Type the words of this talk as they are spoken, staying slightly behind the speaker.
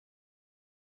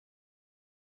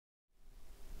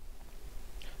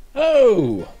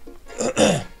Oh!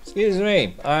 Excuse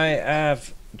me, I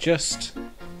have just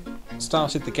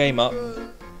started the game up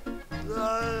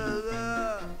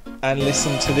and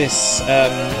listened to this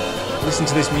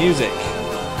music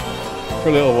for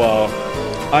a little while.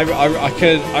 I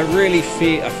really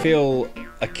feel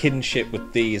a kinship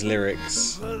with these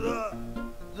lyrics.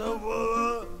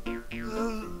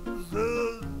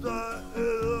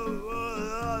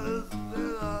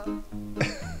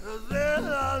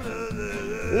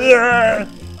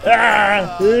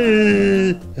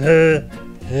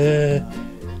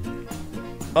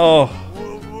 Oh,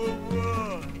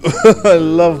 I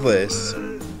love this.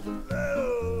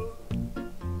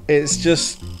 It's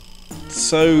just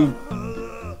so.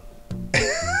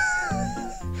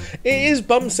 It is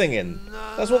bum singing.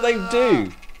 That's what they do.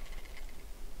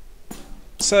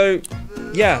 So,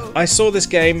 yeah, I saw this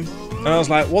game and I was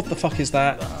like, what the fuck is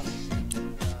that?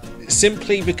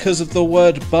 Simply because of the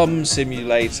word bum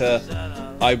simulator,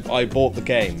 I bought the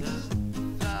game.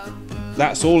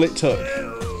 That's all it took.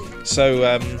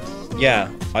 So,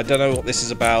 yeah, I don't know what this is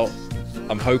about.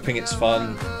 I'm hoping it's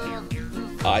fun.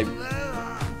 I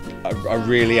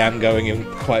really am going in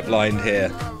quite blind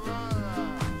here.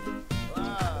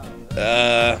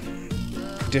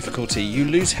 Difficulty. You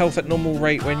lose health at normal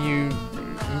rate when you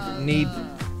need...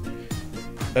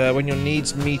 when your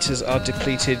needs meters are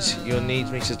depleted. Your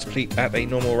needs meters deplete at a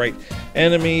normal rate.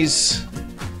 Enemies...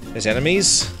 There's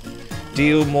enemies.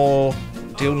 Deal normal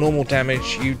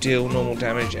damage. You deal normal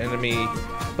damage. Enemy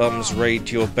bums raid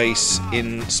your base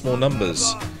in small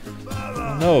numbers.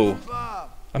 No.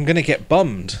 I'm gonna get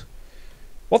bummed.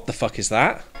 What the fuck is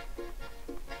that?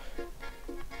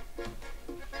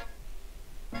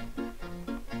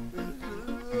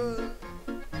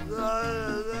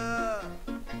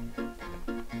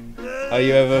 Are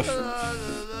you ever...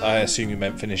 I assume you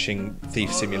meant finishing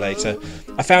Thief Simulator.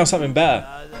 I found something better.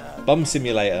 Bum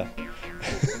Simulator.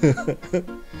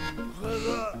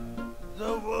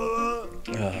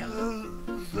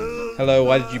 Hello,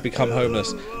 why did you become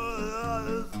homeless?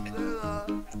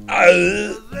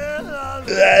 I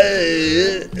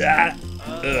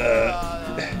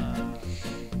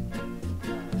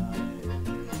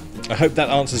hope that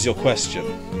answers your question.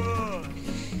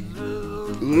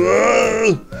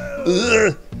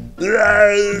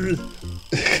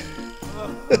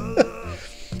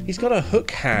 He's got a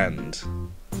hook hand.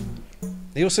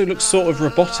 He also looks sort of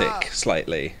robotic,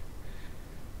 slightly.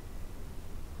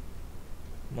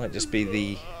 Might just be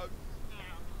the...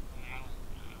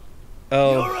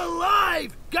 Oh. You're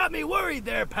alive! Got me worried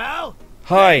there, pal.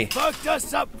 Hi. Fucked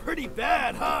us up pretty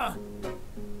bad, huh?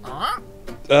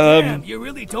 Damn, you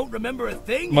really don't remember a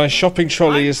thing? My shopping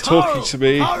trolley is Carl, talking to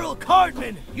me. Carl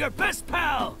Cardman, your best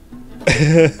pal.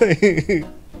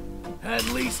 At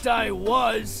least I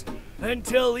was.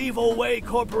 Until Evil Way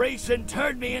Corporation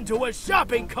turned me into a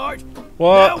shopping cart.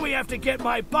 What? Now we have to get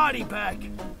my body back.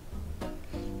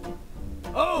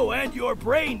 Oh, and your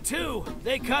brain too.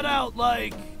 They cut out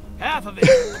like half of it.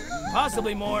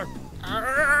 Possibly more.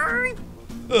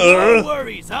 No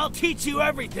worries, I'll teach you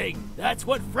everything. That's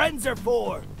what friends are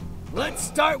for. Let's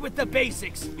start with the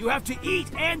basics. You have to eat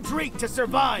and drink to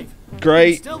survive. Great.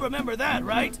 You still remember that,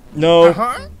 right? No.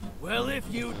 Well,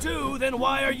 if you do, then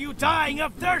why are you dying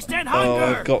of thirst and Oh,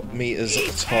 hunger? I've got meters at the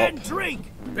Eat top. and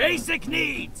drink. Basic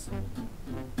needs.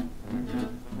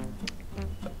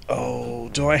 Oh,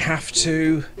 do I have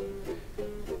to?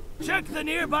 Check the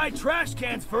nearby trash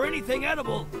cans for anything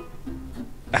edible.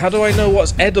 How do I know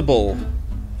what's edible?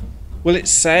 Will it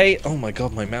say? Oh my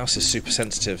god, my mouse is super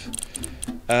sensitive.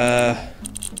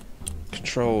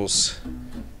 Controls.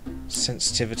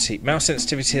 Sensitivity. Mouse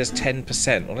sensitivity has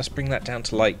 10%. Well, let's bring that down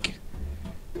to like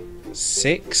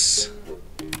 6.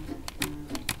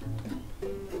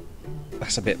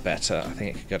 That's a bit better. I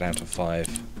think it could go down to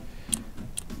 5.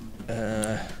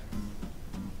 There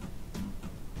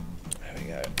we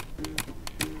go.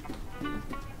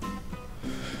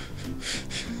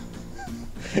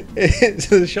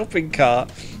 It's a shopping cart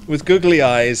with googly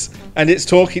eyes, and it's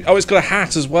talking. Oh, it's got a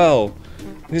hat as well,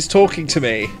 and it's talking to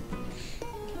me.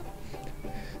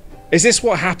 Is this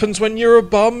what happens when you're a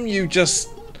bum? You just...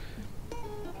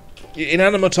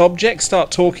 inanimate objects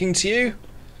start talking to you?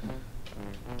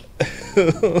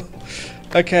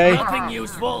 Okay. Nothing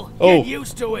useful. Oh. Get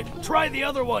used to it. Try the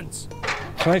other ones.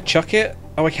 Can I chuck it?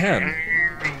 Oh, I can.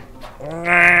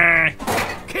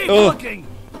 Keep Oh. looking.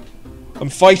 I'm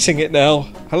fighting it now.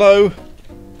 Hello?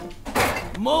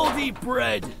 Moldy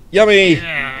bread. Yummy!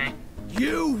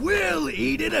 You will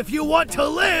eat it if you want to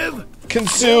live.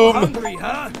 Consume. Hungry,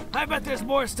 huh? I bet there's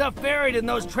more stuff buried in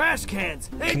those trash cans.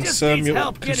 They just need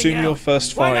help getting Consume out. your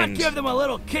first Why find. not give them a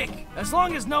little kick? As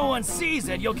long as no one sees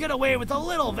it, you'll get away with a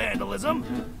little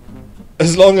vandalism.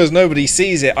 As long as nobody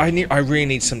sees it. I really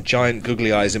need some giant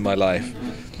googly eyes in my life.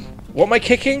 What am I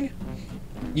kicking?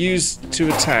 Use to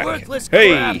attack. Worthless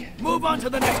Hey! crap. Move on to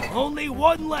the next. Only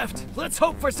one left. Let's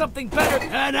hope for something better.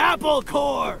 An apple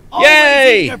core. Yay!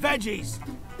 Always eat your veggies.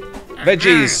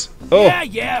 Veggies. Oh.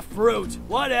 Yeah, fruit.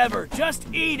 Whatever. Just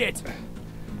eat it.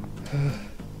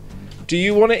 Do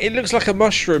you want it? It looks like a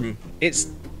mushroom. It's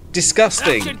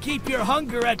disgusting. That should keep your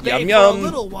hunger at bay Yum, for yum. a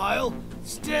little while.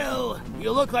 Still,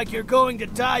 you look like you're going to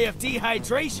die of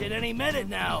dehydration any minute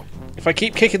now. If I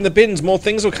keep kicking the bins, more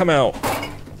things will come out.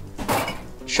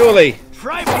 Surely.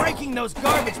 Try breaking those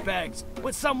garbage bags.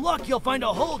 With some luck, you'll find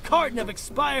a whole carton of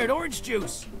expired orange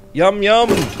juice. Yum yum.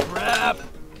 Scrap.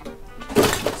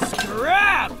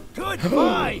 Scrap! Good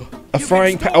find! A You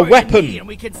frying can pan, store a it in weapon. me and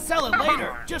we can sell it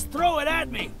later. Just throw it at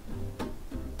me.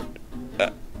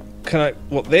 Can I?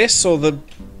 What, this or the?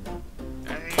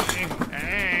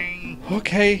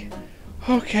 Okay.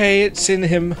 Okay, it's in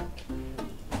him.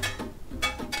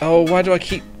 Oh, why do I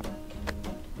keep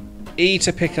E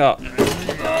to pick up?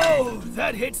 Oh,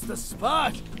 that hits the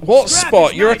spot. What Scrap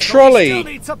spot? is You're a nice, but we trolley. still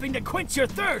need something to quench your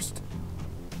thirst.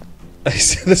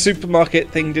 The supermarket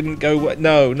thing didn't go well.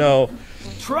 No, no.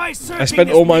 Try surfing I spent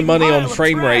this all my big money pile on of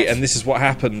frame rate, trash. and this is what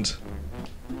happened.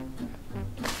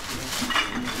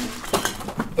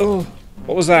 Oh,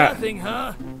 what was that? Nothing,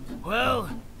 huh? Well,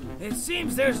 it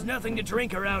seems there's nothing to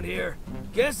drink around here.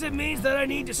 Guess it means that I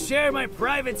need to share my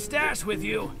private stash with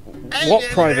you. What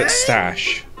private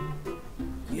stash?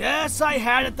 Yes, I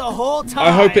had it the whole time.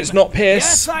 I hope it's not piss.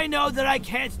 Yes, I know that I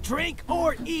can't drink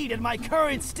or eat in my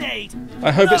current state.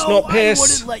 I hope it's not piss. I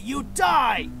wouldn't let you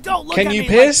die. Don't look Can at you me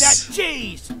piss? like that.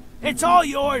 Jeez. It's all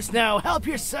yours now. Help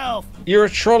yourself. You're a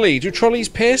trolley. Do trolleys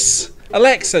piss?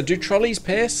 Alexa, do trolleys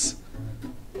piss?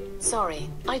 Sorry,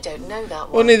 I don't know that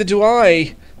one. Well, neither do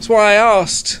I. That's why I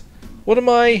asked. What am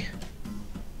I?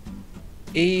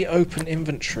 E, open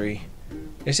inventory.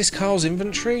 Is this Carl's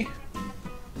inventory?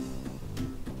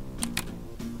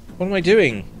 What am I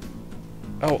doing?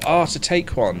 Oh, R to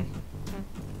take one.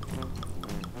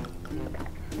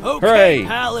 Okay, Hooray.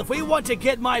 pal, if we want to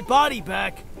get my body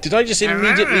back Did I just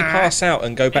immediately pass out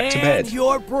and go back to and bed?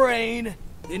 your brain,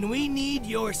 then we need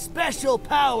your special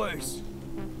powers.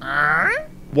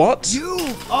 What? You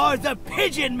are the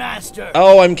Pigeon Master.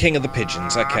 Oh, I'm king of the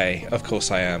pigeons. Okay, of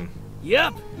course I am.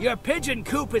 Yep, your pigeon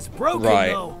coop is broken Right.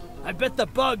 though. I bet the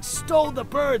bugs stole the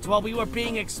birds while we were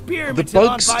being The experimented on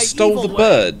bugs by stole the Evil Way.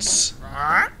 birds.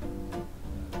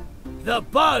 The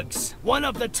bugs, one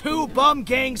of the two bum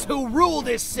gangs who rule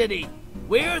this city.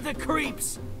 We're the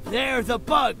creeps, they're the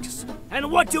bugs.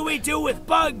 And what do we do with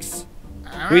bugs?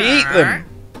 We eat them.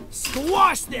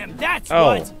 Squash them, that's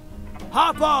Oh. what.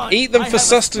 Hop on. Eat them I for have a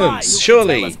sustenance, spy who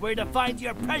surely. Can tell us where to find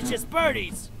your precious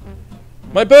birdies.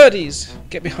 My birdies!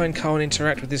 Get behind Carl and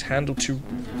interact with his handle to...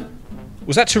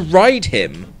 Was that to ride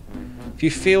him? If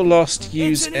you feel lost,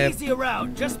 use... It's an easy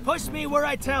route. Just push me where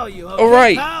I tell you. Okay,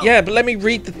 Alright, pal? yeah, but let me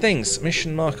read the things.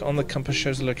 Mission marker on the compass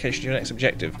shows the location of your next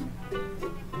objective.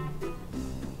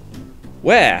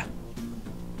 Where?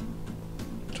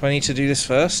 Do I need to do this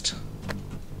first?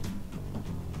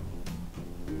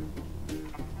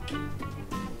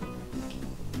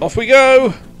 Off we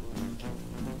go!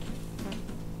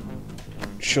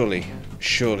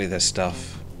 Surely there's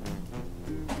stuff.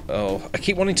 Oh, I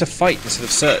keep wanting to fight instead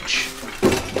of search.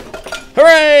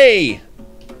 Hooray!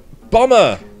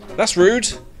 Bomber! That's rude.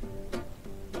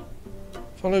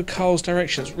 Follow Carl's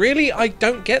directions. Really? I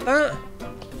don't get that?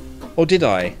 Or did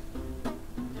I?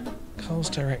 Carl's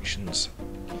directions.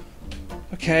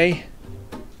 Okay.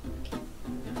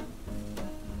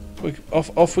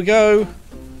 Off we go.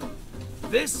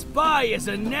 This spy is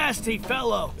a nasty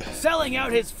fellow, selling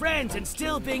out his friends and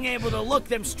still being able to look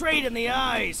them straight in the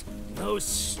eyes. Those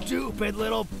stupid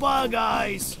little bug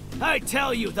eyes. I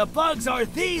tell you, the bugs are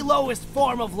the lowest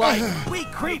form of life. We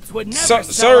creeps would never sell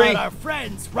sorry. out our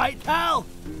friends, right, pal?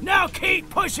 Now keep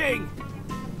pushing!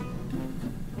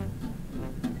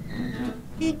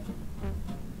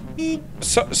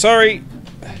 Sorry.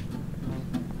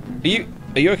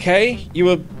 Are you okay? You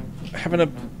were having a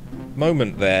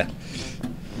moment there.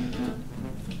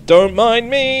 Don't mind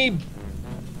me.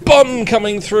 Bomb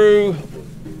coming through.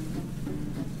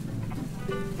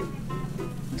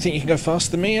 Think you can go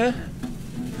faster than me, huh?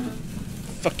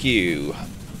 Fuck you.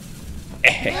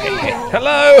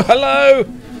 Hello.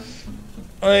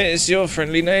 It's your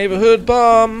friendly neighborhood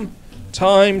bum.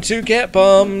 Time to get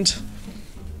bummed.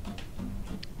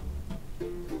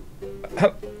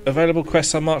 Available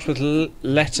quests are marked with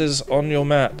letters on your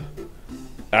map.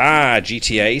 Ah,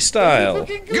 GTA style.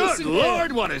 Good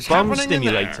lord, what is Bomb happening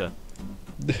stimulator.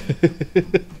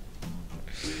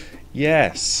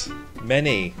 Yes,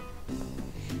 many.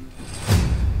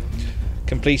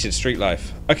 Completed street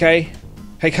life. Okay.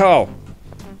 Hey, Carl.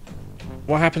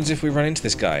 What happens if we run into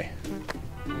this guy?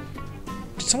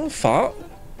 Did someone fart?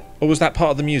 Or was that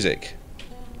part of the music?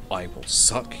 I will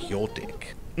suck your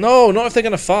dick. No, not if they're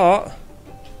gonna fart.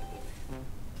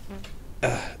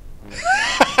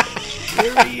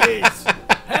 Here he is.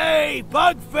 Hey,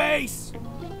 Bugface!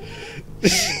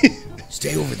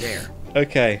 Stay over there.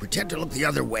 Okay. Pretend to look the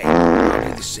other way. I'll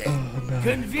do the same.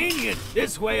 Convenient.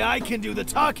 This way I can do the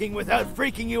talking without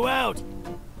freaking you out.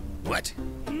 What?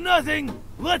 Nothing.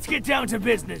 Let's get down to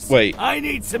business. Wait. I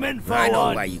need some info I know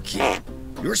on... why you can't.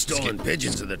 Your stolen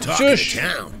pigeons are the talk Shush. of the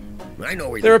town. I know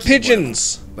where There you are keep one of them,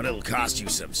 pigeons. but it'll cost you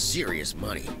some serious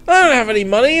money. I don't have any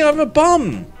money. I'm a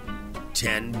bum.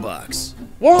 $10.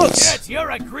 What? Yes, you're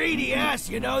a greedy ass,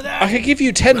 you know that? I could give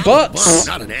you 10 I'm bucks.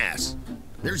 not an ass.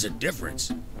 There's a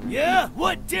difference. Yeah?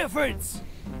 What difference?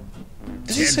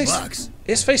 Does he say- $10.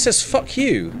 His face says "fuck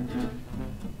you."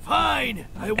 Fine.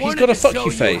 I wanted got a to fuck show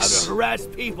you you face. how to harass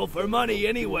people for money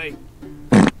anyway.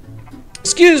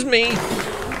 Excuse me.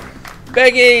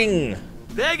 Begging.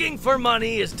 Begging for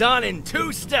money is done in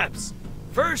 2 steps.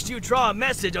 First, you draw a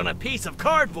message on a piece of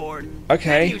cardboard.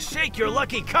 Okay. Then you shake your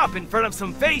lucky cup in front of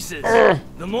some faces.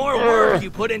 The more work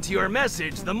you put into your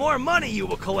message, the more money you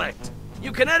will collect.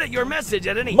 You can edit your message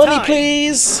at any Money, time.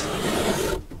 please.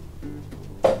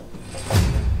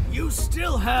 You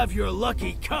still have your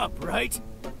lucky cup, right?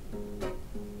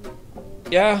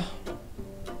 Yeah.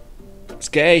 It's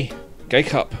gay. Gay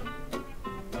cup.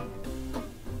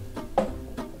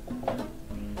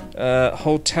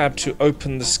 Hold tab to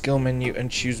open the skill menu and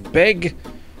choose beg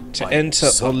to enter or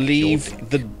suck leave your dick.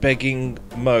 the begging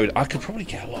mode. I could probably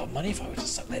get a lot of money if I were to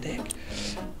suck their dick.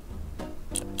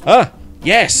 Ah,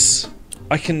 yes!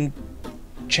 I can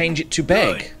change it to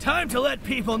beg. Good. Time to let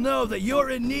people know that you're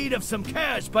in need of some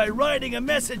cash by writing a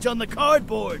message on the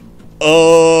cardboard.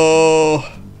 Oh,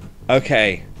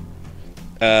 okay.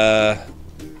 I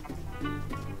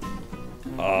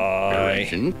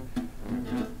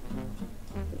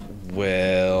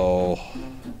will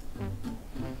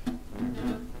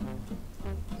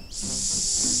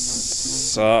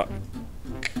suck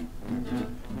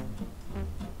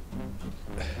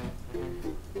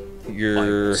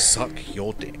your Suck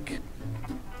your dick.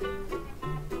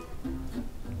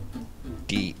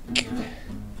 geek.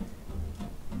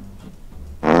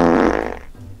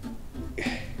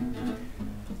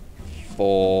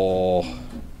 For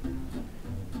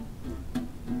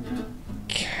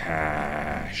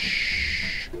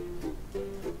cash.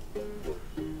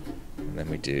 And then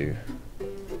we do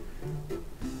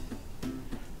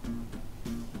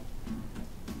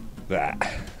that.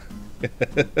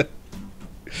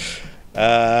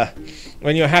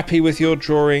 When you're happy with your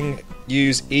drawing,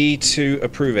 use E to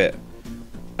approve it.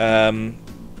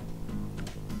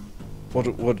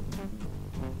 What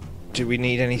do we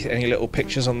need any little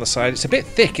pictures on the side? It's a bit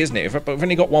thick, isn't it? But we've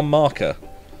only got one marker.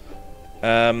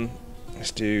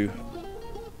 Let's do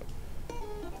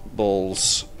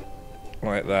balls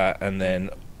like that, and then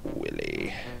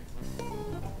Willy.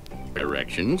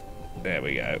 Directions. There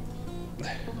we go.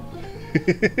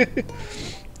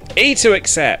 E to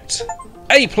accept.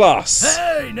 A+.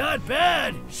 Hey, not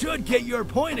bad. Should get your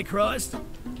point across.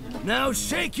 Now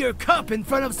shake your cup in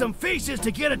front of some faces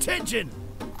to get attention.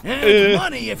 And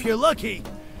money if you're lucky.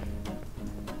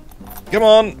 Come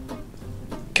on.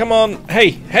 Come on.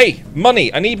 Hey,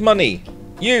 money. I need money.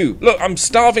 You, look, I'm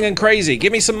starving and crazy.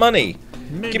 Give me some money.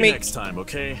 Maybe Give me next time,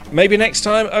 okay? Maybe next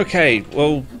time? Okay,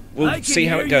 well, I we'll can see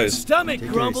how hear it your goes. stomach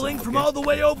grumbling from all the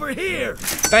way over here.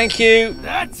 Thank you.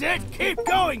 That's it. Keep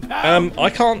going, pal. I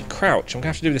can't crouch. I'm gonna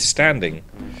have to do this standing.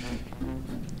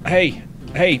 Hey,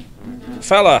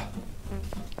 fella.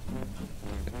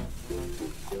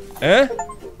 Huh?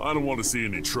 I don't want to see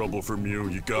any trouble from you.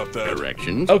 You got that?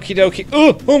 Directions. Okie dokie.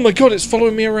 Oh my god, it's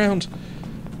following me around.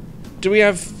 Do we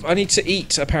have... I need to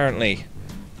eat, apparently.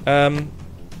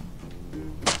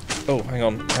 Oh, hang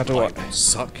on. How do I...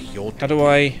 Suck your How do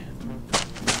I...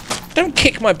 Don't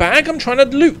kick my bag. I'm trying to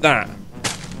loot that.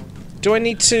 Do I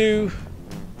need to...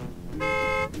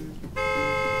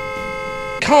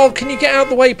 Carl, can you get out of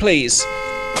the way, please?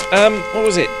 What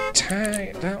was it?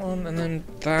 Tag that one, and then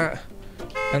that,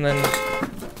 and then...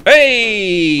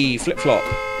 Hey! Flip-flop.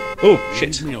 Oh,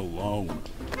 shit. Leave me alone.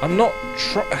 I'm not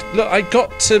Look, I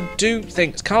got to do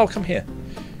things. Carl, come here.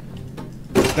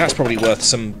 That's probably worth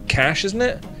some cash, isn't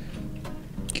it?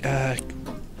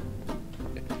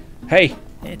 Hey,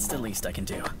 It's the least I can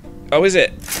do. Oh, is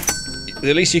it?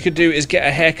 The least you could do is get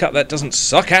a haircut that doesn't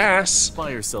suck ass.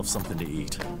 Buy yourself something to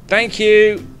eat. Thank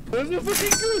you.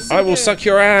 I will suck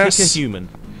your ass. Kick a human.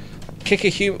 Kick a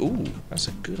human. Ooh, that's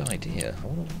a good idea. I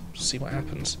want to see what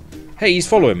happens. Hey, he's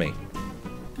following me.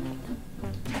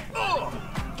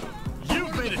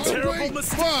 You've made a terrible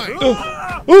mistake.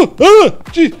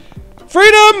 Gee.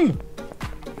 Freedom!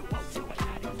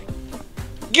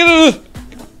 Get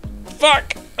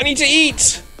Fuck! I need to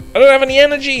eat. I don't have any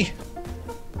energy.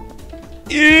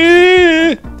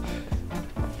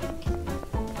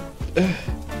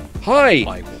 Hi.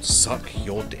 I will suck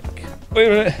your dick. Wait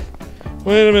a minute.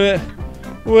 Wait a minute.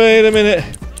 Wait a minute.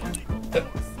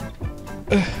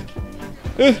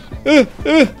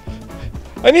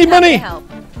 I need money.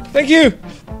 Thank you.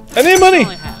 I need money.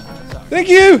 Thank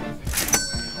you.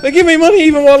 They give me money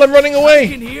even while I'm running I away.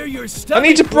 can hear your I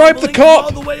need to bribe the rumbling cop.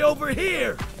 all the way over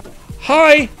here.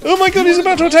 Hi. Oh my god, he's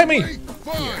about to attack me.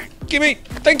 Give me.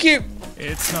 Thank you.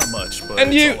 It's not much, but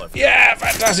And it's you. all I've got. Yeah,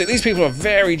 fantastic. These people are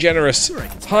very generous.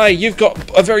 Hi, you've got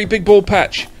a very big bald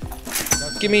patch.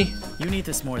 Give me. You need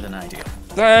this more than I do.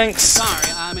 Thanks.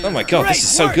 Sorry, I'm in Oh my god, Great this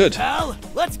is so work, good. pal.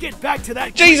 Let's get back to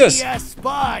that Jesus. greedy-ass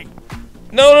spy.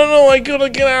 No, no, no, I gotta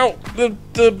get out.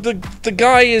 The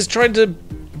guy is trying to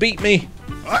beat me.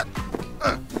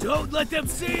 Don't let them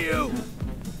see you.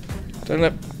 Don't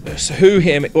let who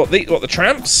hear me? What the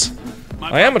tramps?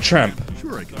 I am a tramp.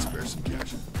 Sure, I can spare some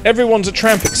cash. Everyone's a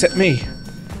tramp except me.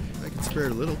 I can spare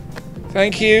a little.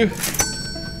 Thank you.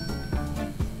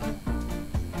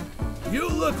 You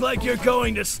look like you're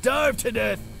going to starve to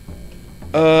death.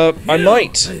 I Phew,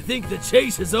 might. I think the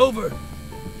chase is over.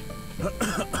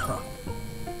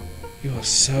 You are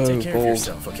so Take care of bald.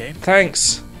 yourself, okay?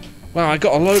 Thanks. Wow, I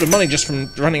got a load of money just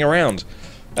from running around.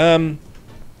 I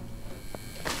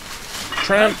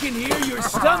Tramp. can hear your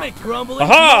stomach grumbling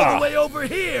Aha! all the way over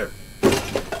here.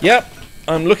 Yep.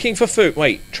 I'm looking for food.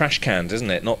 Wait, trash cans, isn't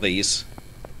it? Not these.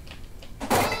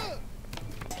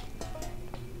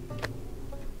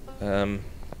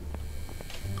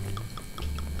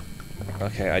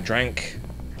 Okay, I drank.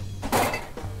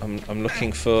 I'm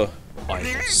looking for. I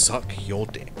will suck your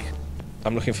dick.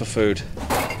 I'm looking for food.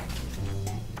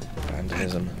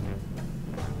 Vandalism.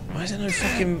 Why is there no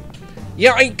fucking?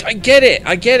 Yeah, I get it.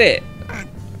 I get it.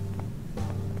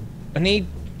 I need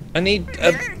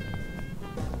a.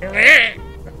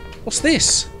 What's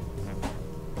this?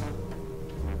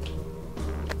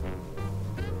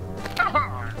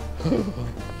 I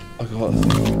got.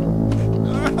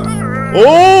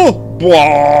 Oh!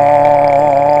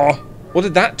 Bwah! What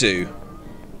did that do?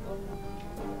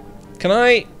 Can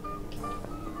I?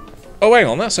 Oh, hang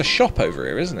on, that's a shop over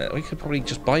here, isn't it? We could probably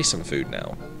just buy some food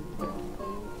now.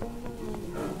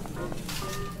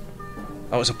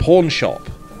 Oh, it's a pawn shop.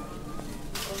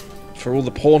 For all the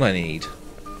porn I need.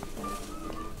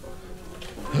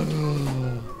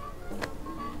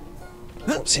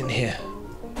 What's in here?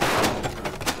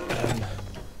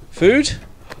 Food?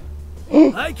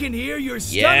 I can hear your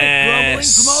stomach grumbling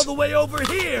Yes. from all the way over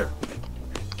here.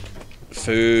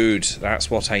 Food. That's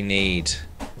what I need.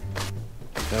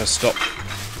 Gotta stop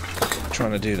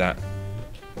trying to do that.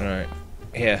 Alright.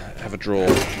 Here, have a draw.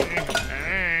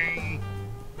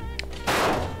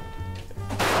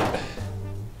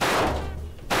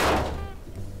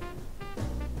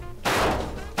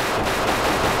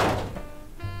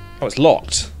 Oh, it's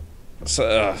locked.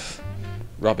 That's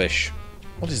rubbish.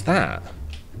 What is that?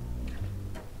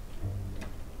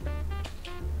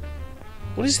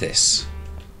 What is this?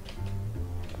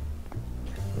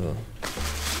 Oh.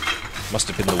 Must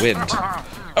have been the wind.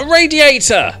 A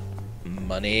radiator!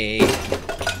 Money.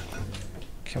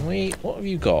 Can we... What have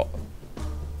you got?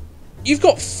 You've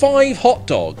got 5 hot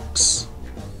dogs.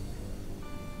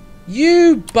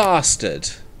 You bastard.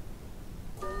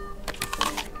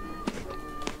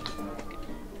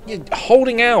 You're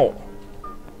holding out.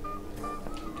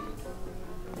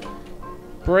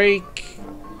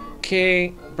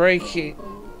 Breaking.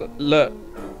 Look.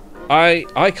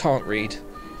 I can't read.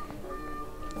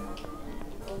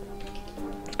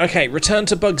 Okay, return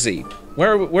to Bugsy.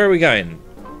 Where are we going?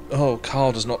 Oh,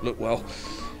 Carl does not look well.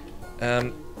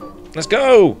 Let's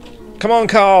go! Come on,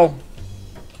 Carl!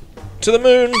 To the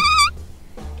moon!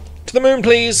 To the moon,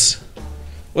 please!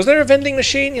 Was there a vending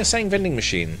machine? You're saying vending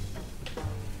machine.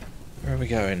 Where are we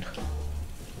going?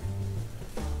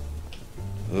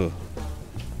 Ugh.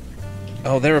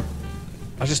 Oh, there are...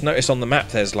 I just noticed on the map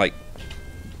there's, like,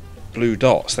 blue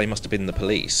dots. They must have been the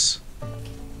police.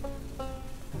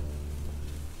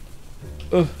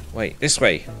 Oh, wait, this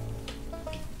way.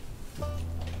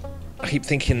 I keep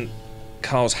thinking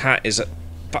Carl's hat is a...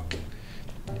 Fuck.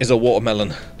 Is a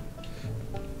watermelon.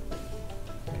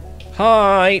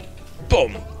 Hi.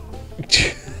 Boom.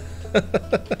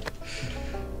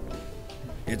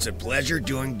 It's a pleasure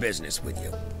doing business with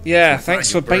you. Yeah, We'll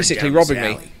thanks find for you burned basically down this robbing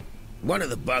me. alley. One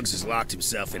of the bugs has locked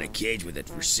himself in a cage with it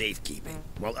for safekeeping,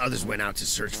 while others went out to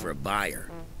search for a buyer.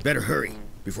 Better hurry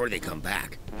before they come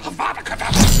back.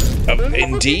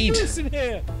 Indeed.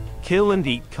 Kill and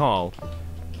eat Carl.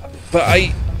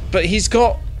 But he's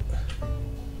got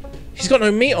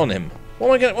no meat on him.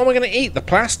 What am I gonna eat? The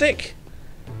plastic?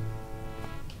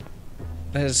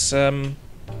 There's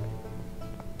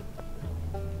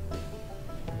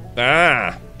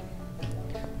Ah!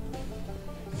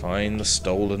 Find the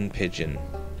stolen pigeon.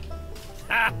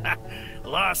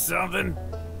 Lost something?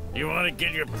 You want to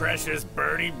get your precious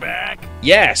birdie back?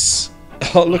 Yes!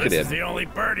 Oh, look at This is him. the only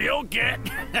birdie you'll get.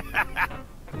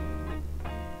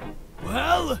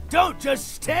 Well, don't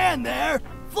just stand there.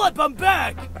 Flip him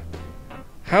back.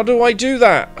 How do I do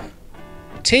that?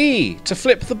 T to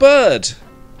flip the bird.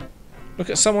 Look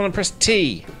at someone and press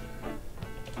T.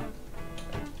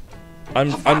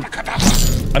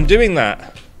 I'm doing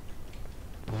that.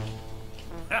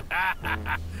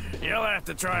 You'll have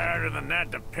to try harder than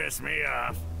that to piss me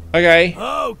off. Okay.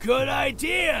 Oh, good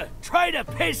idea. Try to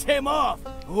piss him off.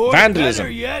 Or Vandalism.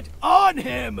 better yet, on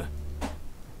him.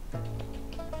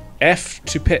 F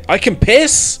to piss. I can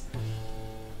piss?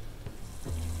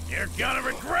 You're gonna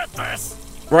regret this.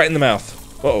 Right in the mouth.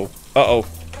 Uh-oh. Uh-oh.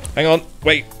 Hang on.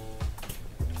 Wait.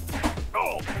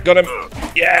 Got him.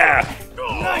 Yeah.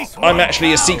 Nice one, I'm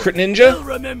actually a pal. secret ninja. We'll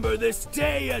remember this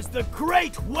day as the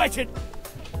Great Wettening.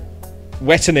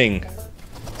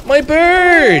 My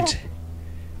bird!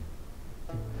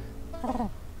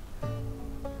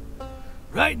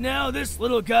 Right now, this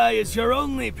little guy is your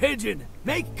only pigeon.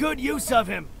 Make good use of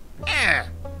him.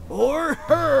 Or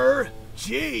her.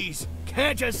 Jeez,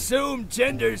 can't assume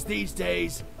genders these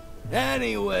days.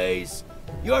 Anyways,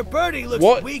 your birdie looks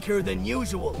What? weaker than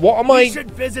usual. What am You I-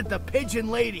 should visit the pigeon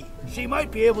lady. She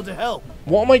might be able to help.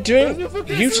 What am I doing?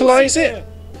 Utilize it?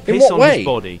 In Piss what on way? his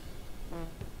body.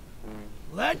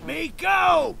 Let me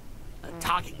go! A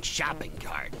talking shopping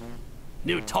cart.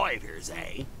 New toy of yours,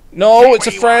 eh? No, Take it's a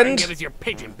what you are and friend. Give us your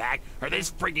pigeon back, or this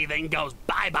freaky thing goes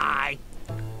bye-bye.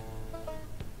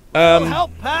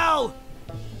 Help, pal!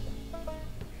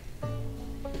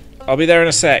 I'll be there in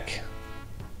a sec.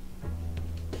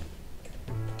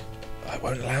 It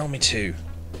won't allow me to.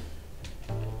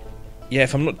 Yeah,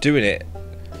 if I'm not doing it.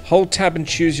 Hold tab and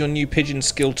choose your new pigeon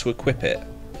skill to equip it.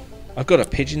 I've got a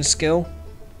pigeon skill?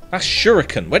 That's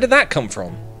shuriken. Where did that come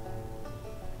from?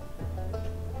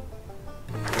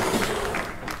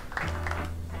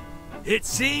 It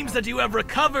seems that you have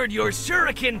recovered your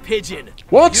shuriken pigeon.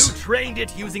 What? You trained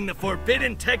it using the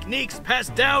forbidden techniques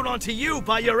passed down onto you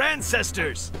by your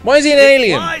ancestors. Why is he an It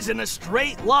alien? flies in a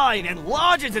straight line and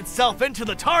lodges itself into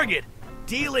the target,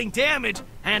 dealing damage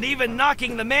and even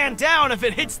knocking the man down if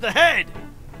it hits the head.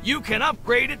 You can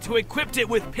upgrade it to equip it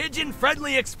with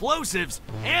pigeon-friendly explosives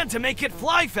and to make it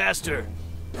fly faster.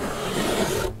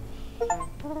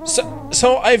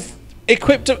 So I've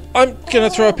equipped a... I'm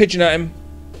gonna throw a pigeon at him.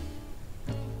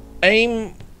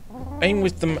 Aim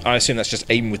with the... I assume that's just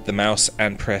aim with the mouse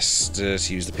and press to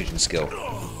use the pigeon skill.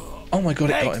 Oh my god,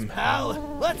 it got Thanks, him.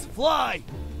 pal. Let's fly.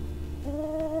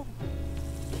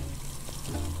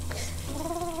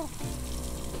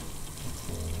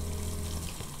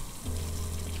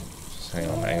 Hang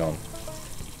on, hang on.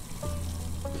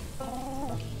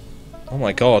 Oh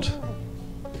my god.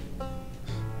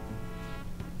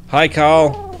 Hi,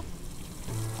 Carl.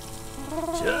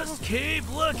 Just keep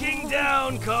looking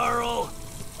down, Carl.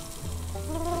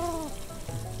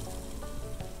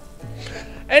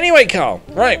 Anyway, Carl.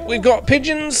 Right, we've got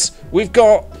pigeons. We've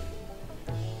got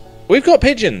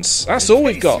pigeons. That's all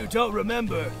we've In case you got. don't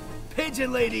remember,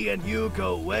 Pigeon Lady and you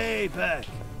go way back.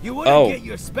 You wouldn't Oh. get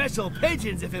your special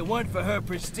pigeons if it weren't for her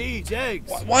prestige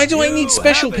eggs. Why do I You need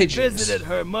special haven't pigeons? visited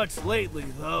her much lately,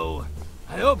 though.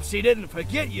 I hope she didn't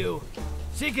forget you.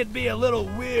 She could be a little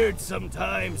weird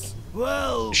sometimes.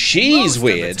 Well, She's most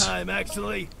weird. Of the time,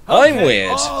 actually. I'm Okay,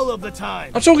 weird. All of the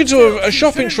time. I'm talking to Still, a she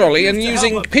shopping shouldn't trolley and refuse to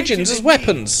using help a pigeons pigeon as in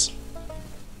weapons.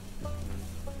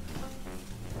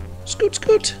 Scoot,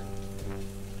 scoot.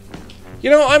 You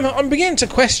know, I'm beginning to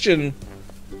question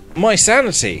my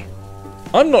sanity.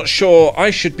 I'm not sure I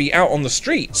should be out on the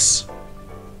streets.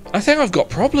 I think I've got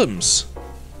problems.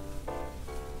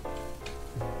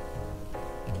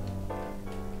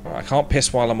 Oh, I can't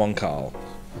piss while I'm on Carl.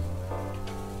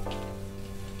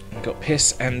 I've got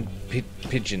piss and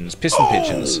pigeons. Piss and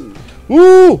pigeons.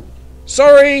 Woo!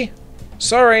 Sorry!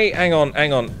 Sorry, hang on,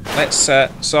 hang on. Let's,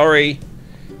 sorry.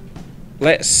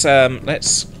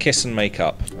 Let's kiss and make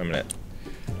up. A minute.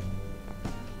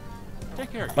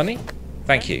 Money?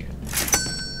 Thank you.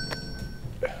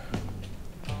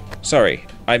 Sorry,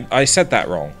 I said that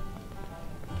wrong.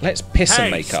 Let's piss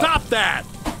and make up. Stop that!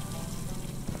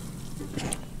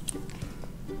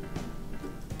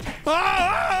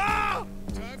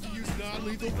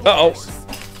 Uh-oh.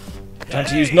 Time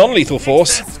to use non-lethal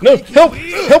force. No, help!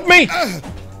 Help me!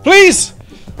 Please!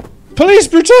 Police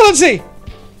brutality!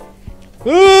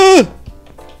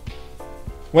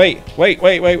 Wait.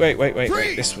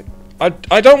 This way.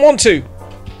 I don't want to.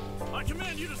 I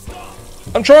command you to stop.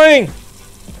 I'm trying.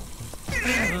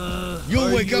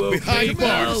 You'll wake up behind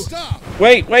bars. Stop.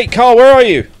 Wait, Carl, where are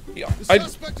you? The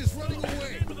suspect is running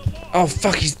away. Oh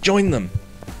fuck, he's joined them.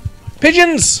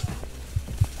 Pigeons!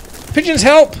 Pigeons,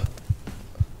 help!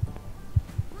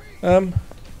 I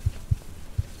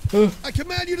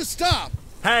command you to stop.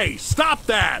 Hey, stop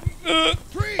that!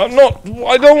 I'm not.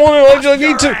 I don't want to. I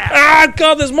need to. Ah,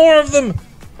 God, there's more of them.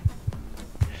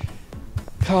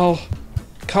 Carl,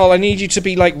 I need you to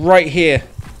be like right here.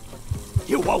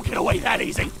 You won't get away that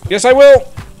easy. Yes, I will.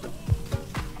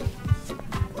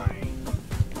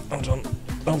 Hold on.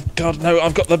 Oh God, no!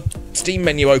 I've got the Steam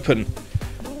menu open.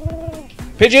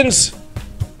 Pigeons,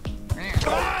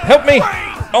 help me!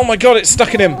 Oh my God, it's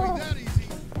stuck in him.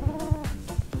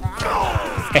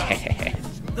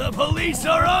 The police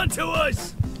are onto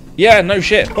us! Yeah, no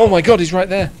shit. Oh my God, he's right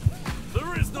there.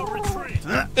 There is no retreat.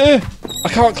 I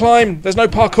can't climb. There's no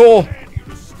parkour.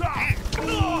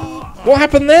 What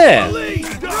happened there?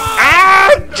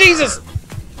 Ah, Jesus!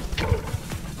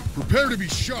 Prepare to be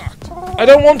shocked. I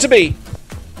don't want to be.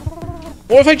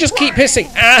 What if I just keep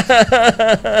pissing?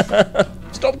 Ah!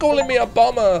 Stop calling me a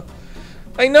bomber.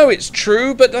 I know it's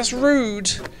true, but that's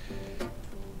rude.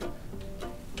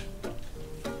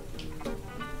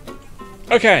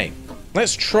 Okay,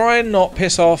 let's try and not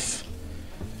piss off,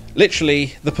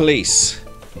 literally, the police.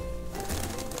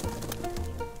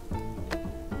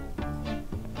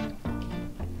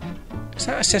 Is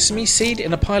that a sesame seed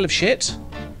in a pile of shit?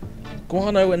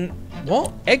 Guano and...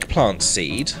 what? Eggplant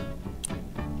seed?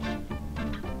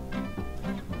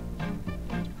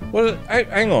 Well,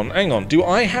 hang on. Do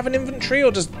I have an inventory,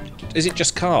 or is it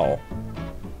just Carl?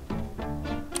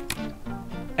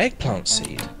 Eggplant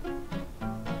seed.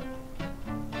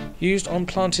 Used on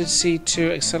planted seed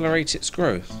to accelerate its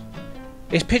growth.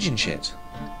 It's pigeon shit.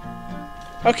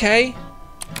 Okay.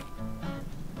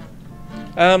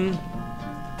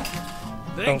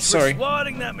 Thanks sorry. for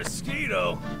swatting that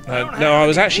mosquito. No, I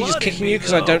was actually just kicking you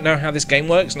because I don't know how this game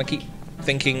works, and I keep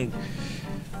thinking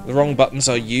the wrong buttons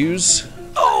I use.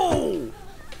 Oh!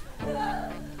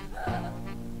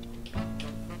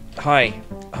 Hi,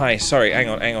 sorry, hang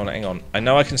on. I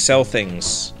know I can sell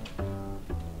things.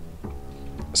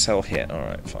 Sell here,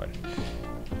 alright, fine.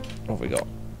 What have we got?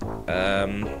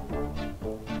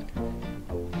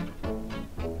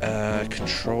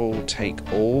 Control,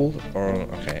 take all, or,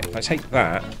 okay, if I take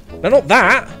that. No, not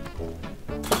that!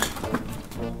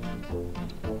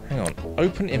 Hang on,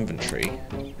 open inventory.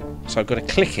 So I've got to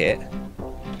click it.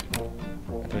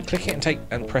 I'm going to click it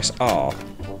and press R.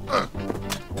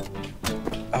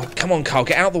 Oh, come on, Carl,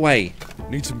 get out of the way.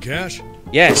 Need some cash?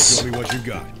 Yes. Show me what you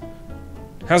got.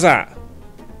 How's that?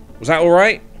 Was that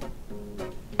alright?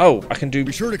 Oh, I can do...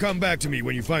 Be sure to come back to me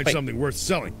when you find something worth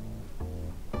selling.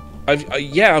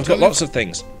 Yeah, I've got lots of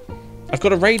things. I've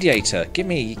got a radiator. Give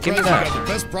me that. Got the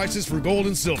best prices for gold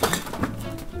and silver.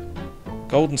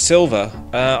 Gold and silver.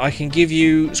 I can give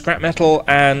you scrap metal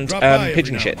and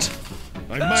pigeon shit.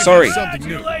 Sorry. Something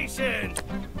new.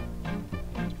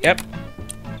 Yep.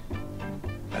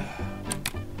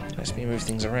 Let me move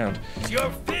things around. Your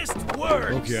fist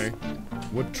works. Okay.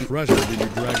 What treasure did you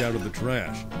drag out of the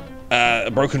trash? A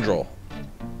broken drawer,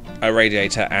 a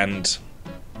radiator, and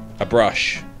a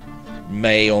brush.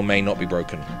 May or may not be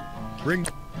broken. Bring.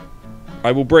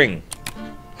 I will bring.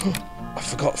 I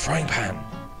forgot frying pan.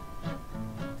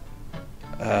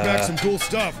 Back some cool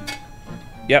stuff.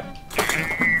 Yep.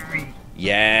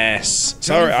 Yes.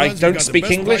 Sorry, I don't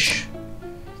speak English.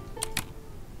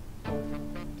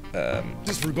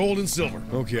 Just for gold and silver.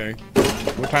 Okay.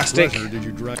 What Plastic. treasure did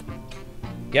you drag?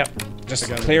 Yep.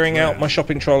 Just clearing out my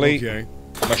shopping trolley. Okay.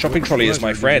 My shopping trolley is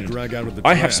my friend.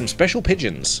 I have some special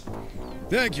pigeons.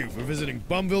 Thank you for visiting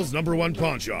Bumville's #1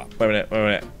 pawn shop. Wait a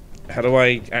minute. How do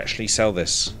I actually sell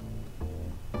this?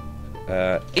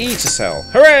 E to sell.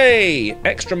 Hooray!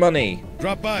 Extra money.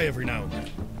 Drop by every now and then.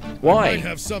 Why? I might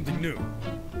have something new.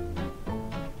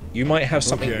 You might have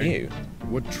something Okay. new.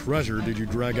 What treasure did you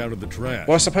drag out of the trash?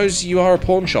 Well, I suppose you are a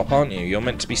pawn shop, aren't you? You're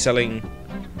meant to be selling...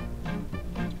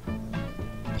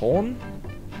 porn?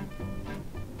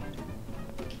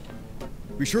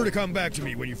 Be sure to come back to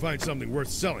me when you find something worth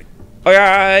selling.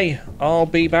 Okay, I'll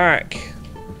be back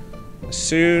as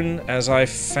soon as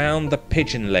I've found the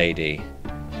pigeon lady.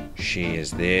 She is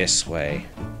this way.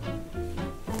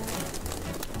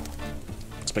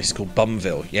 This place is called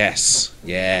Bumville. Yes,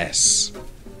 yes.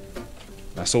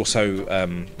 That's also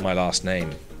my last name.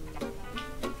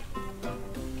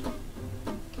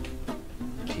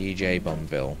 TJ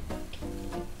Bumville.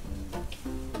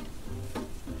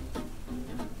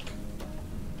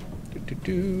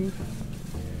 Do.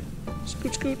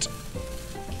 Scoot, scoot.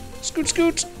 Scoot,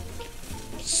 scoot.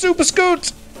 Super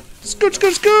scoot. Scoot,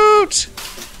 scoot, scoot.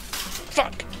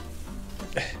 Fuck.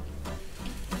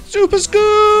 Super scoot.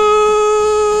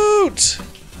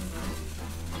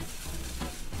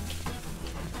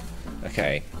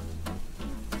 Okay.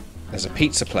 There's a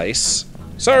pizza place.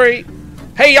 Sorry.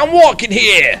 Hey, I'm walking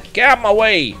here. Get out of my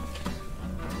way.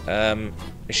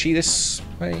 Is she this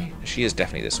way? She is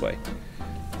definitely this way.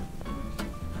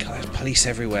 God, there's police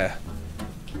everywhere.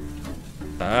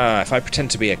 Ah, if I pretend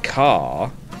to be a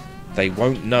car, they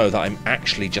won't know that I'm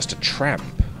actually just a tramp.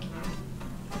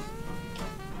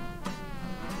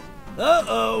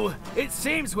 Uh-oh! It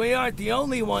seems we aren't the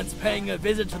only ones paying a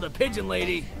visit to the pigeon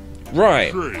lady.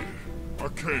 Right. Hey, I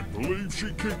can't believe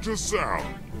she kicked us out.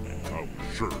 I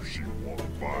was sure she'd want to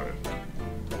buy it.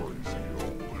 Crazy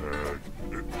old hag.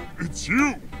 It's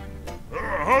you!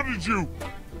 How did you...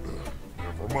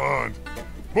 never mind.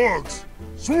 Bugs,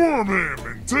 swarm him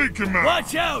and take him out!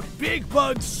 Watch out! Big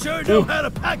bugs sure know how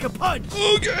to pack a punch!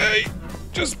 Okay,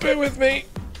 just bear with me.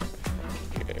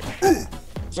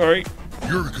 Sorry.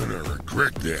 You're gonna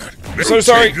regret that. I'm so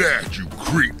sorry. Take that, you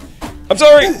creep. I'm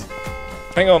sorry.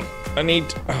 Hang on. I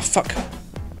need... oh, fuck.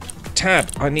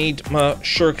 Tab. I need my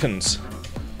shurikens.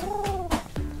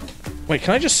 Wait,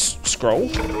 can I just scroll?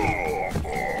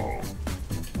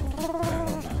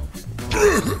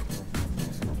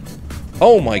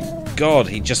 Oh my god,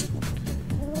 he just...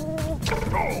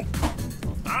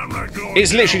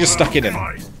 it's literally just stuck in him.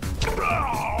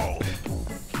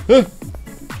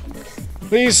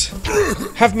 Please,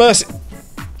 have mercy.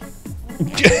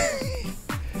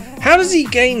 How does he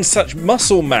gain such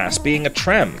muscle mass being a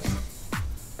tramp?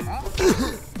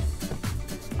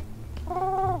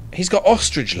 He's got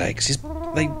ostrich legs.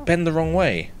 They bend the wrong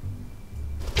way.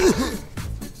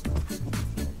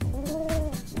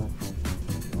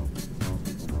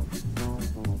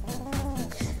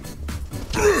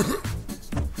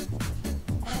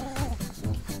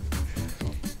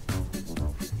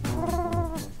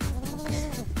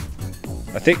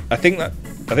 I think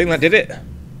that did it.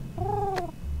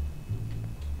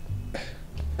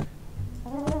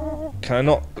 Can I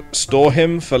not store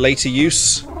him for later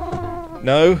use?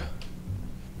 No?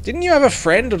 Didn't you have a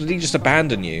friend, or did he just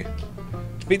abandon you?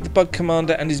 Defeat the bug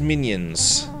commander and his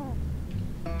minions.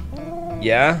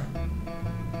 Yeah?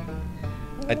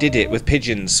 I did it with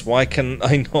pigeons. Why can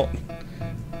I not?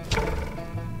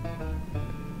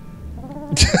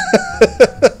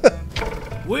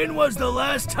 When was the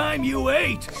last time you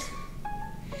ate?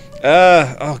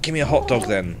 Oh, give me a hot dog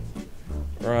then.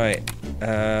 Right.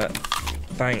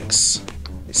 Thanks.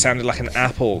 It sounded like an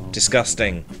apple.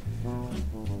 Disgusting.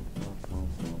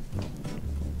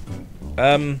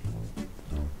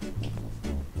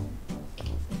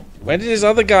 Where did his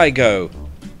other guy go?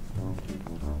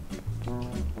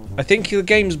 I think the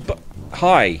game's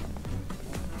high.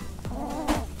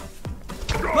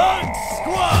 Bugs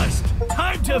squashed!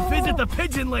 Time to visit the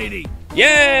pigeon lady!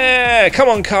 Yeah! Come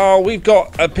on, Carl. We've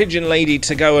got a pigeon lady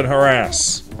to go and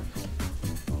harass.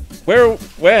 Where?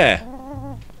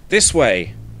 This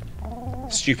way.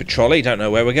 Stupid trolley. Don't know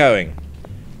where we're going.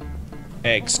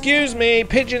 Excuse me,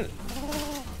 pigeon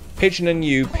and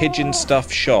you, pigeon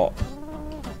stuff shop.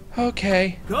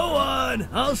 Okay. Go on!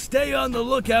 I'll stay on the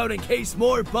lookout in case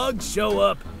more bugs show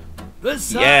up.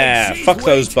 Besides, yeah, she's fuck way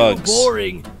those too bugs.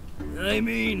 Boring. I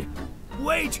mean,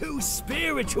 way too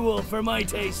spiritual for my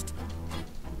taste.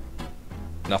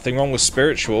 Nothing wrong with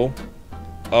spiritual.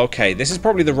 Okay, this is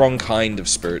probably the wrong kind of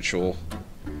spiritual.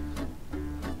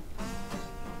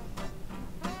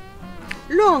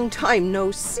 Long time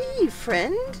no see,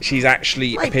 friend. She's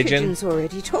actually My a pigeon. pigeons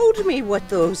already told me what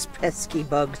those pesky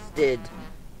bugs did.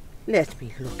 Let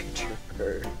me look at your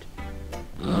herd.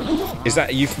 Is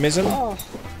that a euphemism? Oh,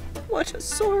 what a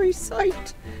sorry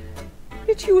sight.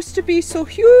 It used to be so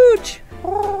huge.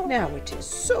 Now it is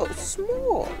so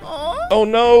small. Oh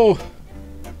no!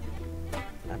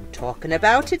 I'm talking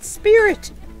about its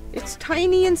spirit. It's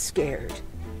tiny and scared.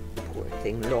 Poor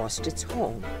thing lost its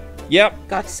home. Yep.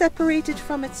 Got separated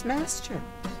from its master.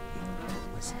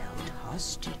 Was held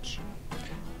hostage.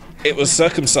 It was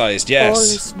circumcised, yes. All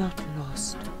is not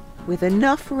lost. With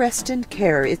enough rest and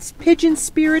care, its pigeon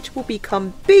spirit will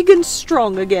become big and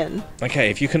strong again. Okay,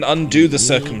 if you can undo the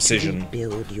circumcision.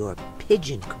 Build your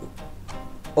pigeon coop.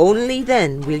 Only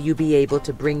then will you be able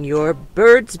to bring your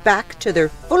birds back to their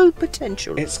full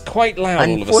potential. It's quite loud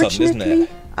all of a sudden, isn't it?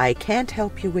 I can't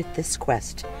help you with this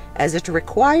quest, as it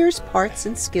requires parts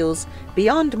and skills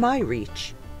beyond my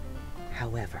reach.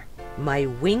 However, my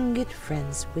winged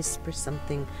friends whisper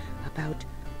something about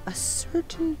a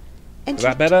certain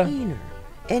entertainer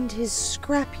and his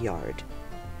scrapyard.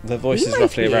 The voice is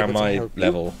roughly around my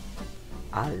level.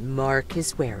 I'll mark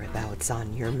his whereabouts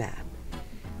on your map.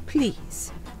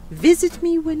 Please, visit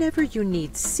me whenever you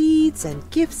need seeds and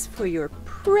gifts for your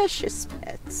precious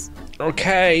pets.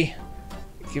 Okay.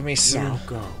 Give me some. Now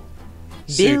go.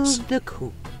 Suits. Build the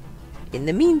coop. In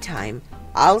the meantime,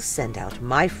 I'll send out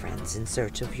my friends in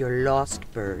search of your lost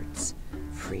birds,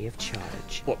 free of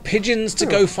charge. What, pigeons to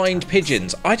go find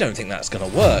pigeons? I don't think that's going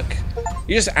to work.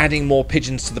 You're just adding more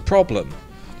pigeons to the problem.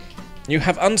 You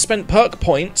have unspent perk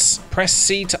points. Press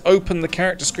C to open the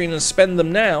character screen and spend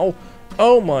them now.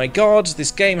 Oh my god,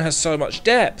 this game has so much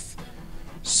depth.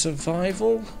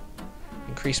 Survival?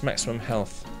 Increase maximum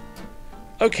health.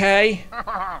 Okay.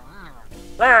 Oh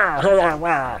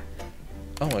my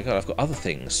god, I've got other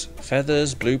things.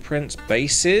 Feathers, blueprints,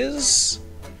 bases.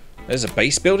 There's a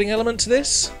base building element to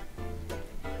this.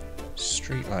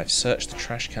 Street life. Search the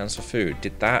trash cans for food.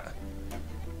 Did that.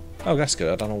 Oh, that's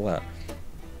good. I've done all that.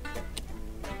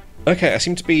 Okay, I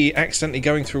seem to be accidentally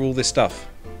going through all this stuff.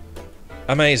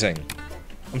 Amazing.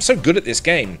 I'm so good at this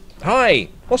game. Hi!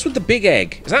 What's with the big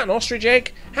egg? Is that an ostrich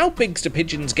egg? How big do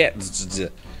pigeons get?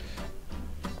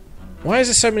 Why is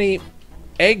there so many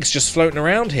eggs just floating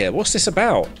around here? What's this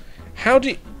about? How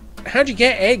do you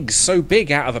get eggs so big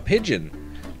out of a pigeon?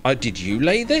 Did you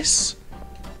lay this?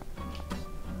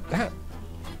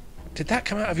 Did that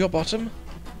come out of your bottom?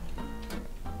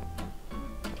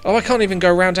 Oh, I can't even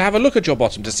go around to have a look at your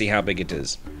bottom to see how big it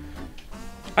is.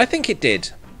 I think it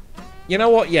did. You know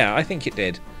what? Yeah, I think it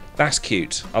did. That's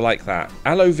cute. I like that.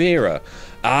 Aloe vera.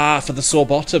 Ah, for the sore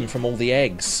bottom from all the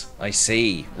eggs. I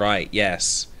see. Right,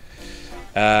 yes.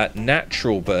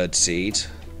 Natural bird seed.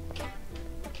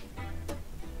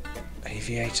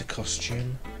 Aviator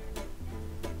costume.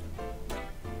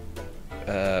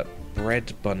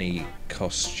 Bread bunny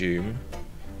costume.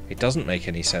 It doesn't make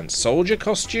any sense. Soldier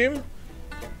costume?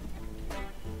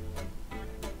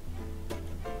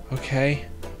 Okay.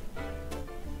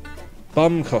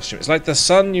 Bum costume. It's like the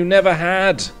sun you never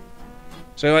had.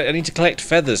 So I need to collect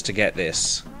feathers to get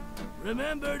this.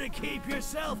 Remember to keep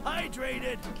yourself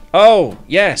hydrated. Oh,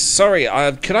 yes. Sorry.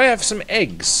 Could I have some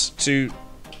eggs to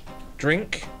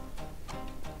drink?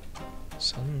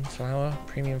 Sunflower,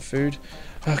 premium food.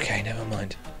 Okay, never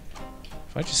mind.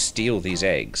 If I just steal these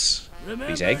eggs.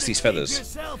 These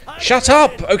feathers. Shut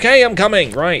up! Okay, I'm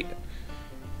coming. Right.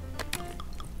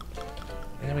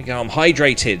 There we go. I'm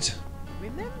hydrated.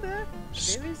 Remember,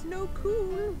 there is no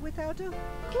cool without a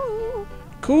cool.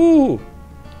 Cool.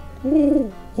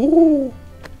 Ooh. Ooh.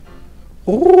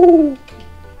 Ooh.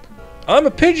 I'm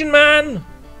a pigeon man.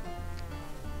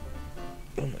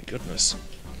 Oh my goodness.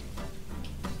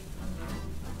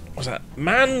 What's that?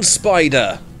 Man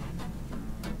spider.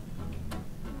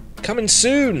 Coming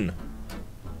soon.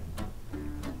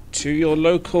 To your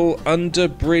local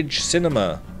Underbridge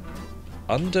cinema.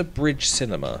 Underbridge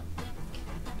cinema.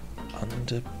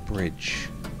 Underbridge.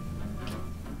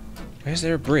 Where's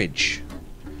there a bridge?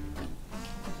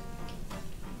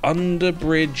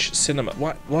 Underbridge cinema.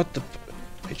 What the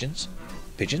pigeons?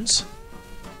 Pigeons?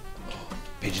 Oh,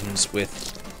 pigeons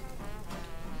with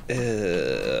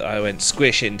I went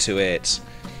squish into it.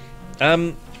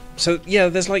 So yeah,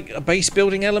 there's like a base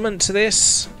building element to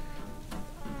this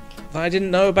that I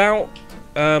didn't know about.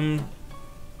 I'm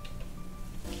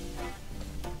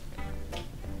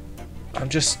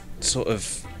just sort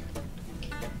of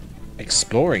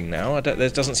exploring now. There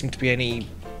doesn't seem to be any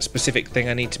specific thing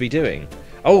I need to be doing.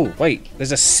 Oh, wait,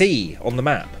 there's a C on the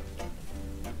map.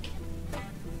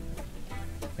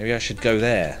 Maybe I should go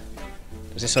there.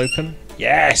 Does this open?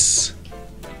 Yes!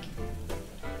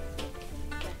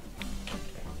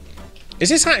 Is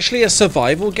this actually a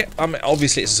survival game? I mean,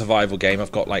 obviously it's a survival game.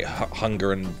 I've got like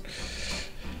hunger and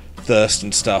thirst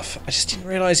and stuff. I just didn't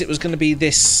realise it was going to be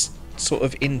this sort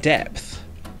of in-depth.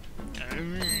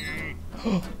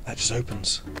 Oh, that just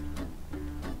opens.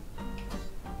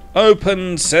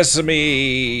 Open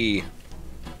sesame!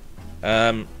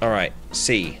 Alright,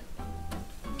 C.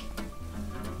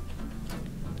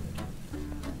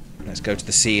 Let's go to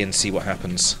the C and see what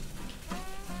happens.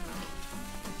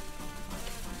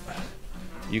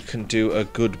 You can do a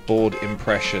good board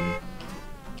impression.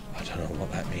 I don't know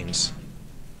what that means.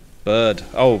 Bird.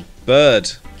 Oh,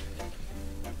 bird.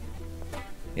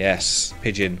 Yes,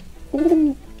 pigeon.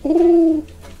 Ooh, ooh.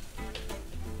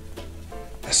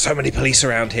 There's so many police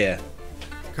around here.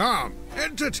 Come,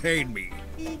 entertain me,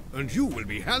 and you will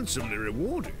be handsomely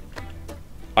rewarded.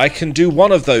 I can do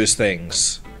one of those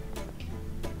things.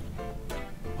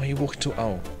 Why are you walking to...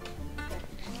 Oh.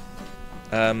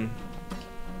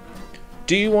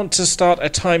 Do you want to start a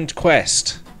timed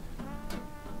quest?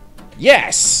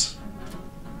 Yes!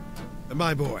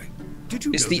 My boy, did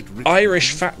you It's know the that rich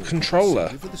Irish men fat work controller.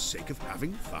 simply for the sake of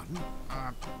having fun?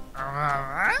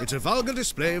 It's a vulgar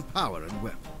display of power and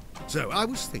wealth. So I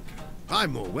was thinking,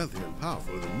 I'm more wealthy and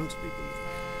powerful than most people living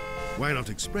here. Why not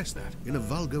express that in a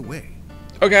vulgar way?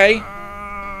 Okay.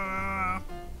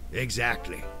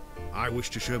 Exactly. I wish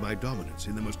to show my dominance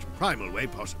in the most primal way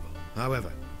possible.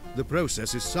 However, the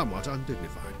process is somewhat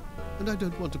undignified, and I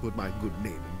don't want to put my good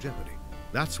name in jeopardy.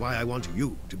 That's why I want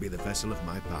you to be the vessel of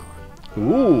my power.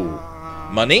 Ooh.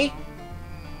 Money?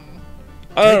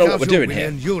 I don't know what we're doing here.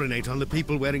 And urinate on the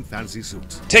people wearing fancy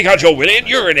suits. Take out your willy and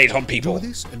urinate on people. Do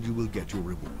this and you will get your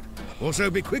reward. Also,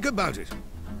 be quick about it.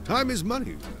 Time is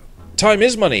money, you know. Time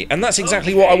is money, and that's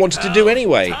exactly what I wanted to do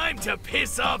anyway. Time to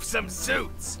piss off some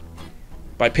suits.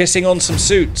 By pissing on some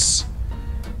suits.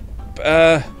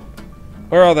 Where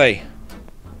are they?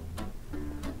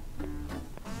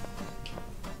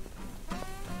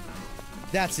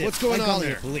 That's it. What's going I'm on calling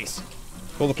there? the police.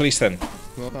 Call the police then.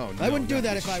 Oh, no, I wouldn't do not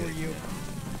that this if I shit. were you.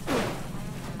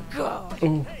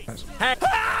 Ooh. I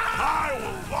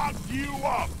will lock you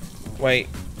up. Wait.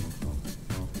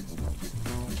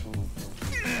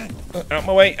 Out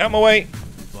my way, out my way.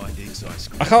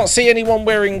 I can't see anyone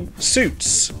wearing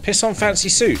suits. Piss on fancy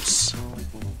suits.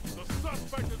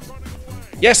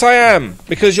 Yes, I am,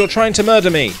 because you're trying to murder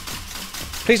me.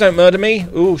 Please don't murder me.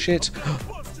 Ooh, shit.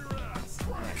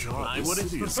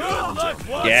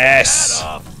 Yes.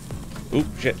 Ooh,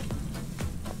 shit.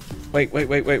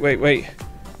 Wait.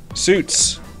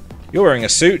 Suits. You're wearing a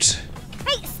suit.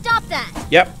 Hey, stop that!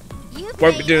 Yep. You Won't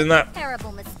be made doing a that.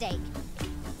 terrible mistake.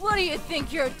 What do you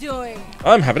think you're doing?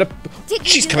 I'm having a... Did you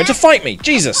She's do coming to that? fight me.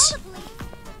 Jesus.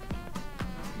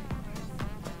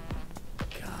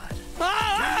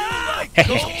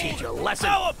 Teach a lesson.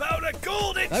 How about a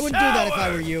golden I wouldn't do that if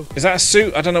I were you. Is that a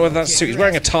suit? I don't know whether that's a suit. He's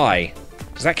wearing a tie.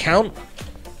 Does that count?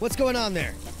 What's going on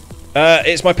there?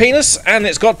 It's my penis, and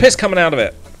it's got piss coming out of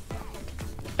it.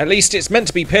 At least it's meant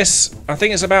to be piss. I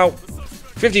think it's about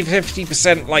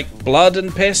 50% like blood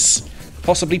and piss,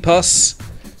 possibly pus.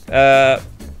 There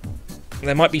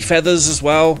might be feathers as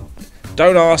well.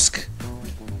 Don't ask.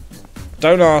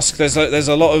 Don't ask. There's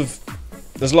a lot of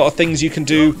things you can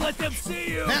do. Let them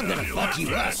see you. I'm gonna fuck you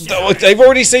up. Oh, they've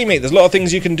already seen me. There's a lot of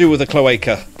things you can do with a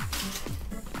cloaca.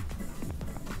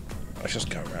 I just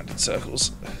go around in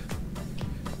circles.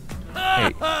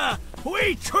 Hey.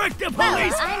 We tricked the Well,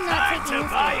 police. I'm not Time taking to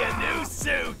this buy one. a new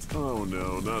suit. Oh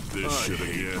no, not this shit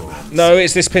again. No,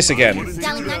 it's this piss again.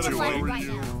 Darling, that's one right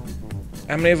now.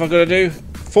 How many have I got to do?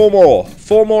 4 more.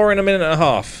 4 more in a minute and a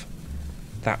half.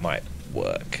 That might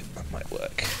work. That might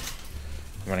work.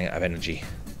 I'm running out of energy.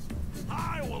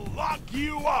 I will lock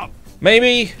you up.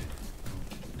 Maybe.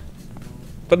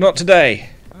 But not today.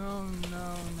 Oh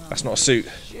no. That's not a suit.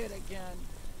 Shit again.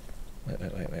 Wait.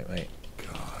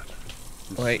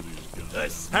 Wait. The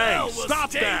smell will stop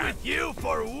stay that. with you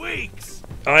for weeks.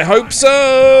 I hope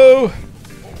so!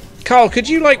 Carl, could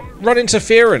you, like, run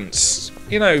interference?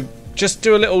 You know, just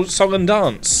do a little song and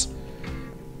dance.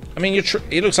 I mean,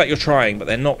 it looks like you're trying, but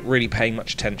they're not really paying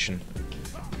much attention.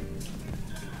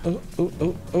 Oh.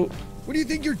 What do you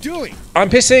think you're doing? I'm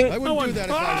pissing. I wouldn't do that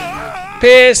if I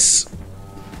Piss.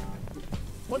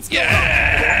 What's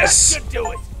Yes. going on?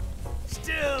 Do it.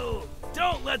 Still,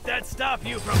 don't let that stop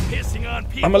you from pissing on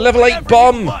people. I'm a level 8 whenever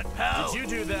bomb. you want, pal. Did you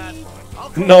do that?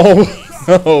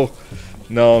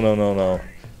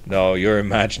 No, you're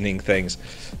imagining things.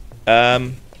 How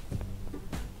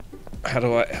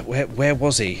do I... Where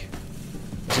was he?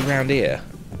 Was he around here?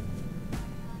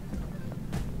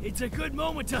 It's a good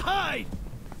moment to hide.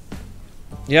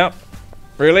 Yep.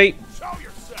 Really? Show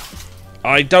yourself.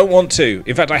 I don't want to.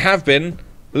 In fact, I have been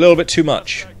a little bit too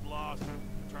much.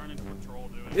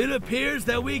 It appears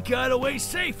that we got away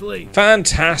safely.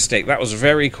 Fantastic. That was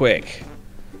very quick.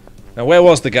 Now, where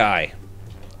was the guy?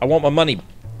 I want my money,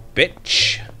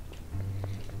 bitch.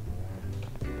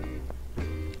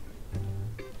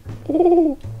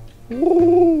 Ooh.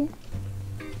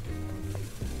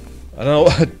 I don't know.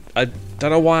 I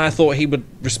don't know why I thought he would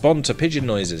respond to pigeon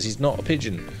noises. He's not a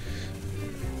pigeon.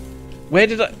 Where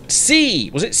did I... C!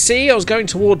 Was it C? I was going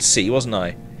towards C, wasn't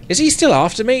I? Is he still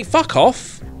after me? Fuck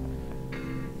off.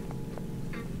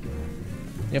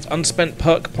 You have unspent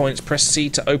perk points. Press C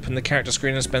to open the character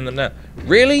screen and spend them now.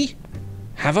 Really?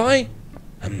 Have I?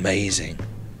 Amazing.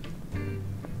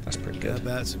 That's pretty good. How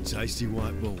about some tasty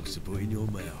white balls to put in your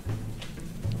mouth?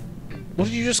 What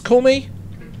did you just call me?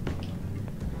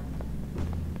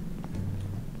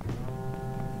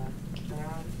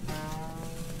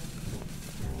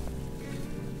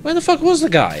 Where the fuck was the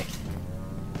guy?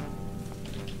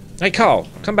 Hey Carl,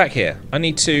 come back here. I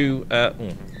need to,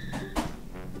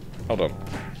 Hold on.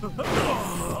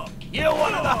 You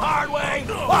wanted the hard way?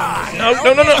 No,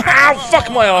 no, no, no! Ow!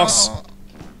 Fuck my ass!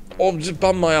 Or just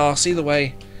bum my ass, either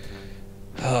way.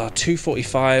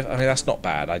 245. I mean, that's not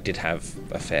bad. I did have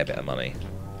a fair bit of money.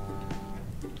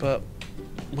 But,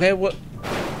 where was...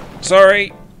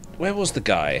 Sorry! Where was the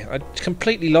guy? I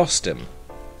completely lost him.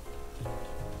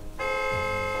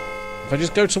 If I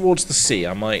just go towards the sea,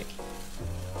 I might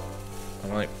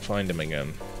find him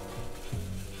again.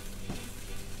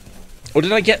 Or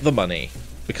did I get the money?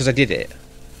 Because I did it.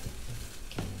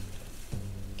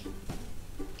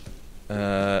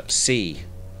 C.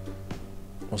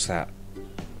 What's that?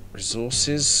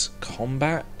 Resources?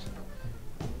 Combat?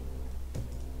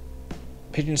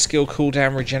 Pigeon skill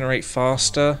cooldown, regenerate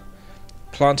faster.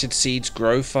 Planted seeds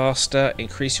grow faster.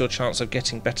 Increase your chance of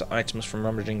getting better items from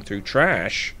rummaging through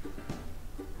trash.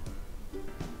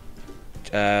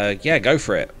 Yeah, go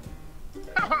for it.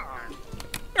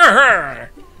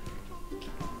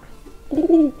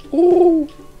 Ooh, ooh.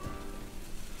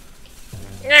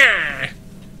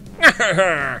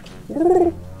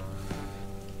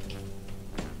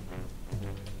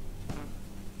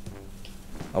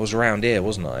 I was around here,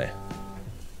 wasn't I?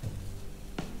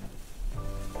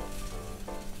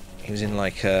 He was in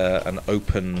like an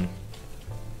open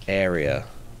area.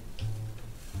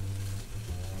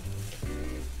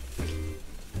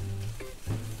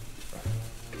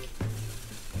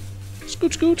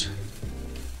 Scoot, scoot.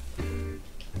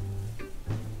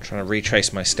 Trying to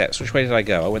retrace my steps. Which way did I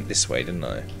go? I went this way, didn't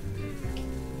I?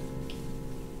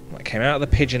 I came out of the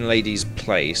pigeon lady's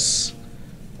place,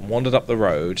 and wandered up the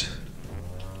road,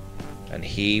 and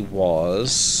he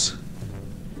was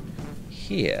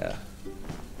here.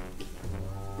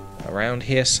 Around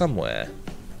here somewhere.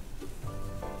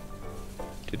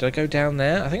 Did I go down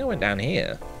there? I think I went down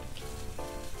here.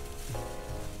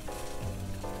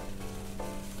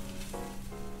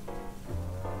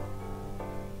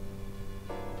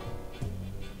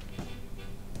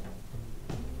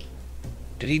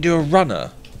 Did he do a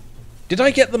runner? Did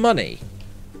I get the money?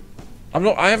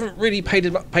 I haven't really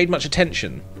paid much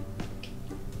attention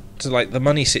to like the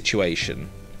money situation.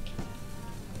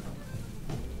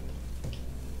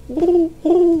 Ooh,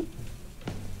 ooh.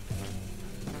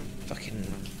 Fucking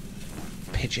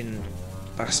pigeon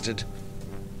bastard.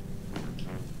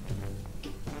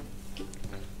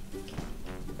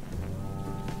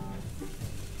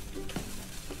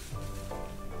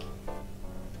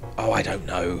 Oh, I don't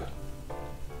know.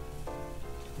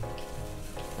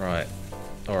 Right.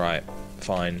 Alright.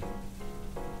 Fine.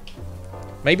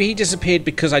 Maybe he disappeared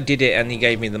because I did it and he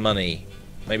gave me the money.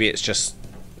 Maybe it's just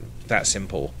that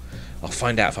simple. I'll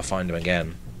find out if I find him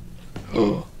again.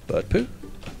 Bird poo?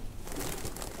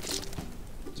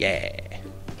 Yeah.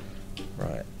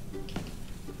 Right.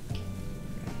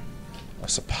 I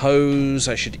suppose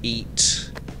I should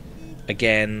eat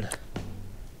again.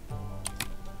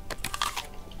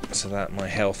 So that my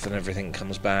health and everything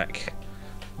comes back.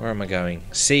 Where am I going?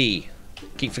 C.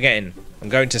 Keep forgetting. I'm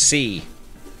going to C.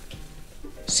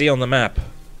 C on the map.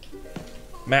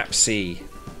 Map C.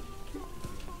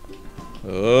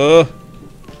 Oh.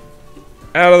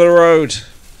 Out of the road.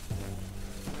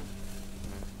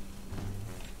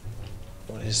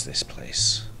 What is this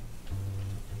place?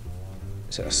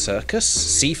 Is it a circus?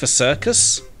 C for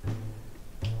circus?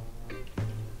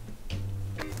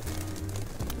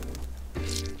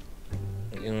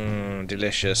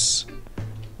 Delicious.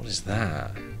 What is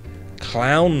that?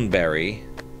 Clownberry.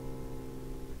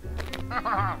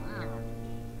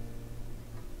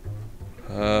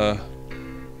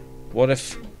 What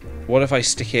if I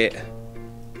stick it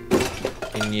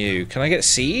in you? Can I get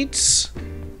seeds?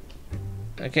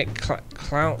 Can I get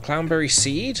clownberry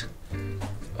seed?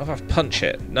 If I punch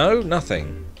it? No,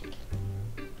 nothing.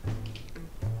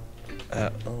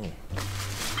 Oh.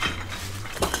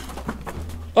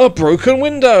 A broken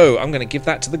window! I'm gonna give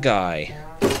that to the guy.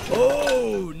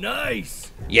 Oh,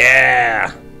 nice!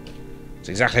 Yeah! That's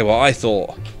exactly what I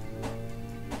thought.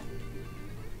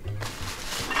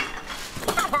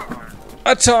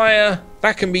 A tire!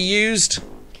 That can be used.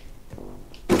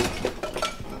 I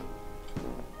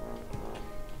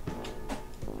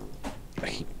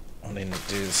keep wanting to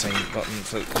do the same button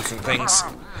for different things.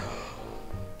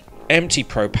 Empty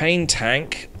propane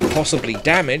tank, possibly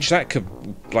damaged. That could,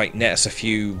 like, net us a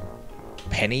few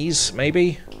pennies,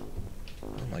 maybe? Oh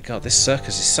my god, this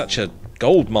circus is such a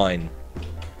gold mine.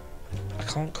 I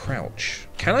can't crouch.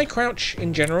 Can I crouch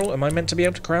in general? Am I meant to be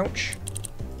able to crouch?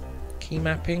 Key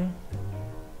mapping?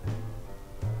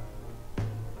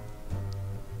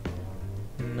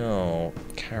 No.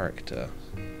 Character.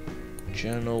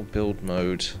 Journal, build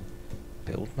mode.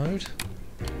 Build mode?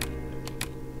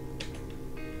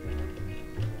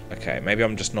 Okay, maybe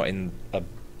I'm just not in a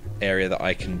area that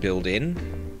I can build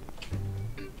in.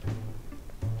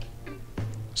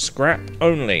 Scrap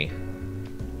only.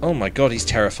 Oh my god, he's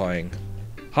terrifying.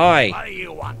 Hi. What do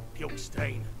you want, puke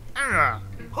stain?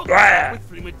 Hook Ah. up with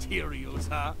free materials,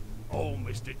 huh? Oh,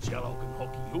 Mr. Jello can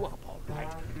hook you up, all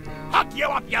right. Hook you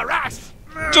up your ass!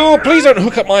 Oh, please don't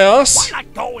hook up my ass. Why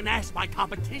not go and ask my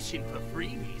competition for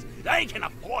freebies? They can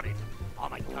afford it. All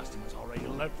my customers already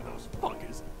left for those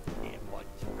fuckers. They're more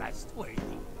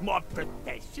trustworthy, more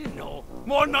professional,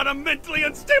 more not a mentally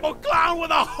unstable clown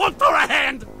with a hook for a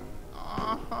hand.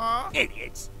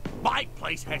 Idiots. My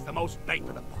place has the most bang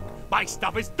for the buck. My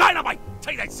stuff is dynamite.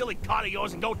 Take that silly card of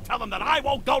yours and go tell them that I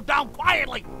won't go down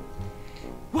quietly.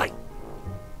 Wait.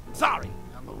 Sorry,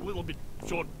 I'm a little bit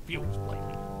short-fused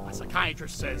lately. My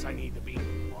psychiatrist says I need to be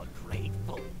more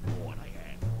grateful for what I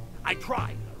have. I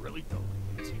try, I really do.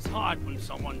 It's hard when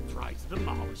someone tries to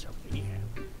demolish something you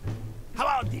have. How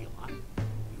about a deal, huh?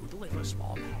 You deliver a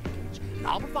small package, and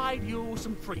I'll provide you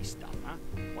some free stuff, huh?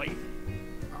 What do you think?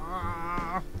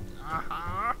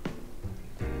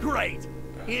 Great.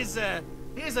 Here's a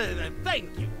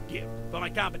thank you gift for my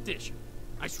competition.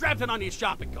 I strapped it on your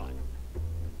shopping cart.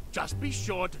 Just be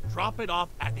sure to drop it off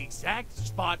at the exact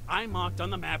spot I marked on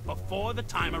the map before the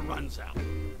timer runs out.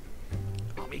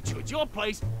 I'll meet you at your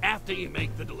place after you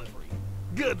make the delivery.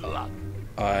 Good luck.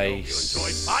 I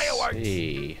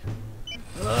see.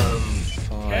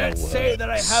 Can't say that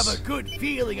I have a good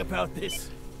feeling about this.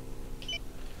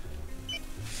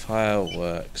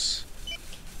 Fireworks.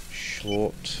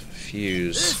 Short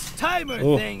fuse. This timer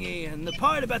thingy and the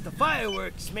part about the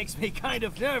fireworks makes me kind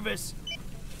of nervous.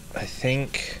 I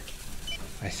think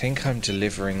I'm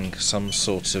delivering some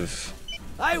sort of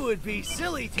I would be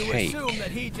silly to cake. assume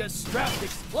that he just strapped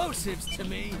explosives to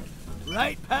me.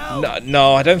 Right, pal?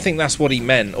 No, I don't think that's what he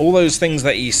meant. All those things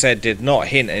that he said did not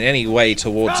hint in any way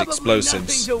towards Probably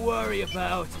explosives. nothing to worry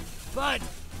about. But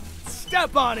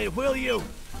step on it, will you?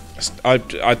 I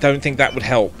don't think that would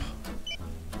help.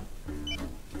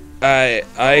 Are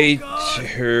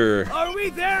we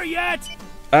there yet?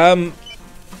 I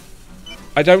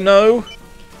don't know.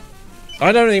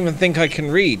 I don't even think I can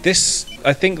read this.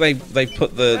 I think they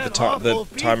put the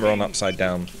timer on upside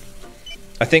down.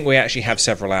 I think we actually have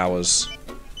several hours.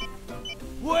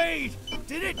 Wait,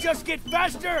 did it just get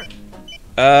faster?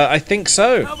 I think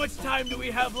so. How much time do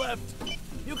we have left?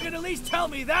 You can at least tell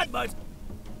me that much.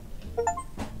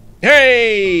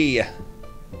 Hey!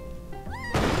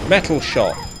 Metal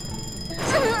shot.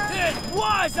 It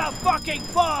was a fucking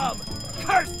bomb!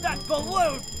 Curse that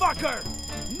balloon fucker!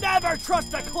 Never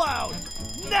trust a clown!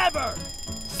 Never!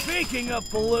 Speaking of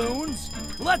balloons,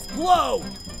 let's blow!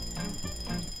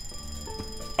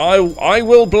 I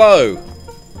will blow.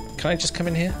 Can I just come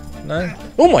in here? No?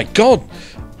 Oh my god!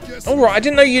 Alright, I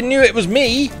didn't know you knew it was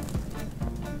me!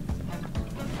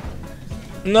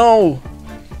 No!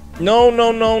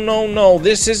 No.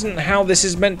 This isn't how this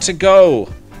is meant to go.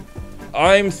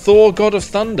 I'm Thor, God of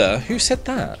Thunder. Who said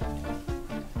that?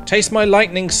 Taste my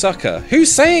lightning, sucker.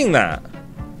 Who's saying that?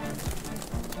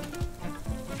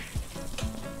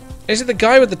 Is it the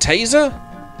guy with the taser?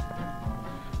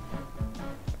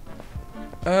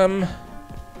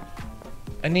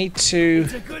 I need to...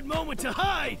 It's a good moment to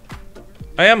hide!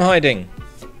 I am hiding.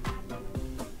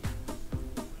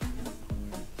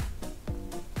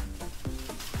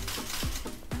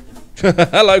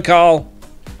 Hello, Carl.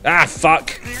 Ah,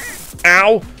 fuck.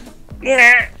 Ow.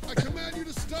 I command you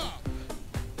to stop.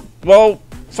 Well,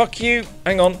 fuck you.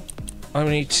 Hang on. I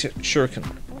need to shuriken.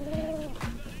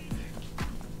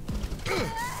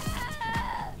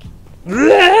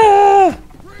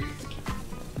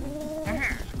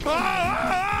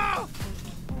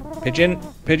 Pigeon.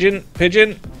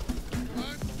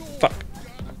 Fuck.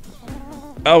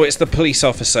 Oh, it's the police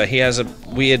officer. He has a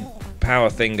weird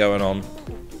power thing going on.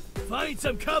 Find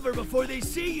some cover before they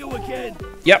see you again!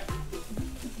 Yep.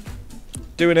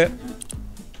 Doing it.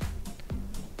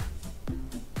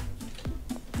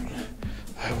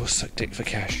 I will suck dick for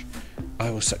cash.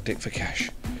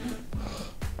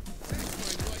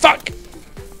 Fuck!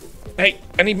 Hey,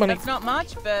 I need money. That's not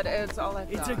much, but it's all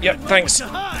I've got. Yep, thanks. To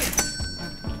hide.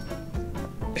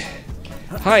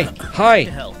 Hi.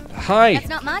 Hi. That's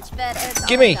not much, but it's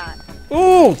Gimme. all I got.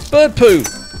 Ooh, bird poo.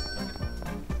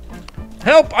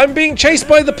 Help! I'm being chased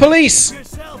by the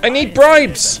police. I need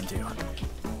bribes.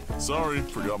 Sorry,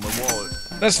 forgot my wallet.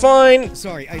 That's fine.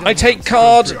 Sorry, I take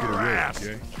card.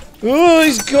 Oh,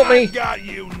 he's got me.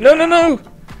 No, no, no.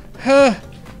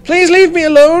 Please leave me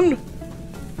alone.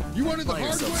 You wanted the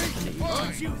hard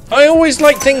way? I always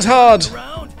like things hard.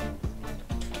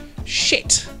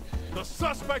 Shit. The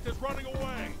suspect is running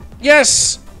away.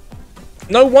 Yes.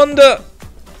 No wonder.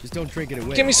 Just don't drink it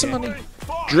away. Give me some money.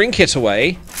 Drink it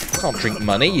away. Can't drink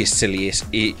money, you silly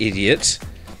idiot.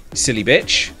 Silly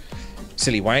bitch.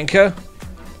 Silly wanker.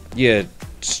 You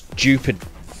stupid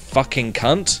fucking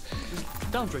cunt.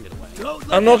 Don't drink it away.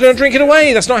 I'm not going to drink it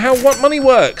away. That's not how money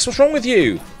works. What's wrong with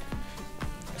you?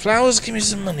 Flowers, give me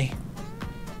some money.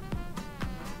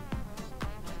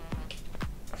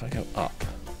 If I go up,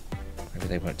 maybe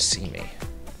they won't see me.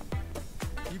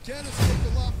 You can't escape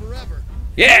the law forever.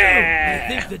 Yeah! I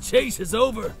think the chase is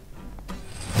over.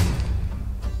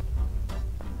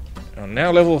 I'm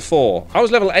now level 4. I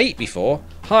was level 8 before.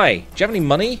 Hi, do you have any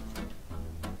money?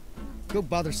 Go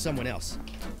bother someone else.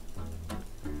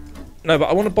 No, but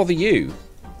I want to bother you.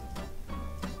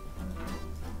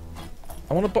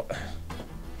 I want to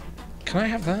Can I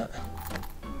have that?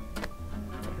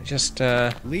 Just,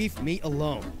 Leave me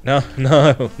alone. No,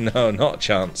 no, no, not a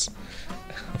chance.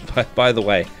 by the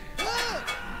way.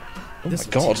 Oh my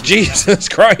god, Jesus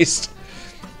Christ.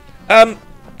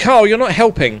 Carl, you're not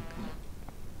helping.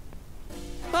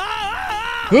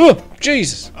 Oh,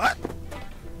 Jesus.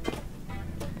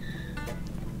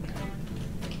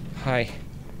 Hi.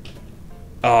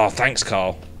 Oh, thanks,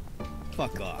 Carl.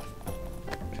 Fuck off.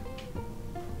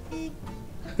 Hang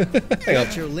on.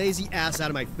 Get your lazy ass out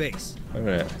of my face. Wait a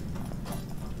minute.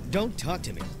 Don't talk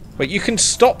to me. Wait, you can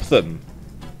stop them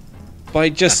by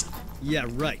just... Yeah,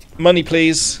 right. Money,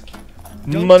 please.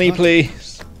 Don't Money, talk-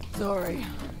 please. Sorry.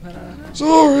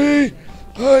 Sorry.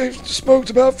 I've smoked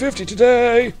about 50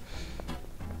 today.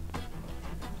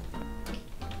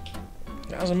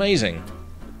 That was amazing.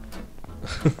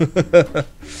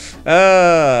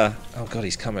 Oh god,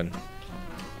 he's coming.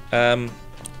 How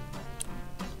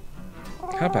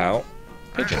about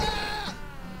pigeon?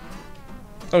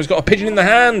 Oh, he's got a pigeon in the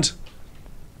hand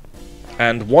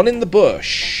and one in the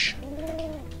bush.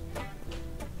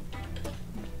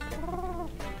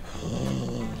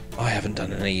 I haven't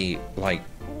done any like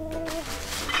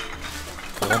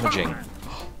rummaging.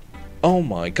 Oh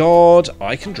my god,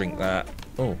 I can drink that.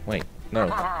 Oh wait,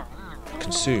 no.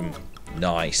 Consume.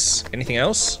 Nice. Anything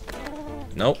else?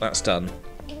 Nope, that's done.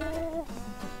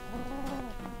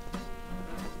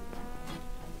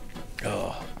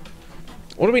 Oh.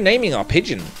 What are we naming our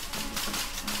pigeon?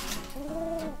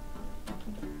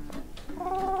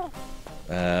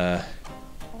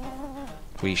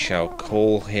 We shall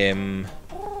call him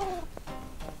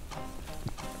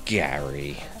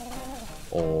Gary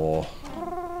or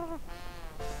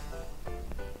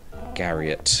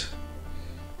Garriott.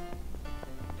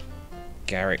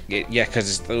 Garriott, yeah,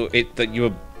 because that you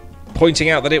were pointing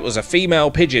out that it was a female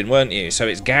pigeon, weren't you? So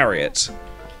it's Garriott.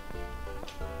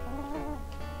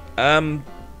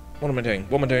 What am I doing?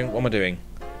 What am I doing? What am I doing?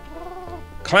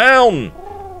 Clown!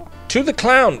 To the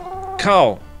clown!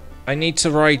 Carl, I need to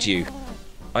ride you.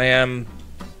 I am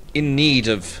in need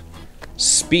of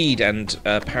speed and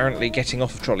apparently getting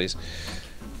off of trolleys.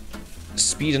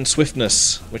 Speed and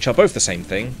swiftness, which are both the same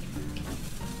thing.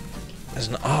 There's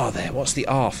an R there. What's the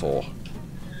R for?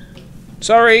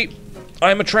 Sorry,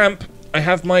 I'm a tramp. I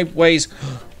have my ways.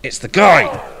 It's the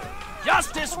guy!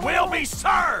 Justice will be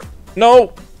served!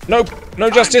 No! No, no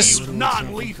justice!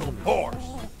 Non-lethal force!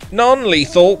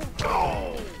 Non-lethal?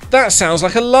 That sounds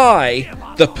like a lie.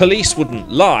 The police wouldn't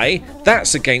lie.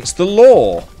 That's against the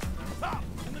law.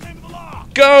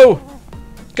 Go!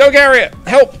 Go, Garriott!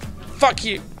 Help! Fuck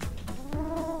you!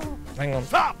 Hang on.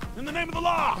 Stop! In the name of the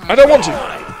law! I don't want to!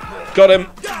 Got him!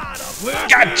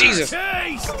 God, Jesus!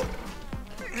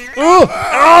 Oh!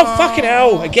 Oh, fucking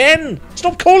hell! Again!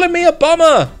 Stop calling me a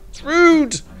bummer! It's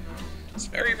rude! It's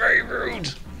very, very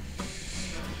rude.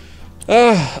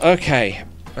 Okay.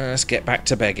 Let's get back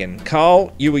to begging.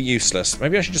 Carl, you were useless.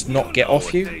 Maybe I should just not get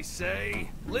off you. They say,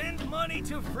 lend money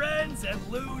to friends and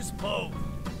lose both.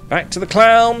 Back to the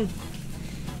clown.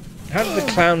 How did the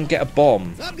clown get a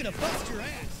bomb? I'm gonna bust your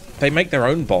ass. They make their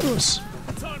own bombs.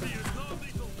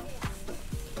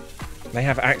 They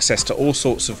have access to all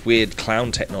sorts of weird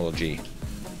clown technology.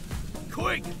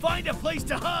 Quick, find a place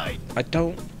to hide. I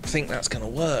don't think that's gonna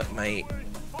work, mate.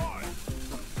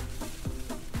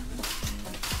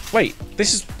 Wait,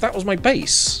 that was my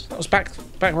base. That was back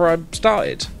where I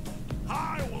started.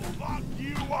 I will lock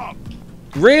you up.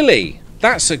 Really?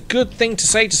 That's a good thing to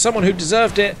say to someone who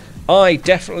deserved it. I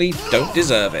definitely don't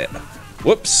deserve it.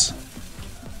 Whoops.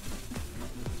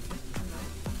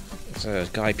 There's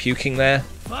a guy puking there.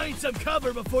 Find some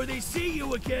cover before they see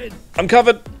you again. I'm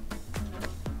covered.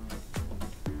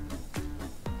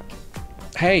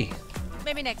 Hey.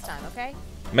 Maybe next time, okay?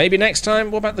 Maybe next time?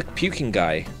 What about the puking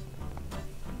guy?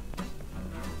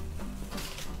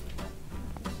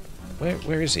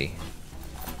 Where is he?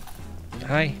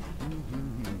 Hi.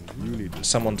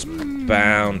 Someone's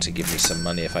bound to give me some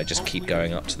money if I just keep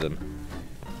going up to them.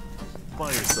 Buy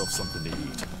yourself something to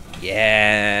eat.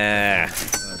 Yeah.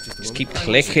 Just keep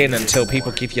clicking until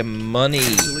people give you money.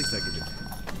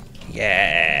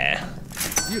 Yeah.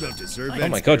 You don't deserve it. Oh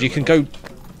my god, you can go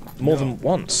more than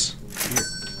once. Here,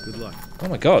 good luck. Oh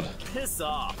my god. Piss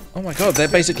off. Oh my god, they're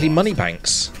basically money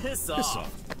banks. Piss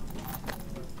off.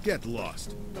 Get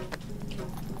lost.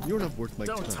 You're not worth my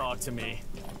time. Don't talk to me.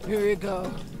 Here you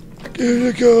go. Here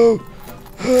you go.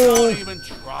 Don't even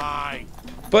try.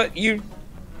 But you...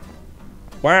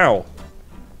 Wow.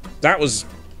 That was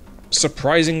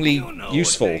surprisingly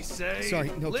useful.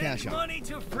 Sorry, no cash on. Money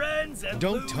to friends and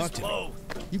Don't lose talk to me.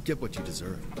 both. You get what you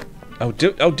deserve. Oh,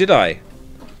 did I?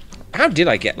 How did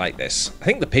I get like this? I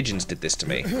think the pigeons did this to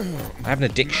me. I have an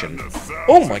addiction.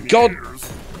 Oh my god!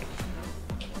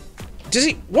 Does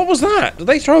he... What was that? Did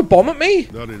they throw a bomb at me?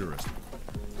 Not interested.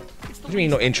 What do you mean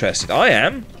not interested? I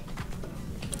am.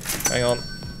 Hang on.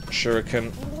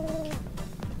 Shuriken.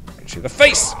 Hit you in the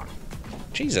face!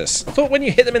 Jesus. I thought when you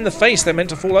hit them in the face, they're meant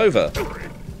to fall over.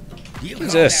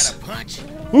 Jesus.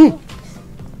 Ooh.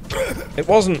 It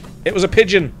wasn't. It was a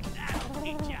pigeon.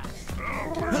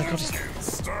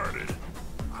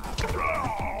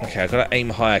 Okay, I've got to aim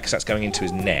higher because that's going into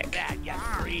his neck.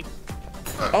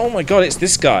 Oh my god, it's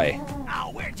this guy.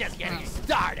 Oh, we're just getting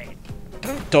started.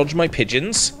 Don't dodge my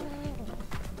pigeons.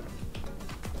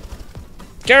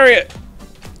 Garriott!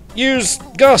 Use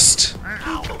Gust!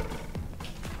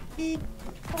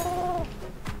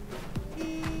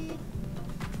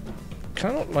 Can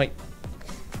I not, like,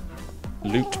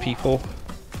 loot people?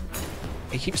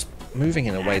 He keeps moving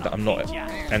in a way that I'm not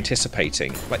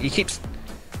anticipating. Like, he keeps...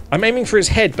 I'm aiming for his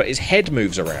head, but his head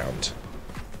moves around.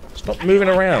 It's not moving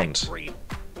around.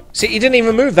 See, he didn't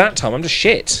even move that time. I'm just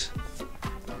shit.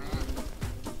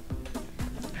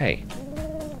 Hey.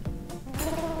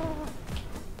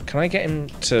 Can I get him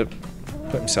to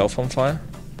put himself on fire?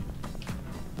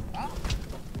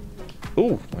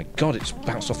 Oh my god, it's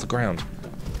bounced off the ground.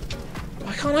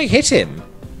 Why can't I hit him?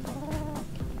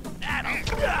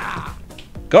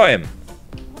 Got him.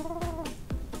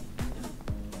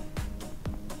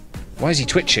 Why is he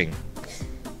twitching?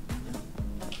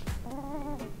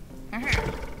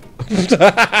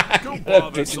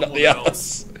 Twitching up the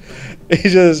ass.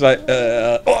 He's just like,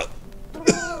 oh.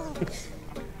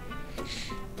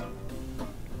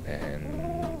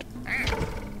 And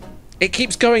it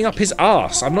keeps going up his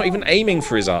ass. I'm not even aiming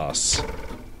for his ass.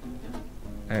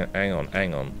 Hang on,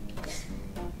 hang on.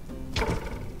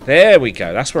 There we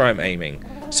go. That's where I'm aiming.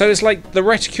 So it's like the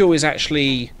reticule is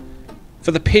actually,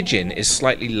 for the pigeon, is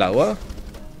slightly lower.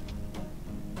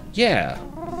 Yeah.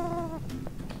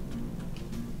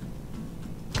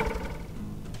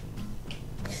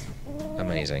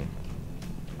 Amazing.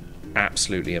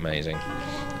 Absolutely amazing.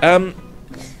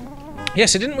 Yeah,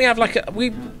 so didn't we have like a...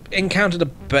 We encountered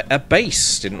a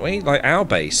base, didn't we? Like our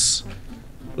base.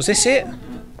 Was this it?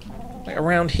 Like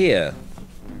around here.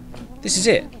 This is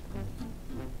it.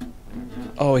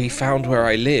 Oh, he found where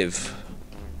I live.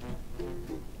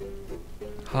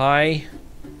 Hi.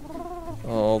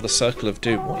 Oh, the Circle of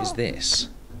Doom. What is this?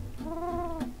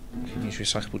 You can use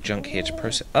recyclable junk here to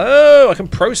process... Oh, I can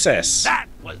process. That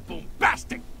was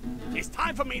bombastic. It's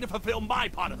time for me to fulfill my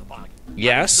part of the bargain.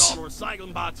 Yes. I'll install a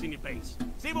recycling box in your base.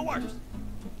 See if it works.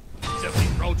 Simply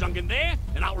throw junk in there,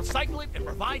 and I'll recycle it and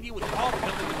provide you with all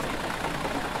building materials.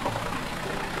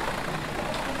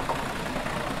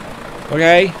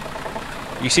 Okay.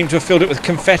 You seem to have filled it with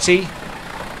confetti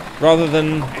rather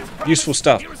than useful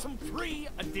stuff. Here are some free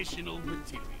additional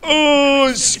materials. Oh,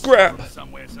 it's scrap.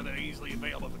 Somewhere so they're easily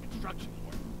available for construction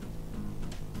work.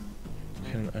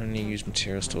 You can only use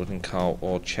materials stored in Carl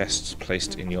or chests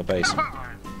placed in your base.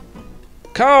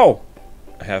 Carl!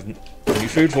 I have new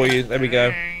food for you. There we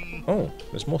go. Oh,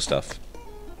 there's more stuff.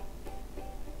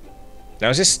 Now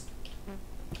is this...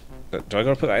 Do I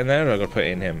gotta put that in there or do I gotta put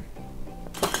it in him?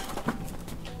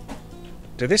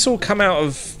 Did this all come out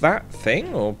of that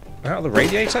thing? Or out of the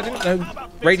radiator? I didn't know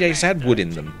radiators had wood in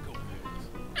them.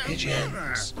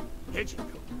 Pigeons. Pigeon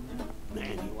coop.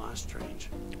 Man, you are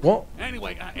strange. What?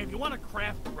 Anyway, if you want to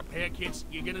craft repair kits,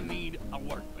 you're gonna need a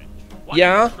workbench. Why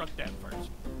Yeah. don't you construct that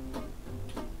first?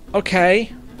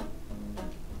 Okay.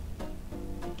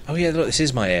 Oh yeah, look, this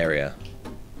is my area.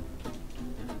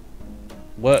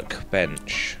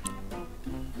 Workbench.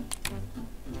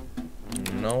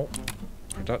 No.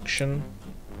 Production.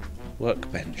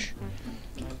 Workbench.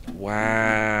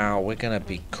 Wow, we're gonna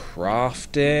be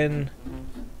crafting.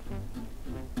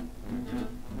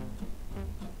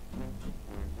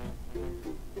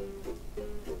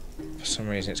 For some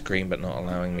reason it's green but not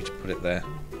allowing me to put it there.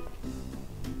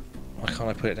 Why can't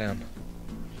I put it down?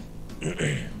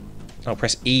 I'll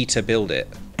press E to build it.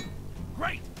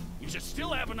 Great! You should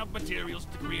still have enough materials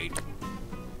to create...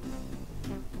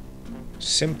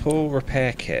 Simple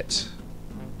repair kit.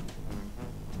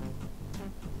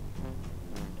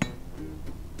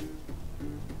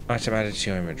 Item added to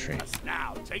your inventory.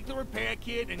 Now, take the repair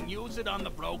kit and use it on the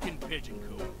broken pigeon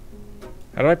coop.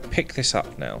 How do I pick this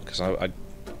up now? Because I...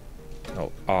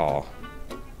 Oh, R.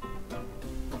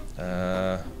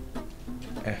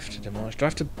 F to demolish. Do I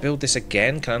have to build this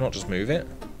again? Can I not just move it?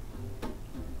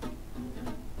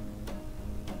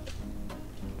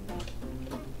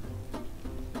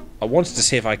 I wanted to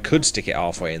see if I could stick it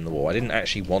halfway in the wall. I didn't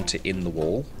actually want it in the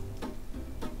wall.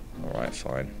 Alright,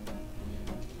 fine.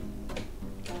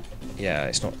 Yeah,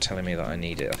 it's not telling me that I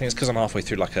need it. I think it's because I'm halfway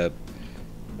through like a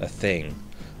thing.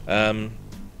 What am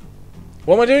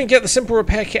I doing? Get the simple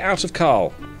repair kit out of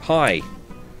Carl. Hi.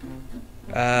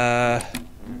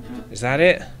 Is that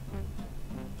it?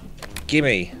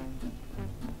 Gimme.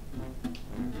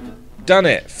 Done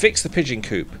it. Fix the pigeon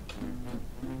coop.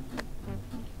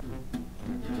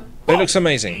 It looks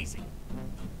amazing.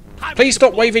 Please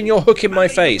stop waving your hook in my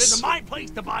face. This is my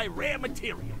place to buy rare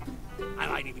material. I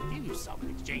might even give you some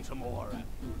in exchange for more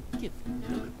gift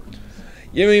delivery.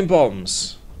 You mean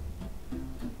bombs?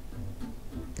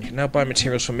 You can now buy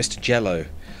materials from Mr. Jello.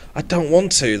 I don't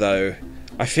want to, though.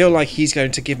 I feel like he's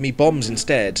going to give me bombs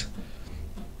instead.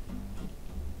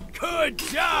 Good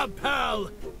job,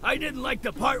 pal! I didn't like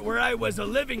the part where I was a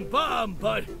living bomb,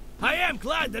 but I am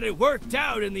glad that it worked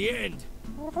out in the end.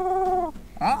 The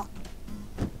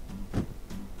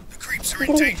creeps are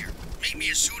in danger. Meet me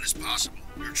as soon as possible.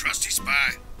 Your trusty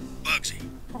spy, Bugsy.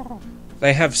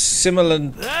 They have similar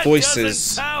That voices. doesn't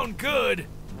sound good.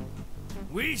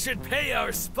 We should pay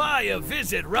our spy a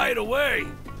visit right away.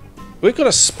 We've got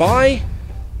a spy?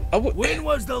 When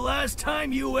was the last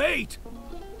time you ate?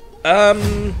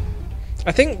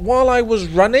 I think while I was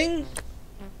running.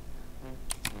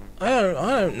 I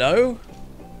don't know.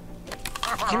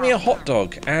 Give me a hot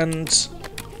dog and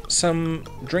some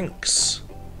drinks.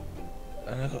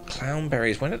 And I've got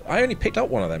clownberries. I only picked up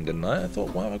one of them, didn't I? I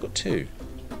thought, why have I got two?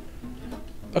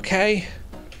 Okay.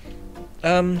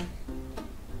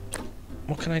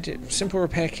 What can I do? Simple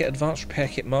repair kit, advanced repair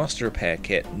kit, master repair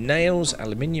kit, nails,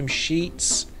 aluminium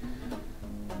sheets.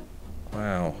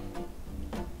 Wow.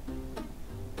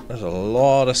 There's a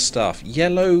lot of stuff.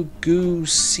 Yellow goo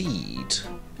seed.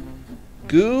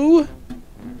 Goo?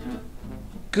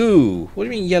 Goo. What do you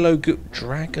mean yellow goo?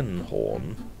 Dragon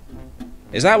horn.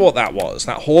 Is that what that was?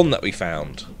 That horn that we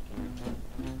found?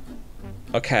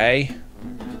 Okay.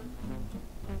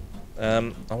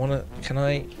 I wanna... Can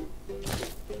I...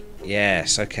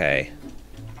 Yes, okay.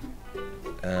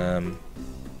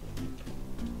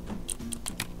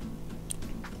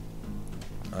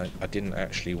 I didn't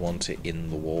actually want it in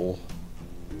the wall.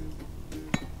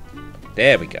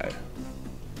 There we go.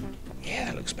 Yeah,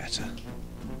 that looks better.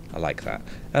 I like that.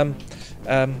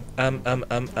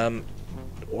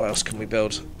 What else can we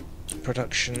build?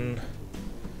 Production.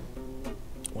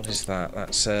 What is that?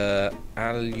 That's a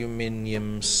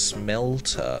aluminium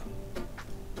smelter.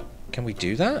 Can we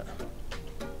do that?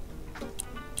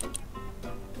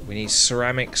 We need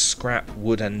ceramic, scrap,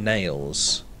 wood, and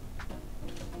nails.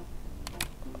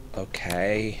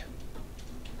 Okay.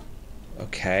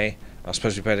 Okay. I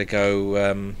suppose we better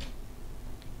go.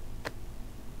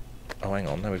 Oh, hang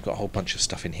on. Now we've got a whole bunch of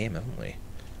stuff in here, haven't we?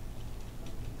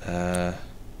 How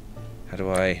do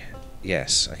I...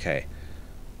 Yes, okay.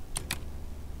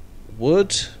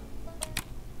 Wood.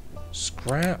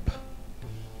 Scrap.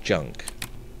 Junk.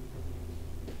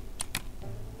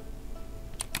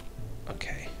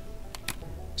 Okay.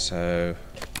 So...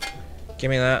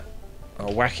 Give me that.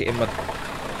 I'll whack it in my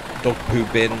dog poo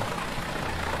bin.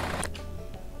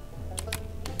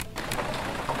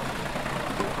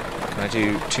 Can I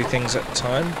do two things at a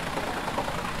time?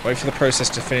 Wait for the process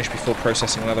to finish before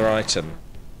processing another item.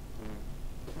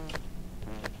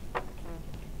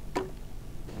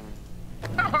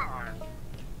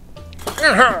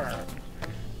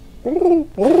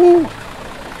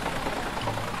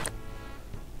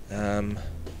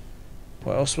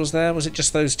 What else was there? Was it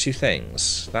just those two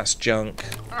things? That's junk.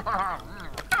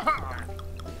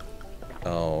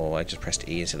 Oh, I just pressed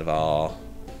E instead of R.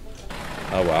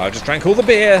 Oh well, I just drank all the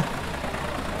beer.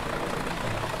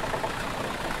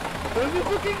 There's a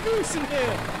fucking goose in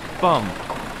here. Bum.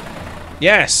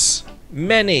 Yes,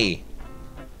 many.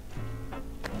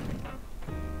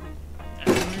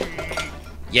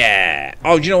 Yeah.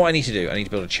 Oh, do you know what I need to do? I need to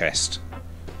build a chest.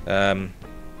 The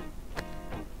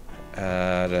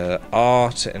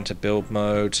R to enter build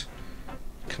mode.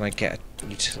 Can I get a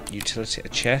utility, a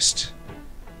chest?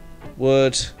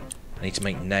 Wood. I need to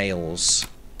make nails.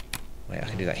 Wait, I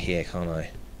can do that here, can't I?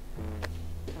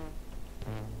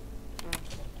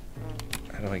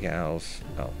 How do I get out of...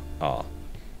 Oh, R.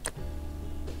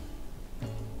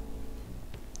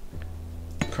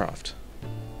 Craft.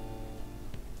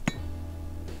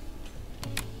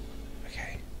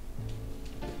 Okay.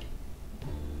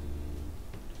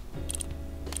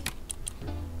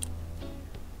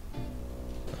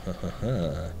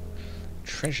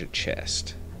 Treasure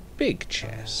chest. Big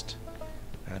chest.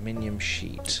 Aluminium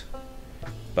sheet.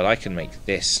 But I can make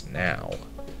this now.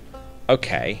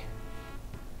 Okay.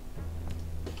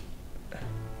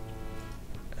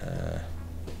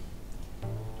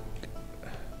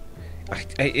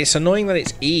 It's annoying that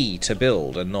it's E to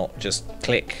build and not just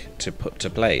click to put to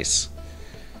place.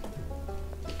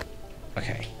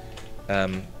 Okay.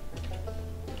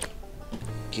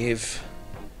 Give...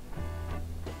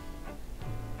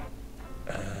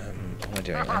 what am I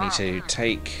doing? I need to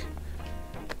take...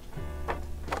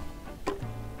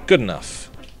 Good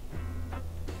enough.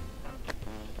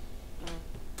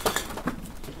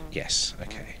 Yes,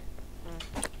 okay.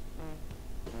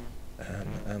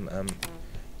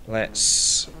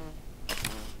 Let's...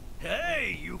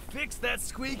 Hey, you fixed that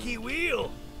squeaky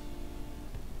wheel.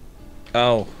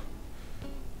 Oh.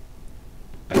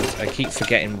 I keep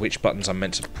forgetting which buttons I'm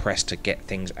meant to press to get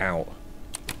things out.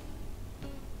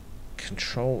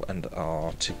 Control and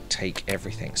R to take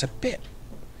everything. It's a bit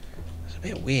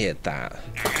weird, that.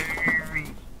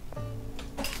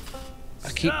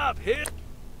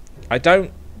 I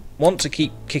don't want to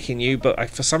keep kicking you, but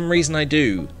for some reason I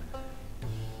do.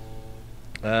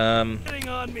 Getting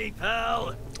on me,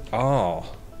 pal. R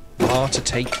to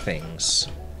take things.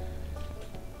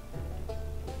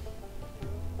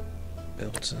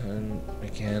 Built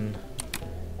again.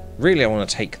 Really, I want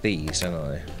to take these, don't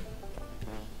I?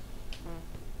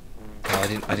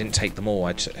 Oh, I didn't take them all.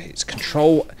 It's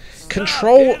Control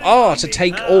R to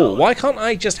take all. Why can't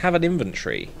I just have an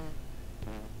inventory?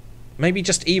 Maybe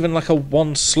just even like a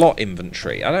one slot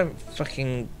inventory. I don't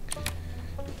fucking...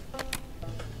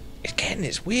 Again,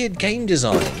 it's weird game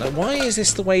design. Like, why is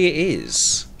this the way it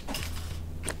is?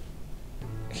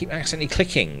 I keep accidentally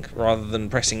clicking rather than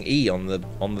pressing E on the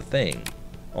thing,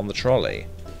 on the trolley.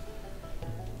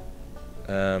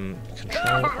 Control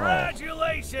R.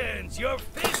 Congratulations, your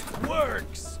fist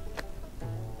works.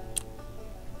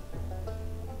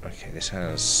 Okay, this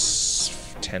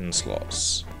has 10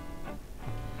 slots.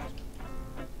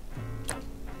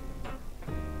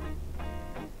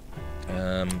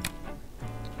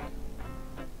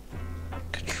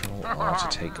 Control R to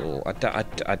take all. I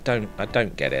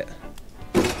don't get it.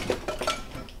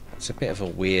 It's a bit of a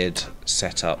weird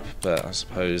setup, but I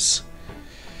suppose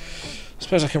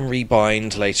I can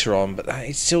rebind later on, but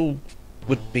it still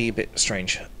would be a bit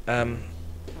strange. Right,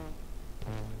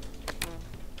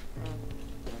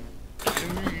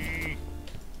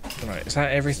 is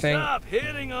that everything? Stop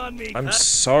hitting on me. I'm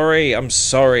sorry,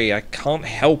 I can't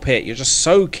help it. You're just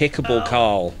so kickable,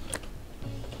 Carl.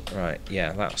 Right,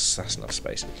 yeah, that's enough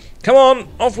space. Come on,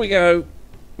 off we go.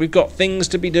 We've got things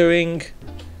to be doing.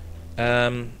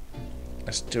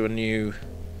 Let's do a new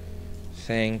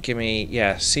thing. Give me,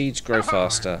 yeah, seeds grow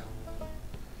faster.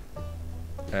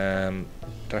 Do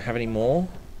I have any more?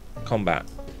 Combat.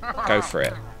 Go for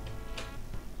it.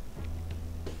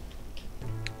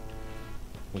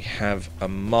 We have a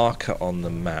marker on the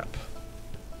map.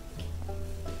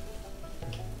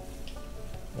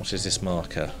 What is this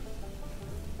marker?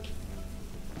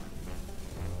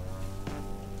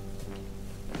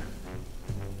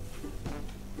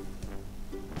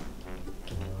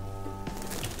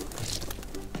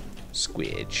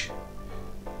 Squidge.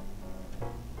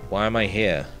 Why am I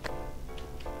here?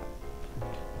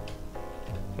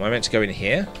 Am I meant to go in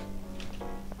here?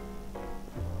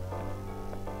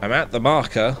 I'm at the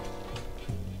marker.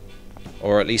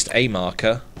 Or at least a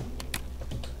marker.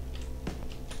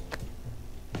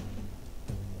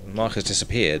 The marker's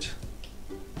disappeared.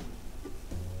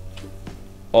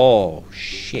 Oh,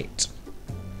 shit.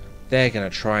 They're gonna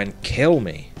try and kill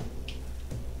me.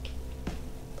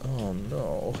 Oh,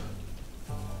 no.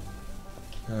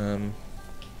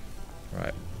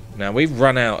 Right. Now, we've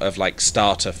run out of, like,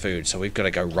 starter food, so we've got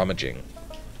to go rummaging.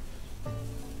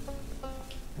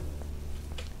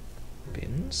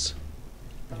 bins?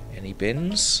 Any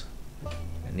bins?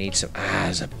 I need some... Ah,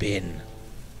 there's a bin.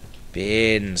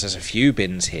 Bins. There's a few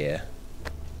bins here.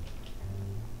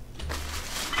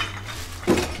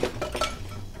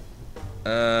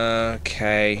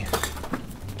 Okay.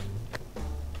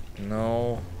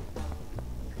 No.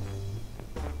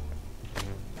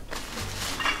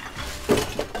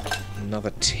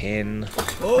 Another tin.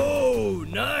 Oh,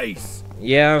 nice!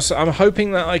 Yeah, so I'm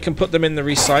hoping that I can put them in the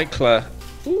recycler.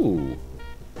 Ooh.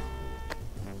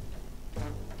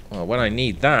 Well, when I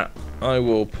need that, I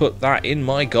will put that in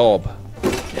my gob.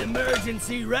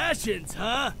 Emergency rations,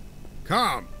 huh?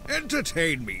 Come,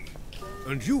 entertain me,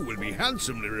 and you will be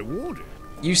handsomely rewarded.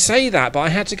 You say that, but I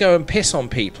had to go and piss on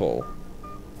people.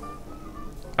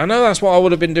 I know that's what I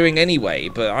would have been doing anyway,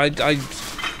 but I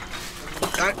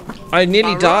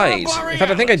nearly died. In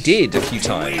fact, I think I did a few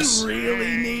times. We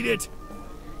really need it.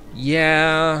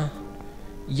 Yeah.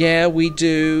 Yeah, we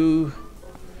do.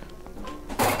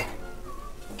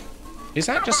 Is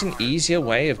that just an easier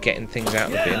way of getting things out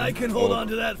of the bin? Yeah, I can hold on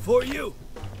to that for you.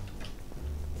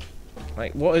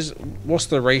 Like, what's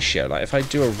the ratio? Like, if I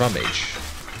do a rummage,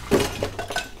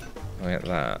 I get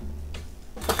that.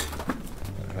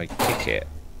 If I kick it,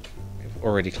 I've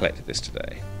already collected this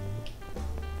today.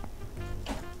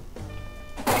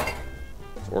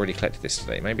 I've already collected this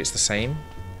today. Maybe it's the same.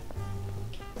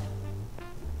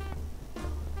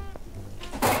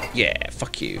 Yeah,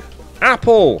 fuck you.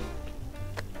 Apple!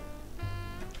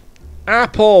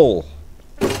 Apple!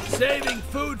 Saving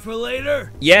food for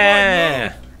later?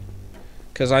 Yeah!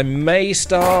 Because I may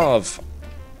starve.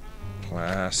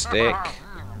 Plastic.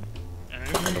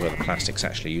 I wonder whether plastic's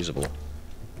actually usable.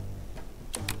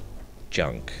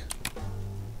 Junk.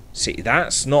 See,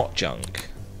 that's not junk.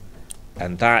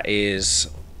 And that is...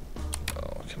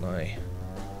 Oh, can I...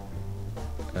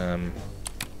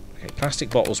 Okay, plastic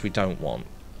bottles we don't want.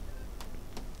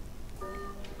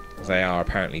 They are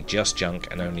apparently just junk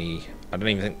and only... I don't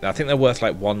even think... I think they're worth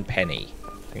like 1 penny. I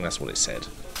think that's what it said.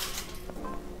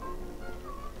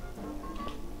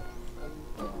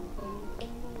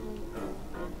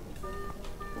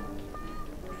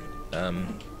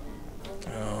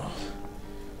 Oh.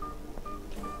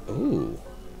 Ooh.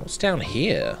 What's down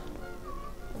here?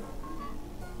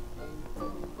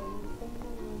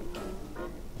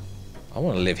 I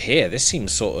want to live here. This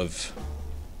seems sort of...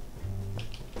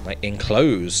 like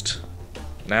enclosed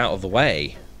and out of the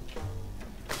way.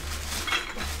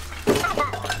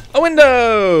 A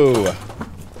window!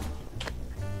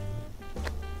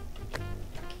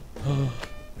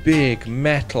 Big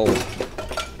metal.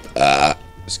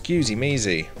 Excusey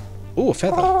measy. Ooh, a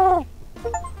feather.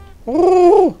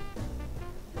 Ooh!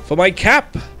 For my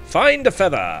cap, find a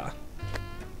feather.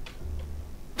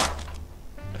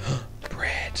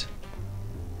 Bread.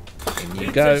 In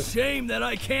you go. It's a shame that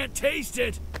I can't taste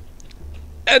it.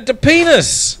 The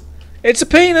penis! It's a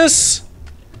penis!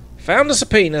 Found us a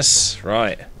penis.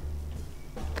 Right.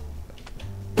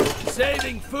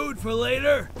 Saving food for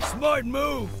later? Smart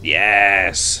move.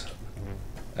 Yes!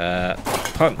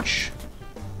 Punch.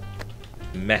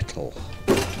 Metal.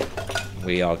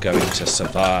 We are going to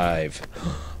survive.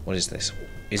 What is this?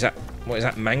 What is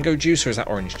that, mango juice or is that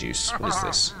orange juice? What is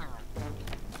this?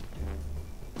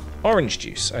 Orange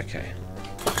juice, okay.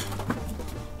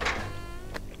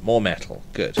 More metal,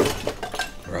 good.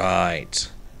 Right.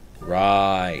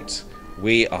 Right.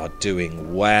 We are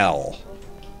doing well.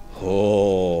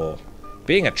 Oh.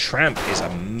 Being a tramp is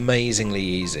amazingly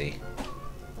easy.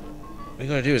 What we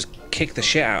gotta do is kick the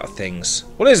shit out of things.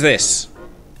 What is this?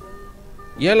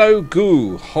 Yellow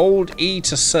goo. Hold E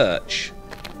to search.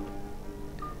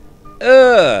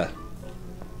 I've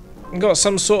got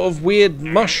some sort of weird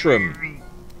mushroom.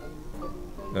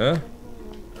 Huh?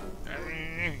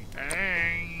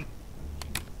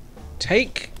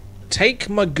 Take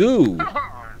my goo.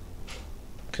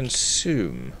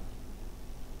 Consume.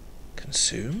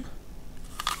 Consume?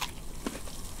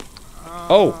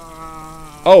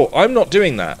 Oh, I'm not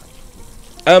doing that.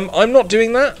 I'm not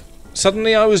doing that.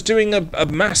 Suddenly I was doing a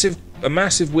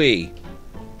massive wee.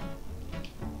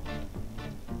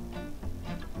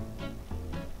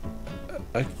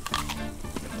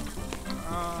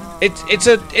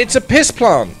 It's a piss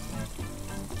plant.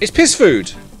 It's piss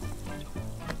food.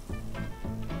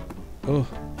 Oh.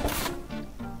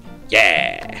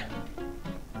 Yeah.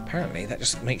 Apparently that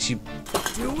just makes you...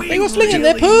 They were flinging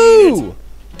their poo!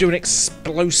 Do an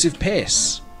explosive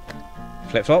piss.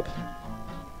 Flip-flop?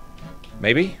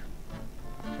 Maybe?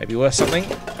 Maybe worth something?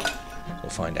 We'll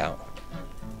find out.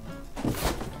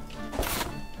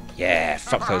 Yeah,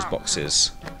 fuck those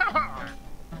boxes.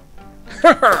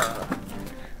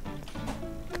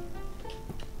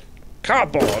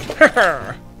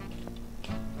 Cardboard!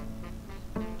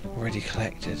 Already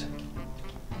collected.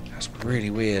 That's really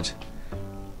weird.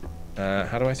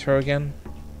 How do I throw again?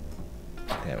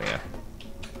 There we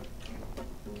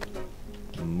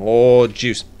go. More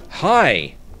juice.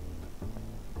 Hi!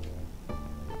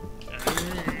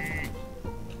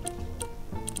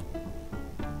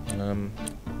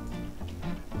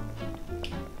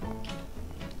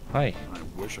 Hi. I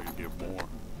wish I could give more.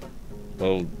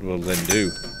 Well then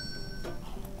do.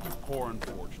 Poor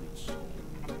unfortunates.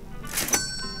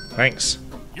 Thanks.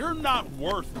 You're not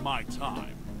worth my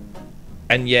time.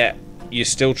 And yet, you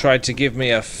still tried to give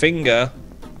me a finger.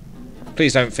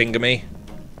 Please don't finger me.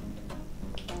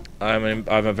 I'm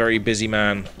a very busy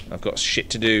man. I've got shit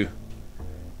to do.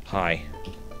 Hi.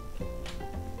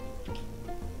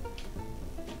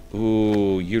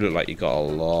 Ooh, you look like you got a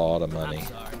lot of money.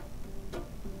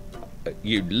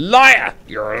 You liar!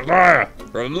 You're a liar!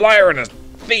 You're a liar and a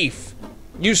thief!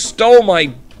 You stole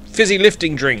my fizzy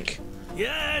lifting drink.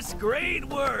 Yes, great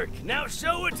work. Now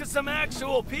show it to some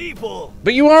actual people.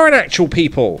 But you are an actual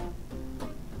people.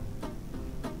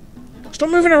 Stop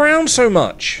moving around so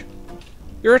much.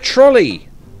 You're a trolley.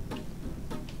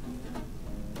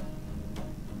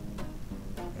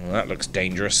 Well, that looks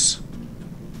dangerous.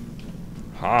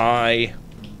 Hi.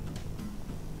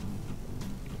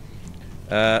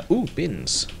 Ooh,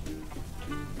 bins.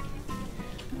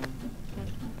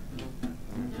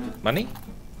 Money?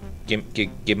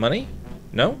 Give money?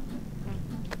 No?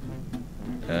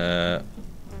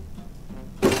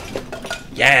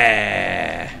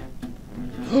 Yeah!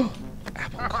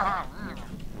 Apple.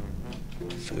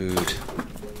 Food.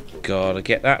 Gotta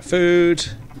get that food.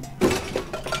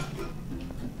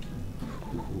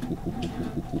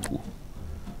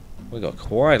 We got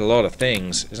quite a lot of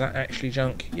things. Is that actually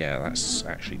junk? Yeah, that's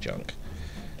actually junk.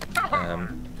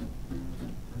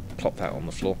 Plop that on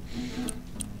the floor.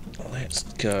 Let's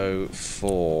go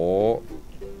for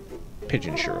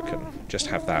pigeon shuriken. Just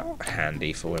have that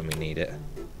handy for when we need it.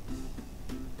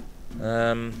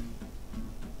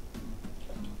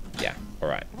 Yeah,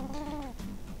 alright.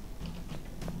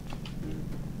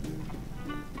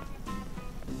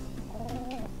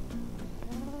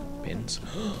 Bins.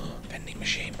 Vending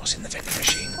machine. What's in the vending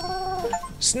machine?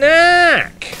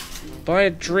 Snack! Buy a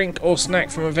drink or snack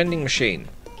from a vending machine.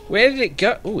 Where did it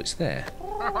go? Oh, it's there.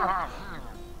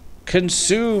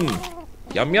 Consume.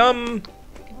 Yum yum.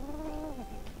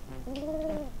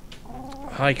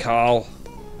 Hi, Carl.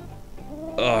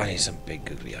 Oh, I need some big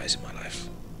googly eyes in my life.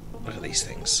 Look at these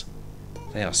things.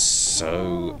 They are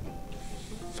so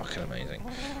fucking amazing.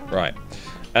 Right.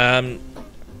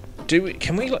 Do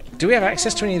we have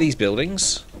access to any of these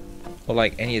buildings? Or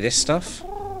like any of this stuff?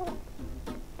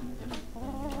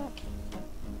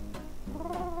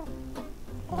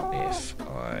 What if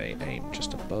I aim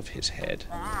just above his head?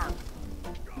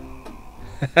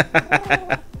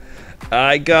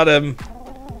 I got him.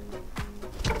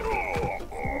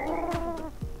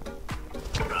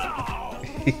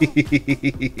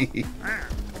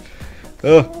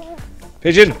 Oh,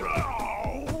 pigeon!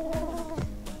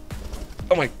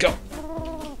 Oh my god!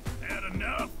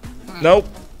 Nope,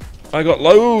 I got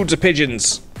loads of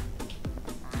pigeons.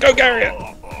 Go,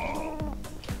 Garriott!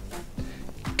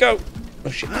 Go! Oh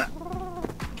shit!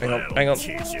 Hang on, hang on.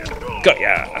 Got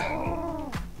ya!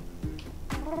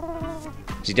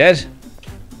 Is he dead?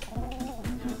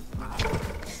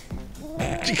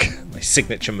 My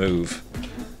signature move.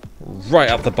 Right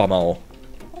up the bumhole.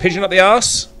 Pigeon up the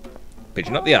arse.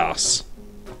 Pigeon up the arse.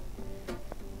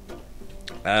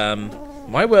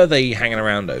 Why were they hanging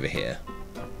around over here?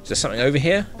 Is there something over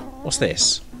here? What's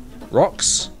this?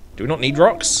 Rocks? Do we not need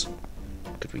rocks?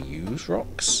 Could we use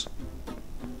rocks?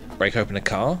 Break open a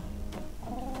car?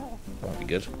 That'd be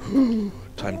good.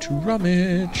 Time to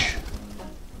rummage.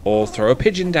 Or throw a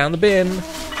pigeon down the bin.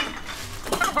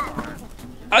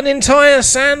 An entire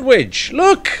sandwich!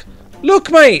 Look!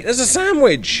 Look, mate! There's a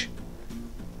sandwich!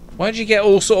 Why'd you get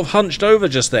all sort of hunched over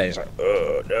just there? He's like,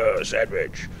 oh, no,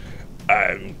 sandwich.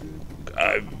 I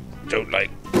don't like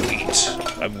wheat.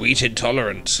 I'm wheat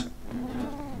intolerant.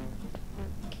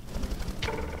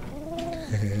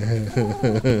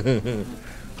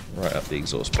 Right up the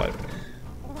exhaust pipe.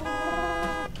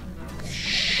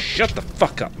 Shut the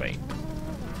fuck up, mate.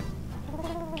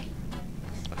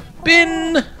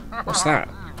 Bin! What's that?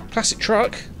 Plastic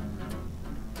truck?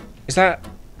 Is that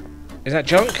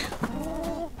junk?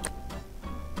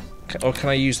 Or can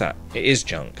I use that? It is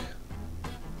junk.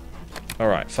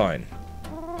 Alright, fine.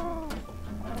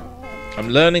 I'm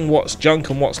learning what's junk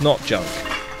and what's not junk.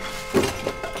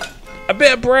 A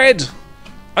bit of bread!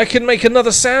 I can make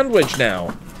another sandwich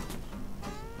now.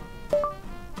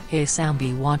 Hey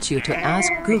Sambi wants you to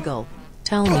ask Google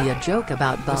Tell me a joke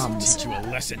about bums. Teach you a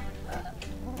lesson.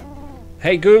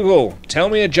 Hey Google, tell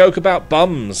me a joke about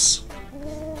bums.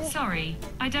 Sorry,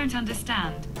 I don't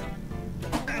understand.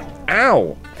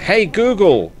 Ow! Hey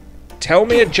Google, tell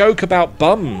me a joke about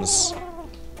bums.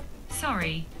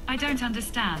 Sorry, I don't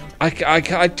understand. I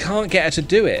can't get her to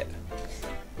do it.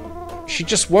 She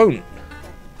just won't.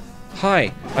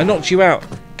 Hi, I knocked you out.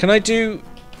 Can I do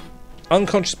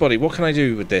unconscious body? What can I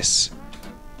do with this?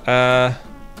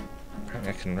 Apparently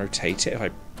I can rotate it if I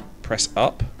press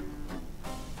up.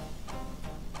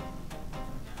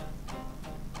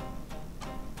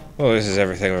 Well, this is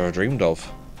everything I've ever dreamed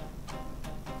of.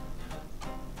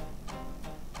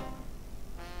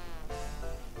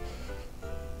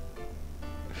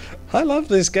 I love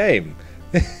this game.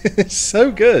 It's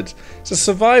so good. It's a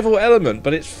survival element,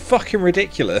 but it's fucking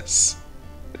ridiculous.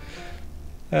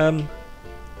 Can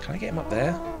I get him up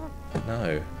there?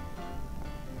 No.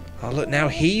 Oh look, now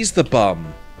he's the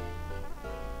bum.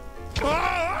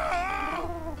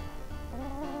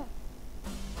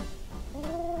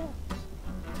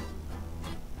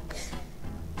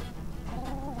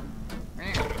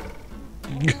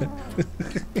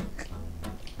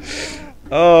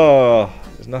 Oh,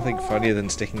 there's nothing funnier than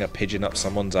sticking a pigeon up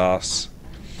someone's ass.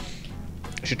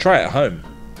 I should try it at home.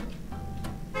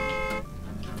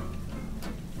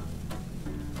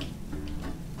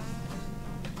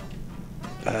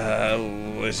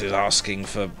 This is asking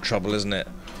for trouble, isn't it?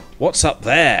 What's up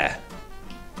there?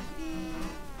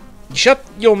 Shut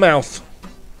your mouth.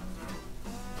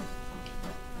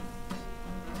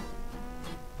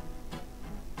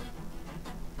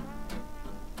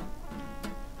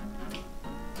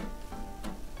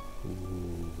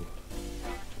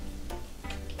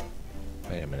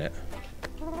 Wait a minute.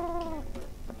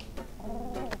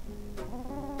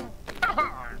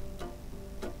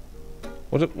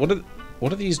 What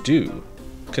do these do?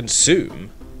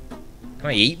 Consume? Can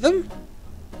I eat them?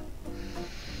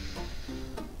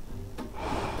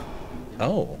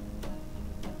 Oh.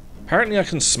 Apparently I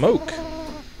can smoke.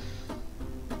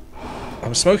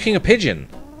 I'm smoking a pigeon.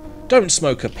 Don't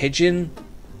smoke a pigeon.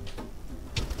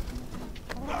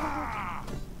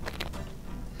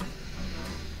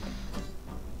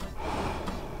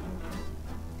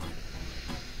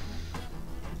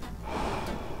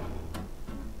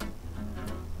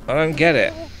 I don't get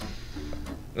it.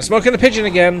 I'm smoking the pigeon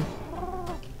again.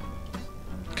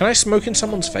 Can I smoke in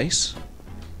someone's face?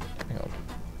 Hang on.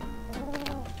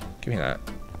 Give me that.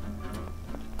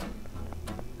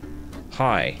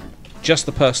 Hi. Just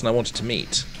the person I wanted to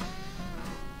meet.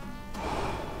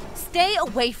 Stay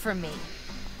away from me.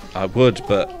 I would,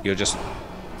 but you're just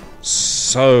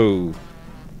so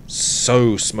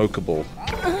smokable.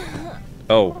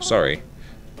 Oh, sorry.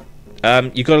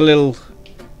 You got a little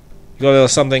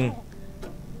something.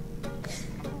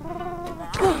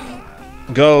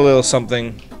 Got a little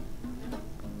something.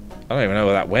 I don't even know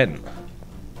where that went.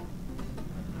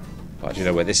 But I do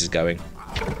know where this is going.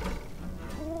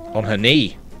 On her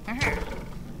knee.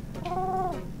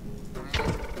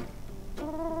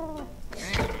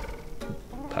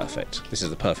 Perfect. This is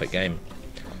the perfect game.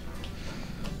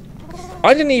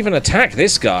 I didn't even attack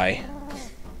this guy.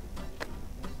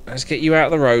 Let's get you out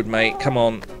of the road, mate. Come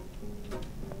on.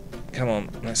 Come on.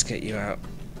 Let's get you out.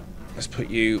 Let's put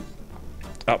you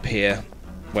up here.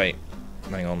 Wait.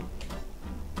 Hang on.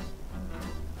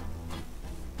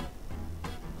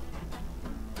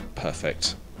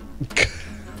 Perfect.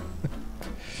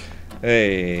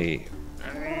 Hey.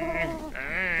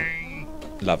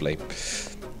 Lovely.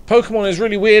 Pokemon is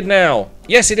really weird now.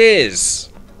 Yes, it is.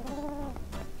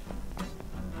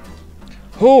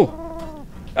 Oh.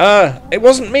 It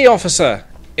wasn't me, officer.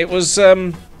 It was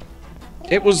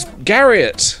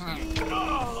Garriott.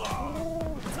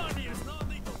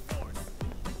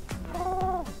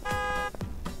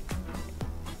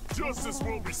 Justice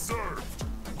will be served.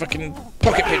 Fucking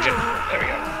pocket pigeon. There we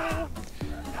go.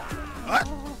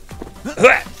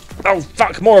 Oh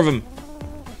fuck, more of them.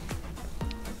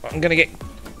 I'm gonna get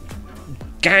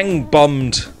gang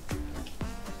bombed.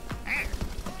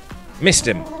 Missed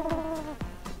him.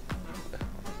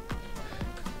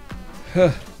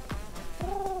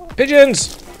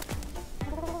 Pigeons!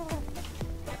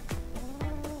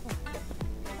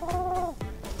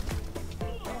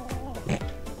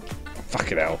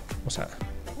 Fucking hell. What's that?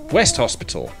 West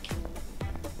Hospital.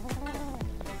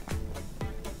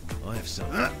 I have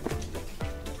some.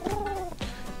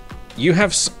 You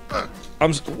have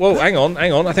whoa, hang on.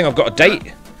 I think I've got a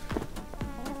date.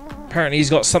 Apparently he's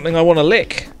got something I want to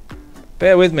lick.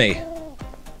 Bear with me.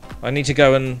 I need to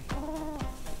go and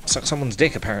suck someone's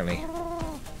dick, apparently.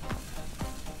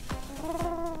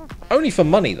 Only for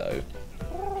money, though.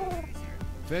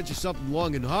 Fancy something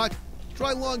long and hot?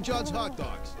 Try Long John's hot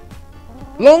dogs.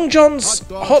 Long John's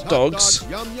hot dogs?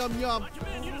 Yum, yum, yum.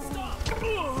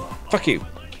 Fuck you.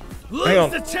 Lose Hang on.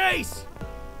 the chase!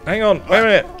 Hang on, wait a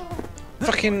minute.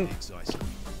 Fucking...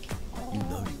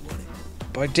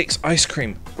 Buy Dick's ice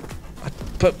cream.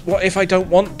 But what if I don't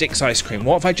want Dick's ice cream?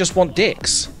 What if I just want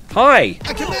Dick's? Hi!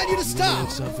 I command you to stop!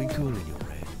 Something cool in your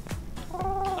head.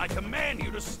 I command you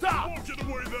to stop! Won't get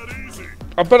away that easy.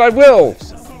 But I will!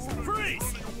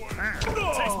 Freeze!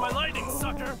 Taste my lightning,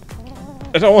 sucker!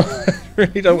 I don't want,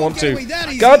 really don't want Get away to. that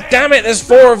easy. God damn it, there's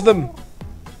 4 of them!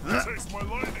 Taste my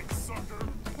lightning, sucker.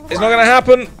 It's not gonna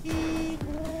happen!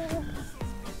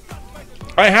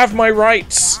 I have my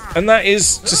rights, and that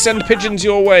is to send pigeons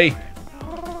your way.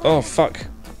 Oh, fuck.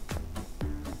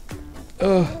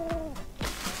 Ugh.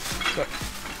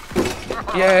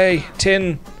 Yay,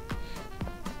 tin.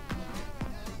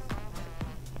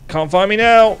 Can't find me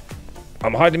now.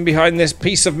 I'm hiding behind this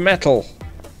piece of metal.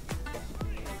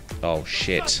 Oh,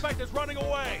 shit. Suspect is running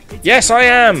away! Yes, I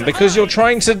am, because you're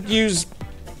trying to use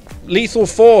lethal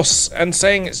force and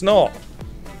saying it's not.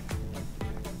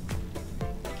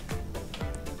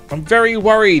 I'm very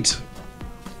worried.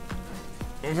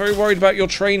 I'm very worried about your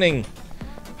training.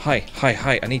 Hi,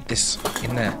 I need this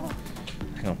in there.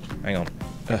 Hang on.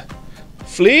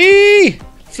 Flee!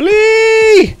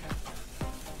 Flee!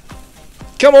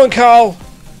 Come on, Carl.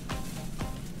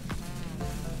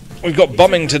 We've got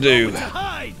bombing to do.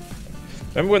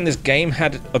 Remember when this game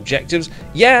had objectives?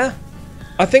 Yeah.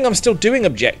 I think I'm still doing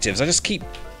objectives. I just keep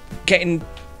getting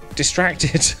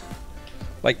distracted.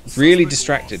 Like, really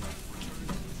distracted.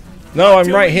 No, I'm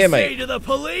right here, mate. Say to the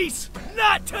police,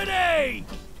 not today.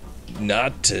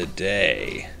 Not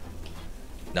today.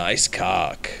 Nice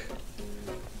cock.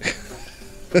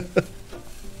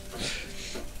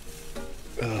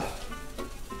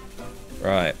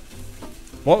 Right.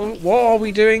 What are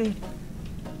we doing?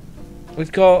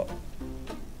 We've got...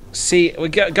 See, we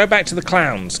go back to the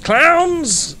clowns.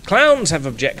 Clowns! Clowns have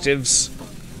objectives.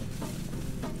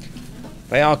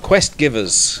 They are quest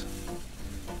givers.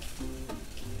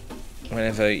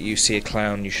 Whenever you see a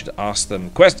clown, you should ask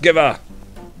them, "Quest giver,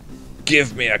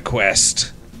 give me a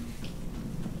quest."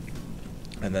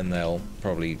 And then they'll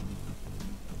probably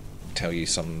tell you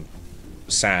some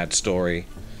sad story.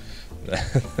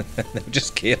 They'll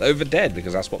just keel over dead,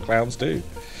 because that's what clowns do.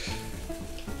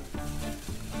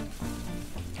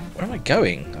 Where am I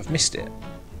going? I've missed it.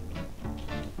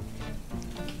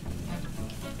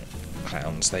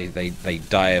 Clowns, they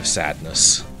die of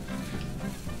sadness.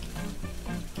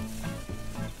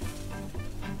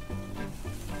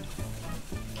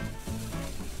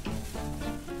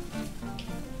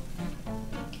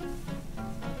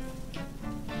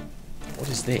 What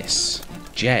is this?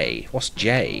 J. What's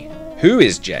J? Who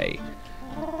is J?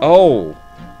 Oh,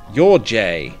 you're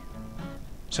J.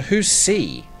 So who's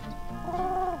C?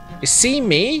 Is C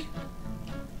me?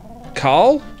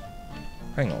 Carl?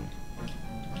 Hang on.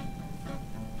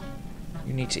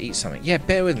 You need to eat something. Yeah,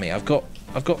 bear with me. I've got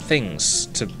things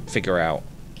to figure out.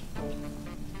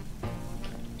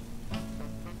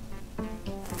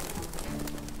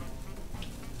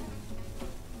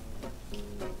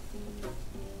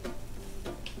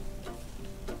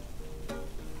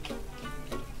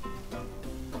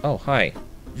 Oh, hi.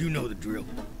 You know the drill.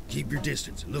 Keep your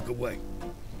distance and look away.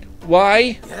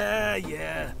 Why?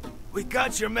 Yeah. We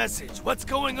got your message. What's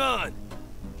going on?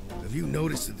 Have you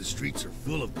noticed that the streets are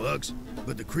full of bugs,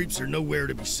 but the creeps are nowhere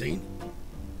to be seen?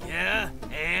 Yeah,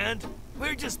 and?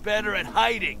 We're just better at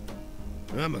hiding.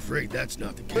 I'm afraid that's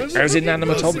not the case. As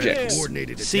inanimate Those are objects.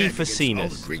 coordinated C attack for against all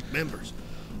Cenas. the creep members.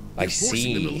 I They're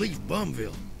forcing them to see. leave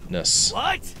Bumville. Ness.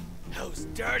 What? Those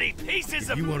dirty pieces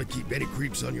If of... you want to keep any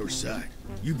creeps on your side,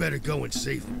 you better go and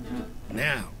save them.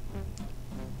 Now.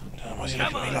 Why is he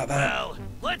Come looking at on, me like that? pal.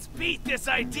 Let's beat this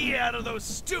idea out of those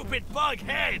stupid bug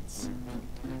heads.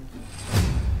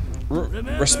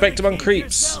 Remember Respect to among keep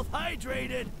creeps. yourself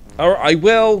hydrated. Oh, I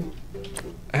will.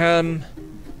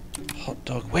 Hot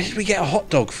dog. Where did we get a hot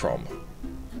dog from?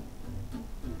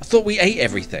 I thought we ate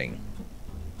everything.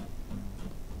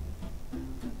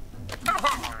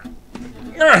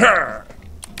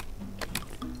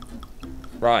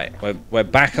 Right, we're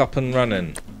back up and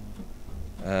running.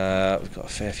 We've got a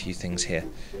fair few things here.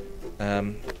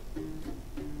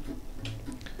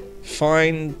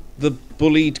 Find the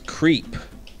bullied creep.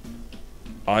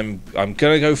 I'm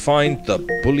gonna go find the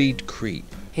bullied creep.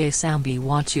 Hey Sambi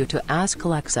wants you to ask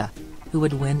Alexa, who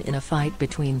would win in a fight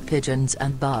between pigeons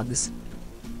and bugs.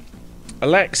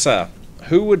 Alexa,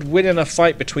 who would win in a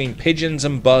fight between pigeons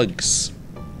and bugs?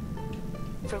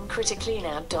 From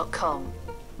criticallynab.com.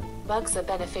 Bugs are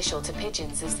beneficial to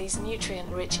pigeons as these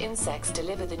nutrient-rich insects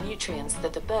deliver the nutrients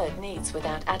that the bird needs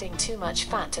without adding too much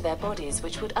fat to their bodies,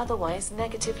 which would otherwise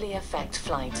negatively affect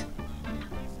flight.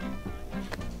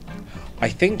 I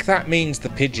think that means the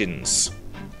pigeons.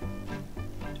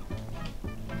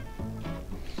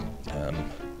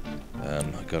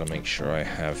 I've got to make sure I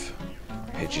have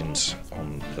pigeons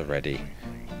on the ready.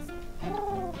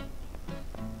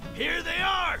 Here they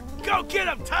are! Go get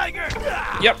them, Tiger!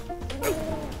 Yep.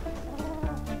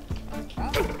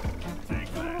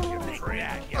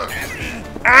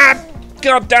 Ah!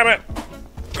 God damn it!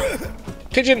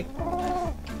 Pigeon!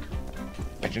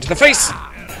 Pigeon to the face!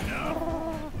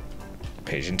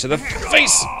 Pigeon to the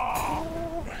face!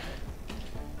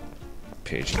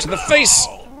 Pigeon to the face!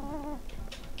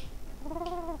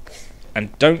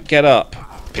 And don't get up.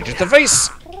 Pigeon to the face!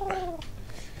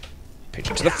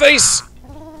 Pigeon to the face!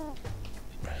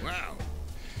 Wow.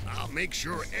 I'll make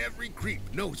sure every creep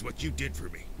knows what you did for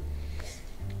me.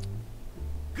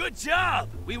 Good job!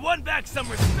 We won back some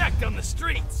respect on the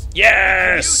streets.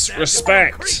 Yes!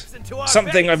 Respect!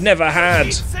 Something I've never had.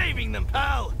 Keep saving them,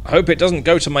 pal. I hope it doesn't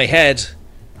go to my head.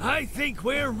 I think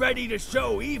we're ready to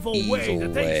show Evil Way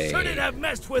that they shouldn't have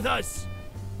messed with us.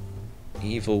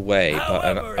 Evil Way,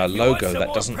 However, but a if you want logo some that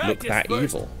more doesn't look practice that first,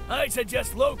 evil. I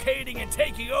suggest locating and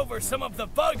taking over some of the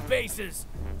bug bases.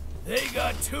 They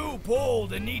got too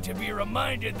bold and need to be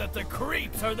reminded that the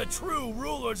creeps are the true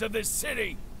rulers of this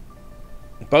city.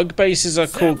 Bug bases are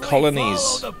called Simply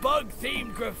colonies. Follow the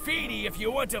bug-themed graffiti if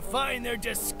you want to find their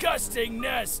disgusting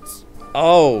nests.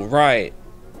 Oh, right.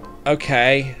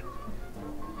 Okay.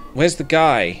 Where's the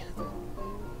guy?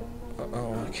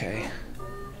 Oh, okay.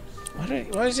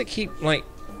 Why does it keep, like,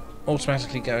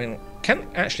 automatically going...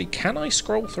 Can I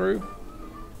scroll through?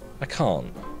 I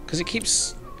can't. Because it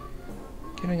keeps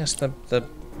giving us the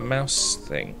mouse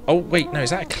thing. Oh, wait, no,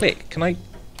 is that a click? Can I...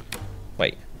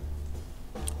 Wait.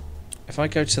 If I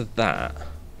go to that...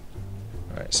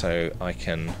 Right, so I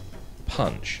can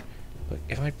punch. But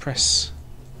if I press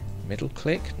middle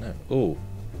click? No. Oh.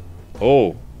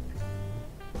 Oh.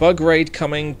 Bug raid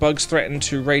coming. Bugs threaten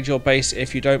to raid your base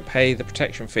if you don't pay the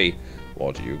protection fee.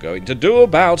 What are you going to do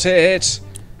about it?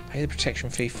 Pay the protection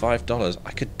fee $5.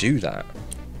 I could do that.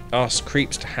 Ask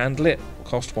creeps to handle it.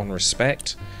 Cost 1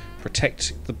 respect.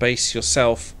 Protect the base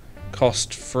yourself.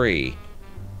 Cost free.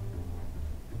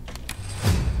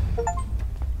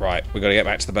 Right, we got to get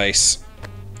back to the base.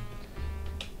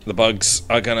 The bugs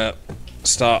are gonna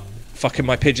start fucking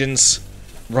my pigeons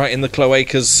right in the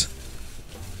cloacas.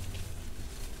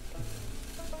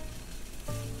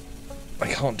 I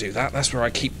can't do that. That's where I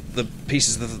keep the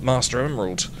pieces of the Master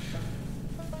Emerald.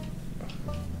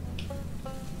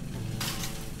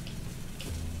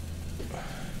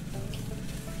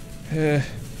 Out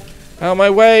of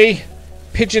my way!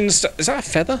 Pigeon stuff. Is that a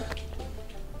feather?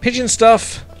 Pigeon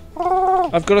stuff!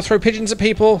 I've got to throw pigeons at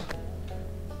people.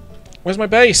 Where's my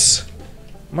base?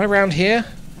 Am I around here?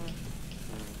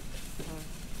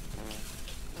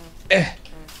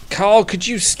 Carl, could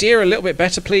you steer a little bit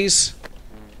better, please?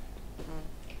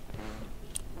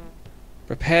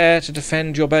 Prepare to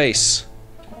defend your base.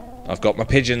 I've got my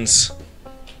pigeons.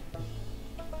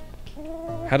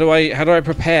 How do I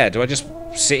prepare? Do I just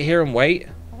sit here and wait?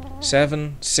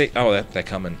 7, 6. Oh, they're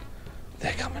coming.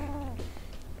 They're coming.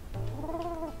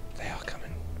 They are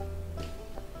coming.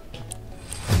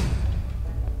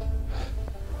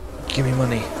 Give me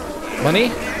money. Money?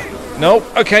 No.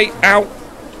 Okay. Ow.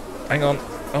 Hang on.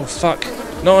 Oh fuck.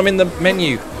 No, I'm in the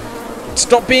menu.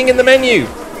 Stop being in the menu.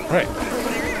 Right.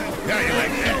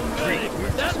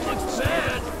 That looks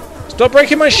bad. Stop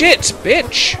breaking my shit,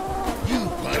 bitch. You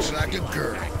punch like a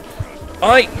girl.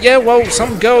 Yeah, well,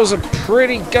 some girls are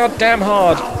pretty goddamn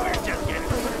hard.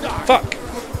 Fuck.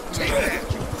 Take that,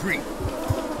 you creep.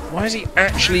 Why is he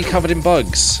actually covered in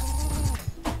bugs?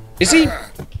 Is he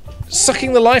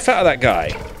sucking the life out of that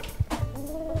guy?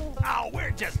 Oh,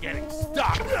 we're just getting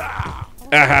stuck. Ah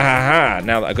ha ha ha.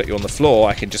 Now that I've got you on the floor,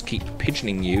 I can just keep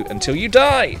pigeoning you until you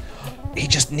die. He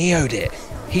just neo'd it.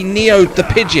 He neo'd the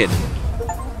pigeon.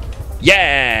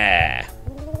 Yeah!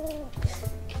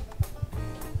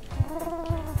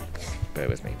 Bear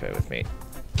with me, bear with me.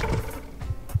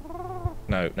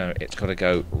 No, no, it's got to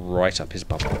go right up his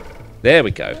bumhole. There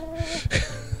we go.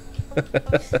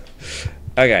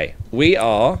 Okay, we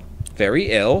are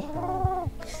very ill.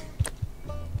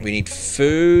 We need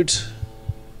food.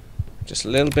 Just a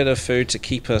little bit of food to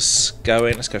keep us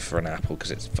going. Let's go for an apple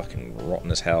because it's fucking rotten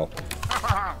as hell.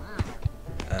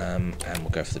 And we'll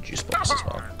go for the juice box as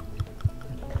well.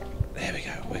 There we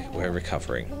go. We're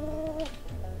recovering.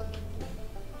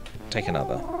 Take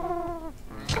another.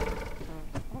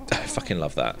 fucking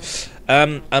love that.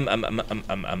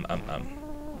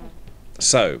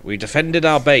 So, we defended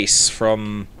our base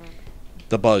from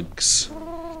the bugs.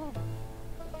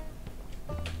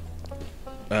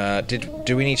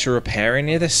 Do we need to repair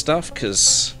any of this stuff?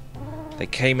 Because they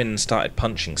came in and started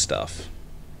punching stuff.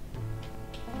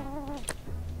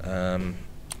 What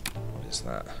is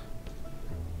that?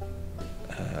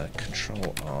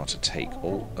 Control R to take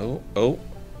all... Oh.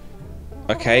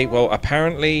 Okay, well,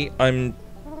 apparently I'm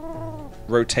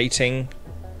rotating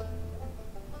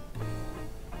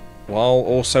while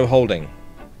also holding.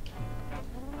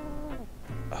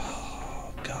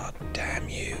 Oh, god damn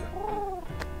you.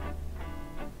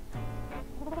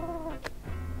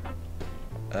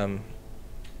 Oh,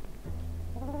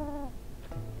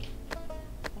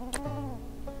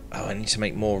 I need to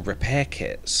make more repair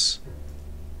kits.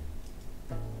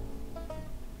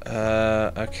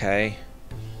 Okay.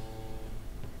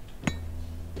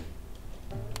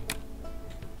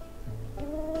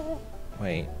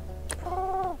 Wait.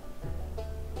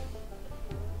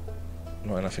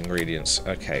 Not enough ingredients.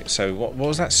 Okay, so what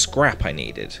was that scrap I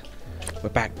needed? We're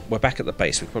back at the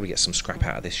base. We can probably get some scrap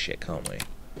out of this shit, can't we?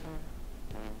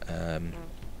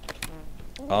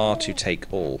 R to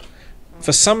take all.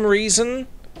 For some reason,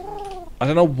 I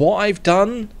don't know what I've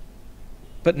done,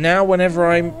 but now whenever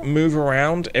I move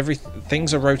around,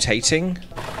 things are rotating.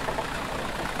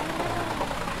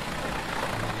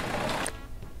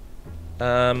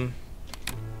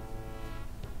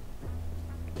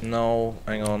 No,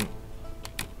 hang on.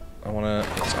 I wanna...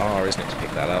 It's R, isn't it, to pick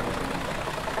that up?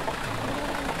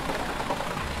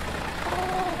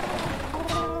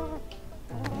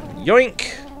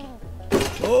 Yoink!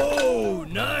 Oh,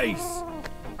 nice!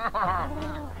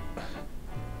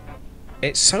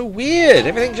 It's so weird.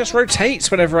 Everything just rotates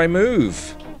whenever I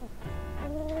move.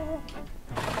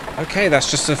 Okay, that's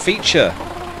just a feature.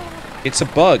 It's a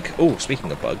bug. Oh,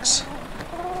 speaking of bugs.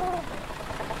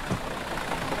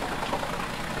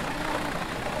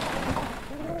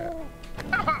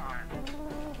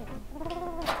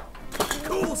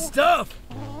 Cool stuff!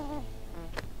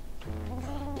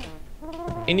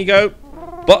 In you go.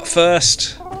 Butt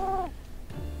first.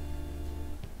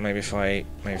 Maybe if I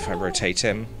rotate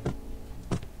him.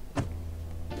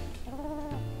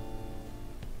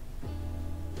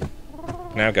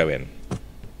 Now go in.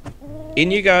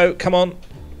 In you go. Come on.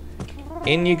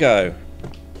 In you go.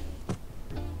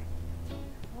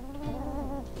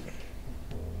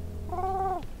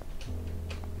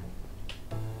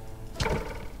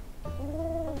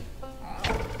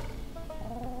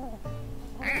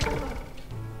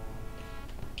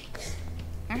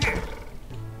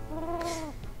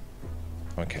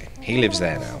 Okay, he lives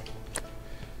there now.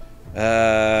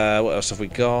 What else have we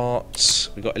got?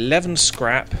 We've got 11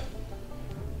 scrap.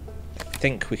 I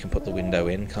think we can put the window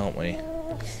in, can't we?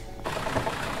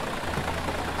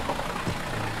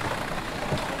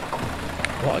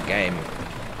 What a game.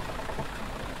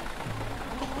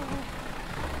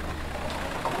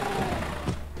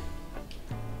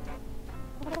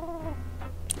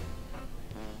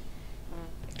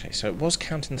 Okay, so it was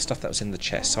counting the stuff that was in the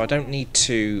chest, so I don't need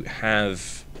to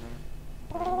have...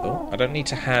 Oh, I don't need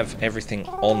to have everything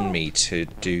on me to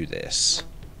do this.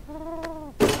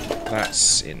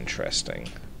 That's interesting.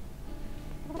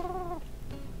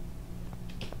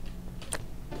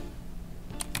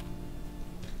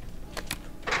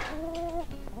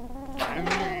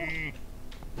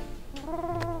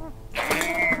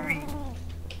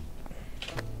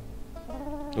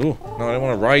 Ooh, no, I don't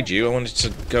want to ride you. I wanted to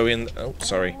go in... Oh,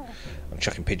 sorry. I'm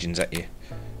chucking pigeons at you.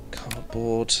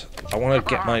 Cardboard. I want to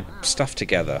get my stuff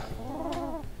together.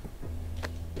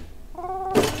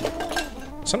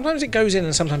 Sometimes it goes in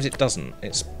and sometimes it doesn't.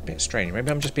 It's a bit strange.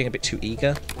 Maybe I'm just being a bit too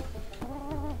eager.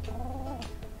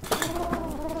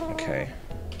 Okay.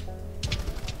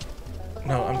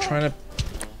 No, I'm trying to...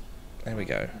 There we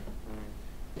go.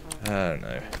 I don't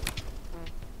know.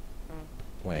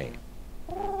 Wait.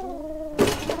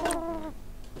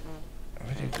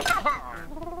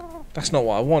 That's not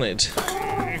what I wanted.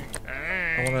 I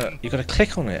wanna... You gotta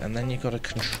click on it and then you gotta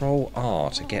Control R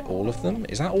to get all of them.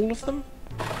 Is that all of them?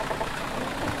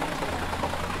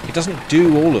 It doesn't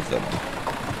do all of them.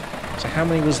 So how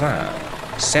many was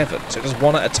that? 7. So it does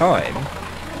one at a time.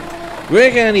 We're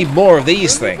gonna need more of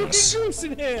these things.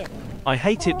 I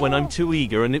hate it when I'm too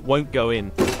eager and it won't go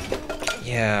in.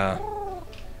 Yeah.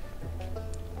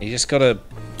 You just gotta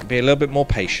be a little bit more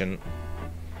patient.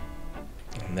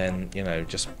 And then, you know,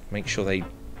 just make sure they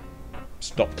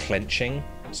stop clenching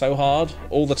so hard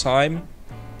all the time.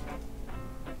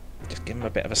 Just give them a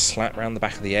bit of a slap round the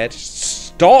back of the head.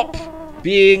 Stop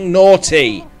being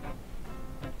naughty!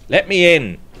 Let me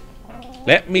in!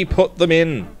 Let me put them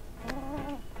in.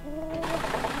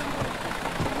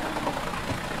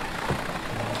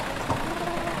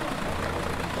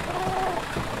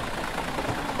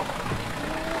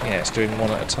 Yeah, it's doing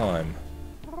one at a time.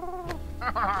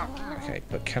 Okay,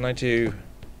 but can I do...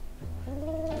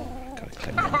 Gotta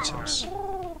collect the items.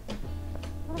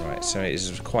 Right, so it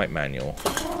is quite manual.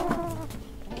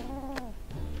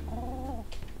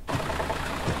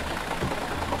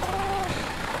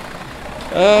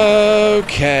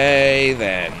 Okay,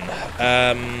 then.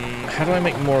 How do I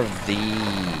make more of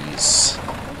these?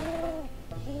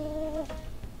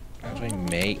 How do I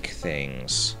make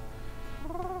things?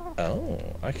 Oh,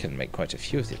 I can make quite a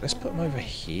few of these. Let's put them over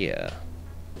here.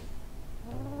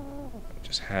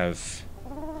 Just have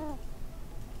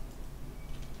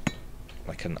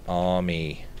like an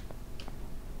army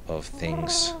of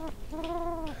things.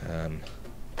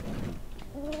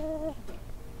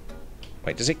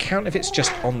 Wait, does it count if it's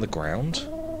just on the ground?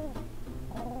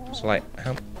 So like,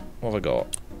 what have I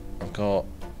got? I've got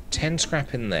 10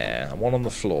 scrap in there and 1 on the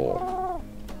floor.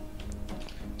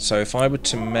 So if I were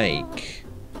to make...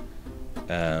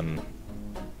 if I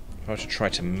were to try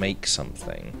to make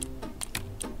something...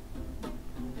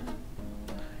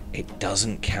 It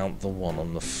doesn't count the 1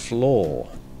 on the floor.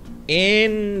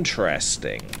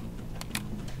 Interesting.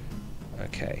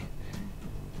 Okay.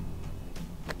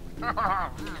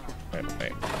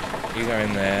 Wait. You go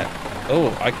in there.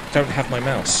 Oh, I don't have my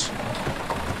mouse.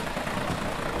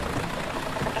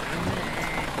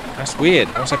 That's weird.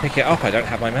 Once I pick it up, I don't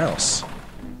have my mouse.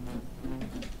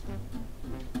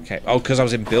 Okay. Oh, because I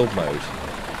was in build mode.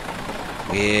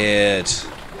 Weird.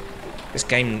 This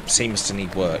game seems to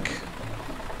need work.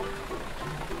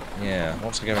 Yeah,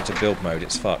 once I go into build mode,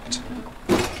 it's fucked.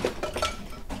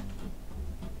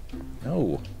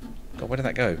 No. God, where did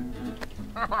that go?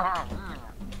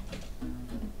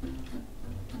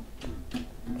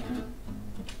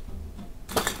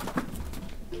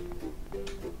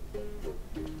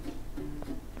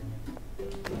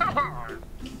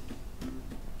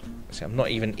 See, I'm not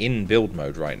even in build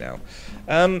mode right now.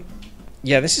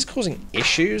 Yeah, this is causing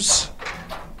issues.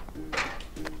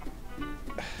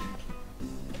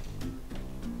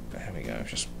 There we go.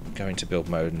 Just go into build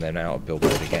mode and then out of build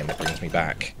mode again. That brings me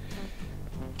back.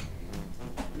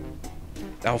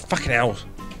 Oh, fucking hell.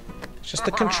 It's just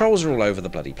the controls are all over the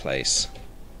bloody place.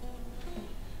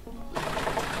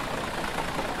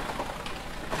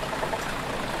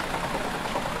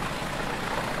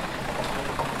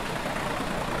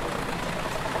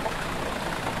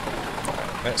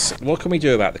 What can we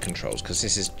do about the controls? Because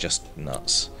this is just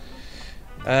nuts.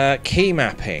 Key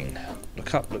mapping.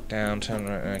 Look up, look down, turn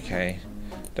right. Okay.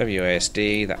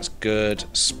 WASD. That's good.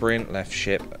 Sprint. Left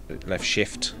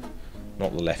shift.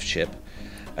 Not the left ship.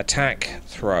 Attack.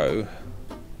 Throw.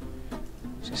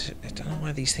 I don't know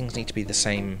why these things need to be the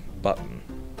same button.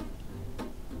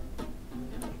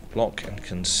 Block and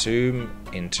consume.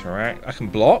 Interact. I can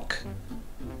block.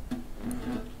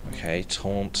 Okay.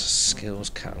 Taunt. Skills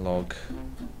catalog.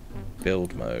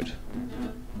 Build mode.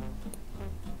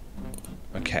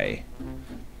 Okay.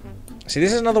 See,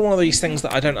 this is another one of these things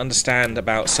that I don't understand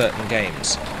about certain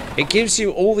games. It gives you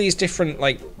all these different,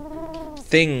 like,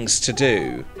 things to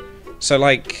do. So,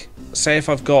 like, say if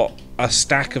I've got a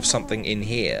stack of something in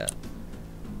here,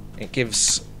 it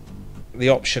gives the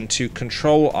option to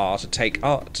control R to take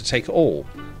all.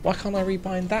 Why can't I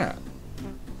rebind that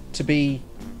to be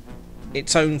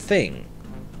its own thing?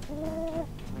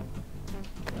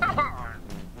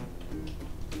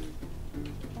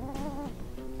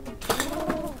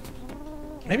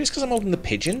 Maybe it's because I'm holding the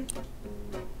pigeon?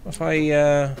 If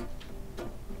I,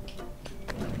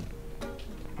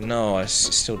 No, it's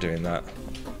still doing that.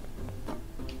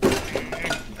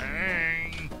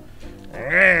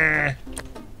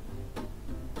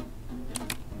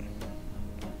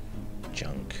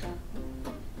 Junk.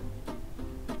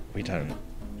 We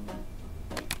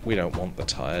don't want the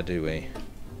tire, do we?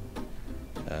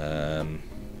 And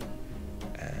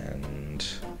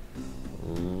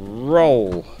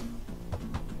roll.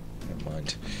 Never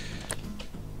mind.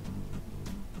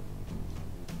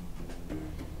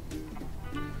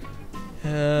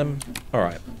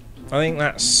 Alright. I think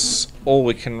that's all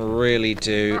we can really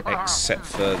do except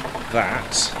for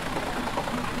that.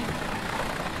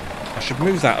 I should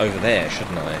move that over there,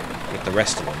 shouldn't I? With the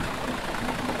rest of them.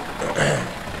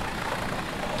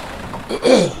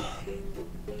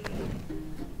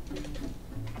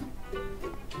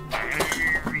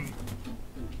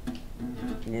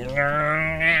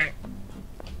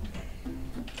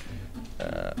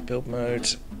 Build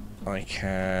mode. I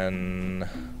can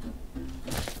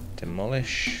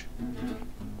demolish.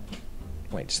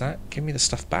 Wait, does that give me the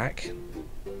stuff back?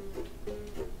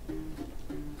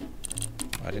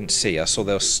 I didn't see. I saw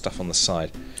there was stuff on the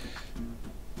side.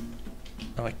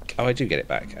 Oh, I do get it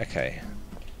back. Okay.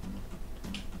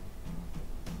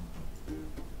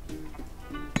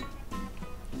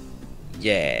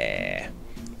 Yeah.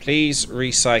 Please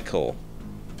recycle.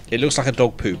 It looks like a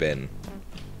dog poo bin.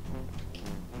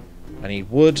 I need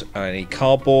wood. I need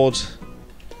cardboard.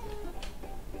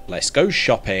 Let's go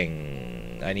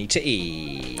shopping. I need to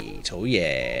eat. Oh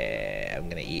yeah. I'm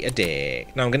gonna eat a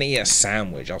dick. No, I'm gonna eat a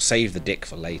sandwich. I'll save the dick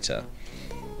for later.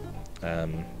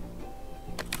 Yum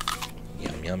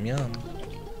yum yum.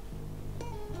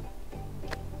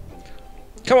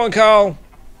 Come on, Carl.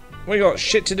 We got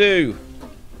shit to do.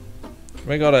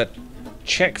 We gotta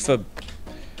check for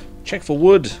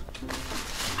wood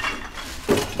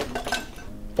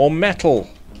or metal.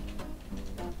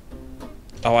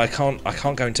 Oh, I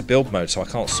can't go into build mode, so I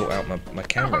can't sort out my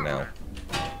camera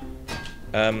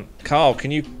now. Carl,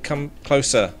 can you come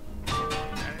closer?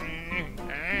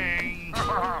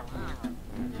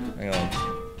 Hang on.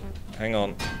 Hang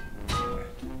on.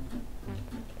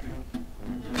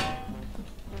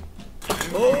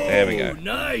 Oh, there we go.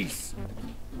 Nice.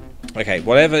 Okay,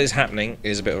 whatever is happening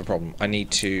is a bit of a problem. I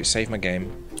need to save my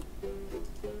game.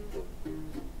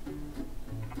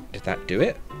 Did that do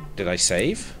it? Did I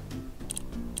save?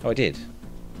 Oh, I did.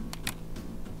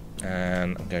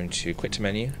 And I'm going to quit to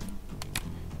menu.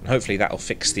 And hopefully that'll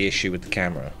fix the issue with the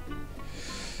camera.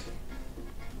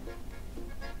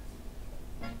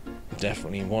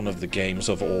 Definitely one of the games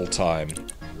of all time.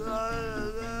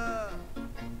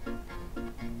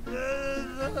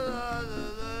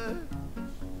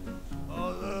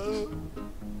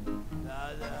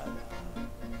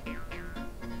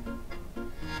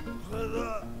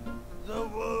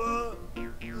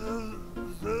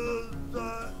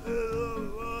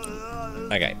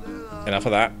 Okay, enough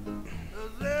of that.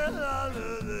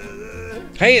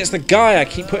 Hey, it's the guy I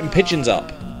keep putting pigeons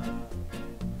up.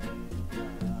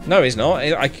 No, he's not.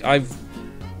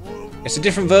 It's a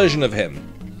different version of him.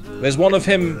 There's one of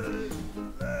him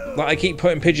that I keep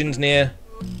putting pigeons near,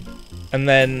 and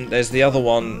then there's the other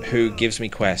one who gives me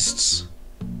quests.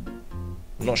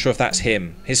 I'm not sure if that's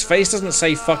him. His face doesn't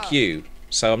say fuck you,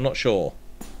 so I'm not sure.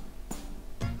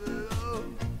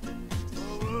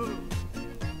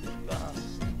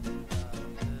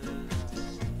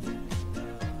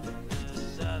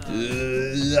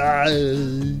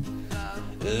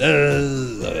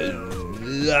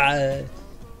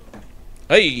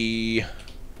 Hey!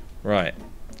 Right.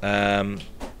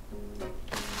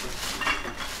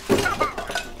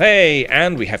 Hey!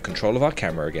 And we have control of our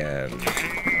camera again.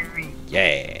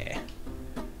 Yeah!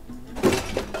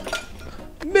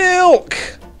 Milk!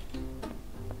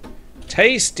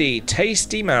 Tasty,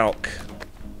 tasty milk.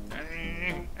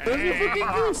 There's a fucking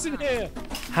goose in here!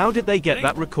 How did they get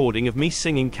that recording of me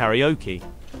singing karaoke?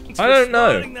 I don't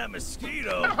know. That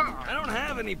mosquito. I don't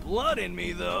have any blood in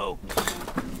me though.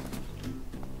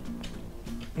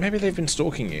 Maybe they've been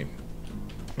stalking you.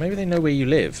 Maybe they know where you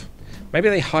live. Maybe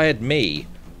they hired me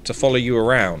to follow you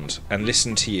around and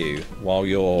listen to you while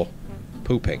you're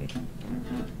pooping.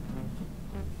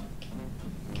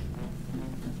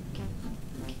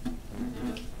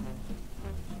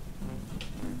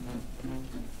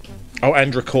 Oh,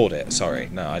 and record it. Sorry,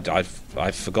 no,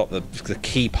 I forgot the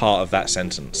key part of that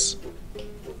sentence.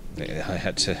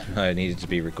 I needed to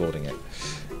be recording it.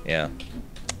 Yeah,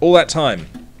 all that time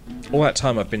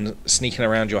I've been sneaking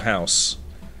around your house,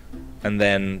 and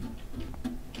then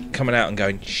coming out and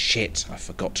going, shit, I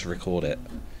forgot to record it.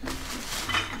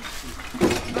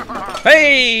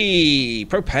 Hey,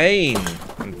 propane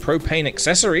and propane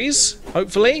accessories.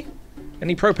 Hopefully,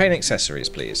 any propane accessories,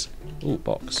 please. Ooh,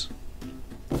 box.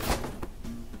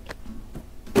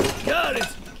 Got it.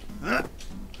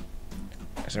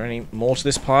 Is there any more to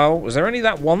this pile? Was there only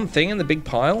that one thing in the big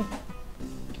pile?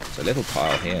 There's a little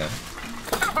pile here.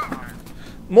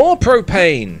 More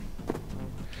propane!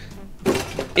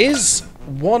 Is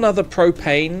one other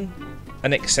propane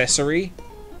an accessory?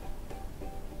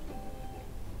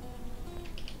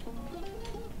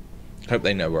 Hope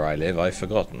they know where I live. I've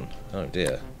forgotten. Oh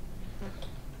dear.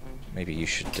 Maybe you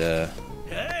should,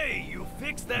 Hey, you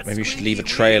fixed that. maybe you should leave a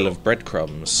trail of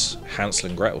breadcrumbs, Hansel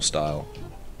and Gretel style.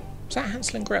 Is that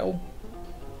Hansel and Gretel?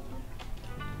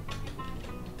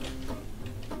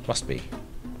 Must be.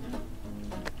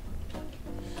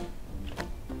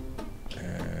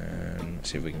 Let's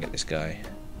see if we can get this guy.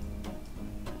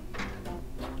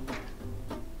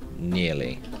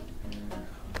 Nearly.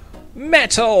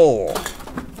 Metal!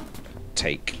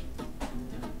 Take.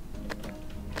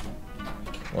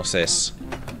 What's this?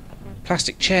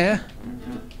 Plastic chair?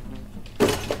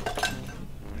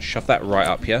 Shove that right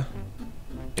up here.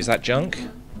 Is that junk?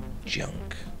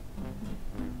 Junk.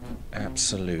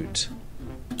 Absolute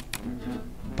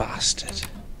bastard.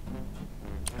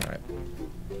 Alright.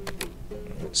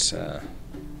 Let's,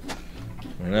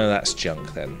 we know that's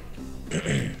junk then.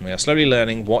 We are slowly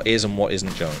learning what is and what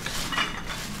isn't junk.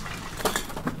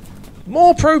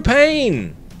 More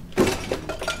propane!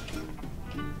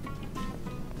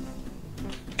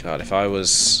 God, if I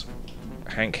was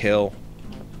Hank Hill,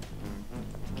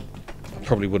 I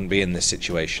probably wouldn't be in this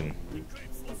situation.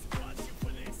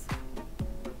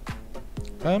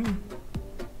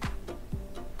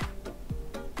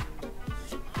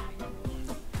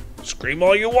 Scream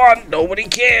all you want, nobody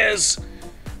cares!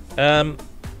 I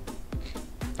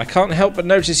can't help but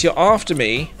notice you're after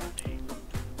me,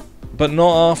 but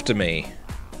not after me.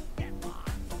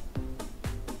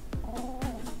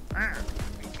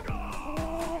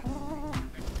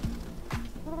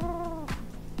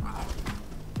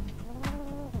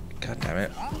 God damn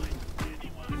it. Hang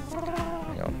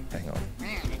on, hang on.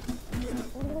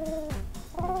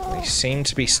 They seem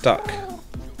to be stuck.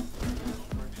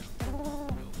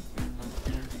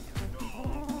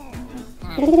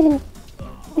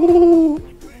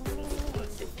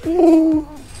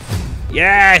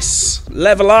 Yes!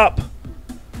 Level up!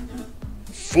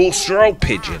 Full stroke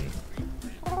pigeon.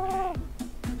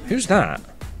 Who's that?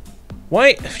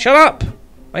 Wait, shut up!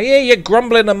 I hear you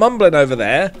grumbling and mumbling over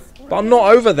there, but I'm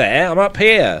not over there, I'm up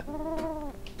here.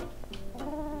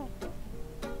 Oh,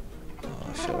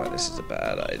 I feel like this is a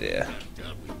bad idea.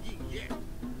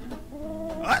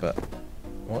 But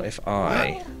what if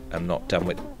I am not done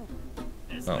with...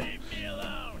 Oh.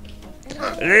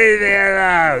 Leave me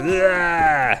alone!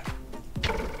 Yeah.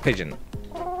 Pigeon.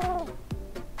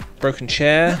 Broken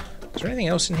chair. Is there anything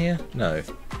else in here? No.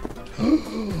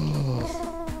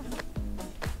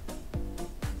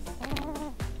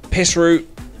 Piss root.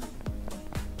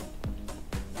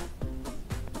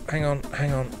 Hang on,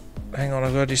 hang on, hang on.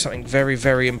 I've got to do something very,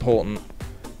 very important.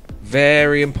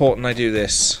 Very important I do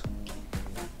this.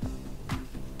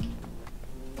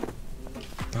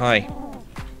 Hi.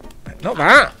 Not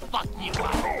that!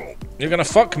 You're gonna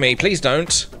fuck me, please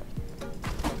don't.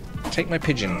 Take my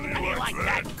pigeon.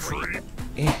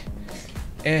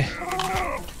 Eh.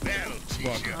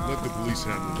 Fuck it, let the police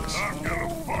handle this. I'm gonna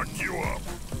fuck you up.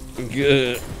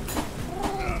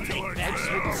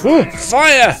 Ooh,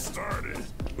 fire!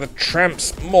 The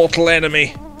tramp's mortal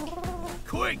enemy.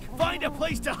 Quick, find a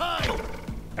place to hide.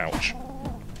 Ouch.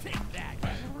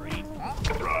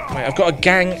 Wait, I've got a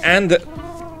gang and the...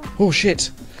 Oh shit.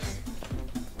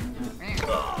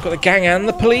 I've got the gang and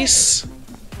the police.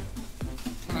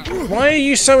 Why are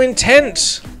you so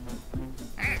intent?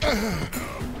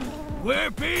 We're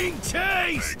being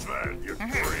chased.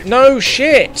 No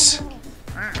shit.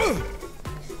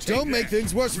 Don't make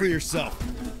things worse for yourself.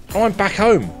 Oh, I'm back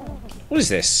home. What is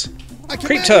this?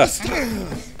 Creep turf.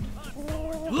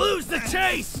 Lose the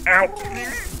chase. Ow.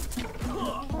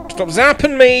 Stop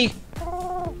zapping me.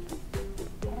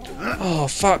 Oh,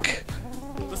 fuck.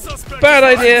 Bad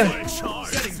idea.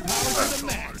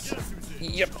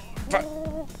 Yep. Fuck.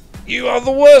 You are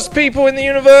the worst people in the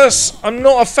universe. I'm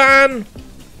not a fan.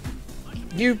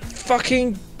 You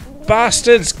fucking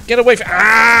bastards. Get away from...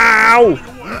 Ow!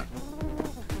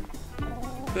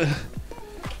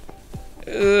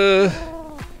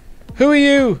 Who are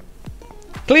you?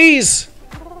 Please!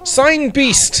 Sign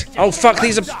beast! Oh fuck,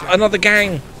 these are another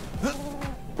gang.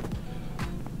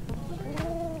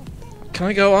 Can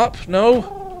I go up?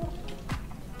 No?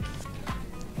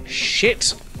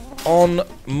 Shit on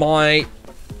my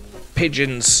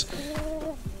pigeons.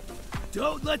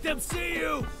 Don't let them see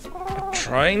you. I'm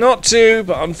trying not to,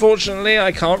 but unfortunately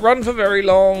I can't run for very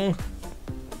long.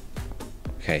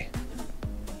 Okay.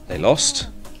 They lost.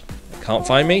 They can't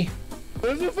find me.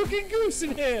 There's a fucking goose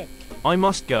in here. I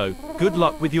must go. Good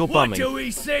luck with your bumming. What do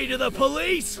we say to the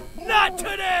police? Not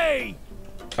today!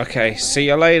 Okay, see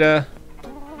you later.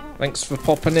 Thanks for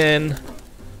popping in.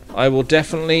 I will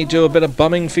definitely do a bit of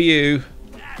bumming for you.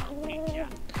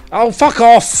 Oh, fuck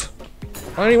off!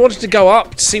 I only wanted to go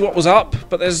up to see what was up,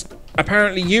 but there's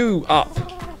apparently you up.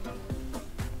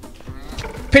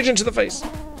 Pigeon to the face.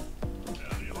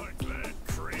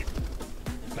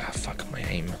 Ah, fuck my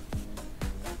aim.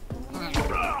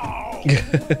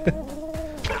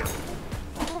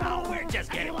 Oh, we're just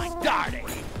getting started.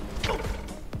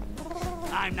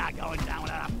 I'm not going down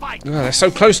without a fight. Oh, they're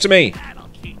so close to me. That'll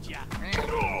teach ya.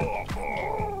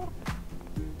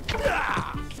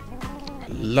 I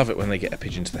love it when they get a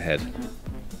pigeon to the head.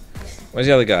 Where's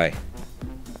the other guy?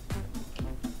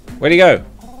 Where'd he go?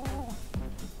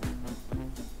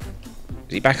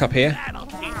 Is he back up here?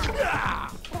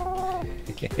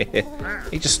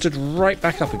 He just stood right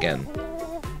back up again.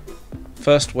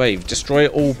 First wave. Destroy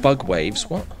all bug waves.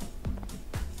 What?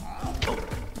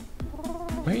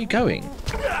 Where are you going?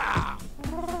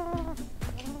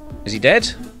 Is he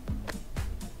dead?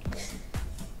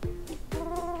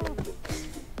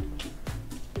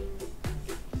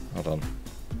 Hold on.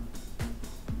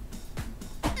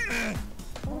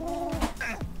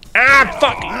 Ah,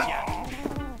 fuck!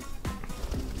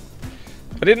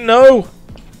 I didn't know!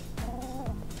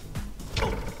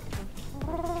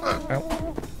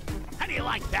 Ow. How do you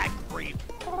like that, creep?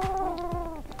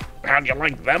 How do you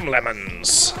like them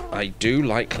lemons? I do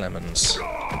like lemons.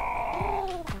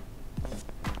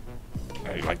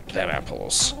 I like them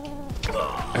apples.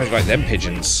 I like them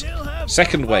pigeons.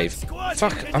 Second wave.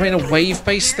 Fuck, I'm in a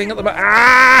wave-based thing at the moment.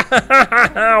 Ah!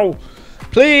 Ow!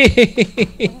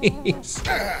 Please!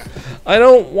 I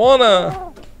don't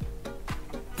wanna!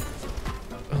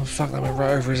 Oh fuck, that went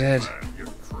right over his head.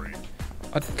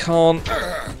 I can't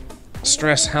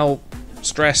stress how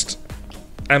stressed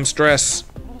I'm stressed.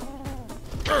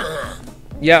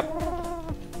 Yep.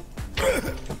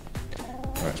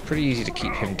 Well, it's pretty easy to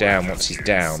keep him down once he's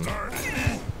down.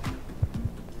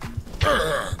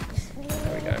 There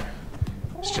we go.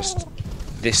 It's just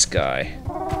this guy.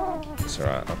 It's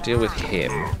alright, I'll deal with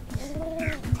him.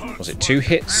 Was it 2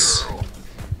 hits?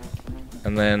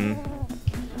 And then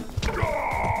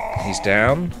he's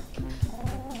down.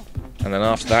 And then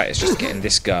after that, it's just getting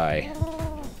this guy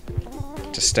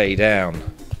to stay down.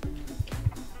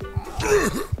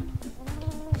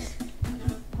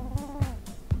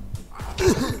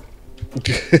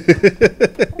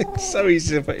 It's so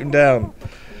easy to put him down.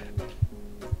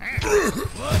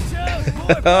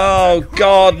 Oh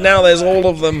god, now there's all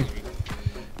of them.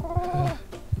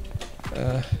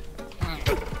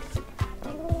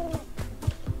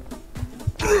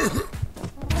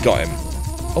 Got him.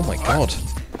 Oh my god.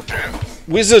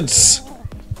 Wizards!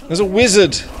 There's a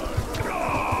wizard!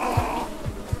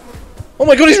 Oh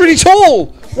my god, he's really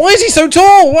tall! Why is he so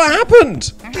tall? What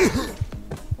happened?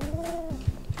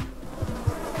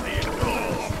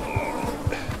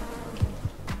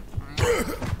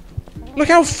 Look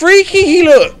how freaky he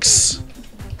looks!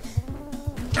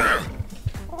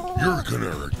 You're gonna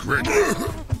regret it.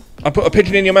 I put a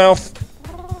pigeon in your mouth.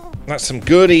 That's some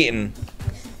good eating.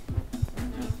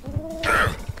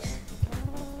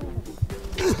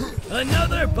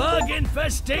 Another bug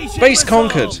infestation. Base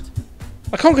resolved. conquered.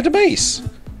 I conquered a base.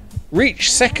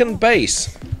 Reach second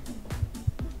base.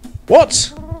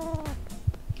 What?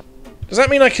 Does that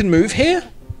mean I can move here?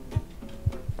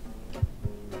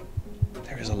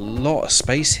 There is a lot of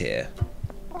space here.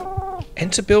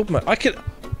 Enter build mode.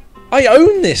 I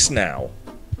own this now.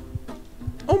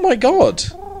 Oh my god.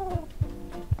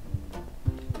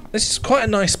 This is quite a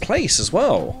nice place as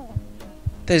well.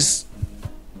 There's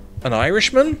an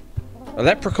Irishman? A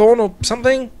leprechaun or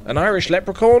something? An Irish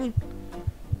leprechaun?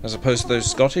 As opposed to those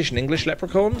Scottish and English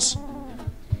leprechauns?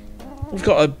 We've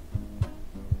got a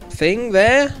thing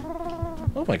there?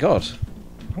 Oh my god.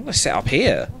 I'm gonna set up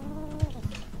here.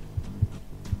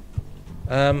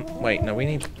 Wait, no, we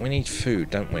need food,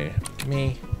 don't we?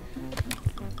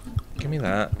 Give me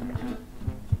that.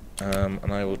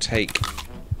 And I will take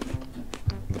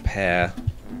the pear.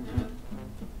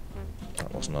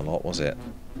 That wasn't a lot, was it?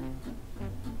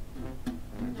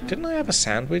 Didn't I have a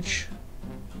sandwich?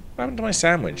 What happened to my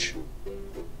sandwich?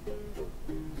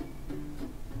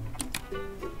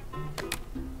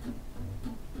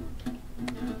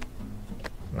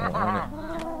 Oh, I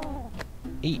wanna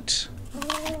eat.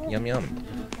 Yum yum.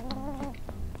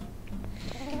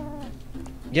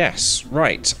 Yes,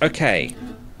 right, okay.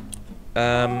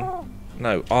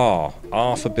 No, R.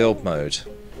 R for build mode.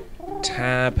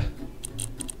 Tab.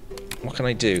 What can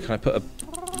I do? Can I put a...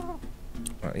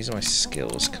 Right, these are my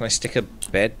skills. Can I stick a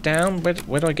bed down? Where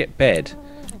do I get bed?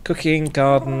 Cooking,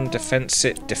 garden,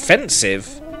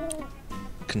 defensive?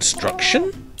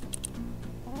 Construction?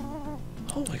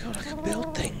 Oh my god, I can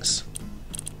build things.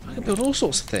 I can build all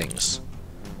sorts of things.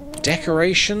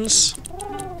 Decorations.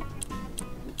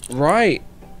 Right.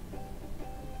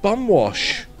 Bum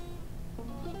wash.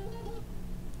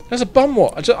 There's a bum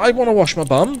wash. I want to wash my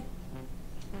bum.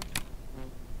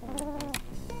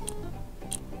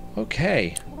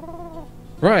 Okay.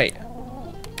 Right.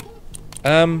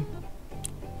 I'm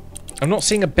not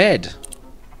seeing a bed.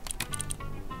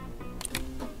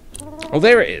 Oh,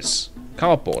 there it is.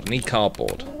 Cardboard. I need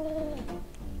cardboard.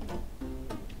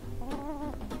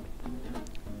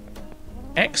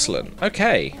 Excellent.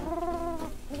 Okay.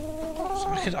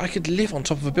 So I could live on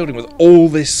top of a building with all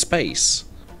this space.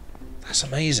 That's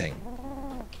amazing.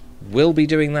 We'll be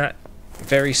doing that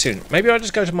very soon. Maybe I'll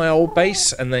just go to my old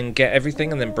base and then get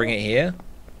everything and then bring it here.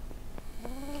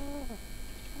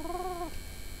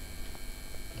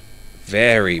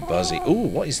 Very buzzy. Ooh,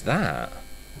 what is that?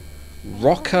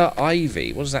 Rocker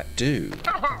Ivy. What does that do?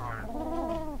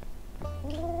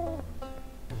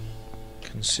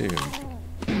 Consume.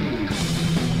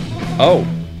 Oh.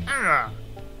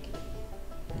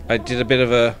 I did a bit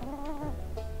of a...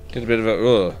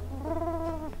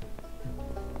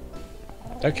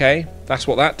 Okay, that's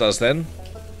what that does then.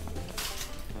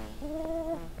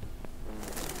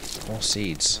 More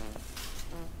seeds.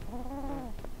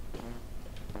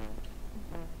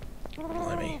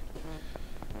 Blimey.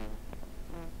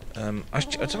 I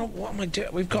don't know, what am I doing?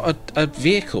 We've got a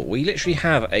vehicle. We literally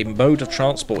have a mode of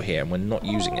transport here and we're not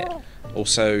using it.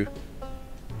 Also,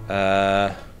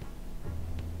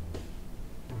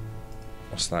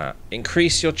 what's that?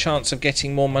 Increase your chance of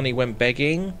getting more money when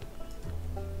begging.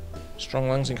 Strong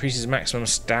lungs increases maximum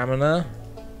stamina.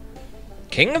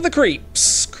 King of the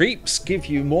Creeps. Creeps give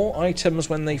you more items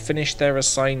when they finish their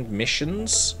assigned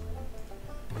missions.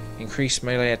 Increase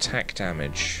melee attack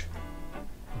damage.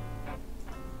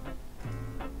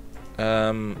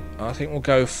 I think we'll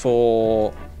go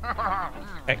for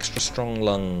extra strong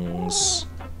lungs.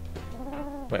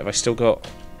 Wait, have I still got...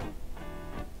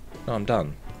 No, I'm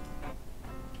done.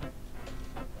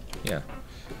 Yeah.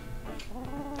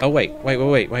 Oh, wait. No.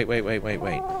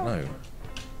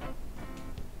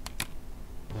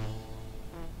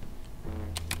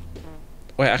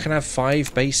 Wait, I can have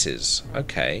 5 bases.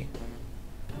 Okay.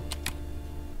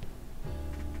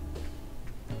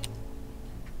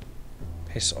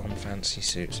 Piss on fancy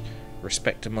suits.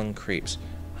 Respect among creeps.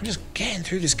 I'm just getting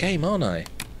through this game, aren't I?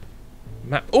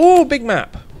 Map. Oh, big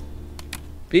map.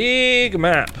 Big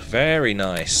map. Very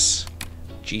nice.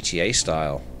 GTA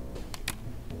style.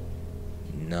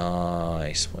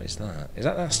 Nice. What is that? Is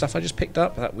that that stuff I just picked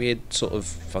up? That weird sort of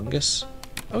fungus?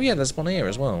 Oh yeah, there's one here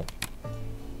as well.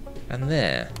 And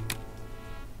there.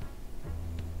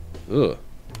 Ugh.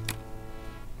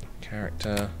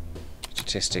 Character.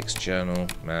 Statistics. Journal.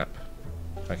 Map.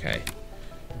 Okay.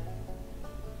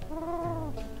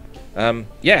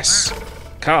 Yes!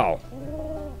 Carl!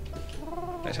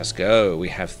 Let us go. We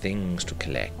have things to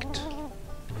collect.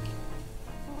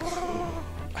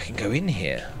 I can go in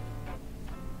here.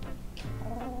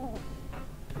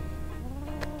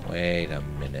 Wait a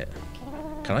minute.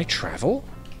 Can I travel?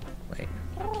 Wait.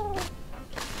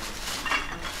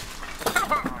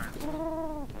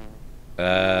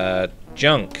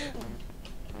 Junk.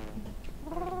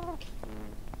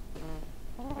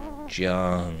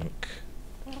 Junk.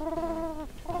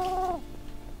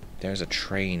 There's a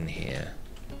train here.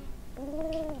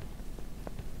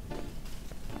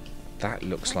 That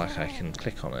looks like I can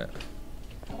click on it.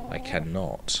 I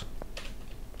cannot.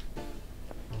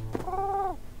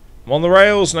 I'm on the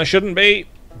rails and I shouldn't be.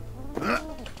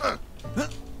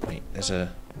 Wait, there's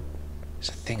a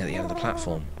thing at the end of the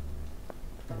platform.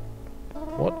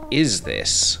 What is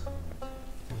this?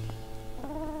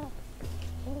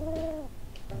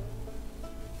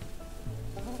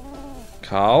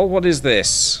 Carl, what is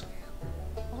this?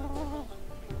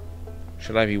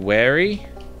 Should I be wary?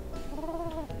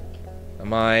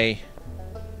 Am I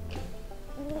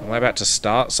about to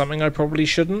start something I probably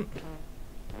shouldn't?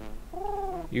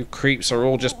 You creeps are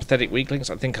all just pathetic weaklings.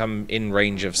 I think I'm in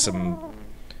range of some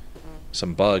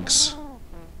bugs.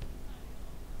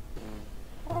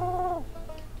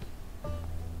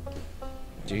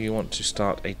 Do you want to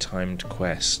start a timed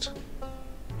quest?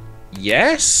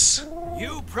 Yes?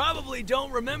 You probably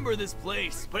don't remember this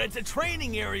place, but it's a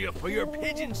training area for your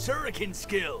pigeon shuriken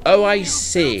skill. Oh, I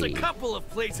see. There's a couple of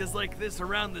places like this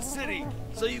around the city,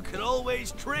 so you could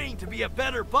always train to be a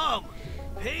better bum.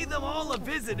 Pay them all a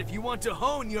visit if you want to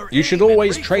hone your You should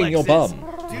always train your bum.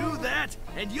 Do that,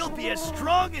 and you'll be as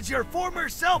strong as your former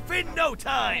self in no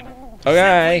time.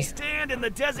 Okay. Simply stand in the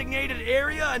designated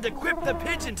area and equip the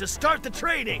pigeon to start the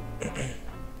training.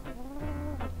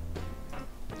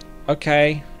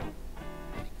 Okay.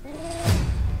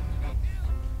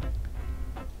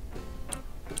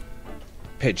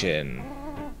 Pigeon.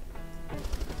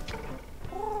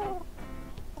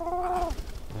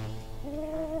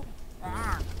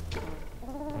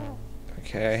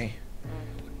 Okay.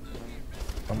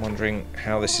 I'm wondering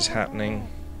how this is happening.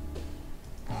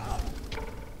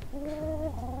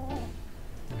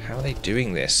 How are they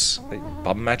doing this?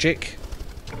 Bum magic?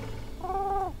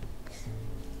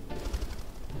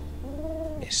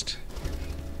 Missed.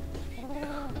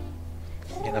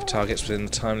 Enough targets within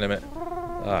the time limit.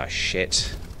 Ah,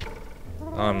 shit.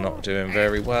 I'm not doing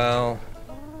very well.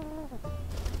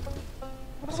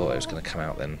 I thought it was going to come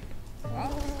out then.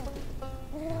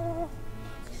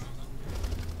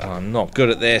 Oh, I'm not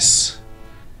good at this.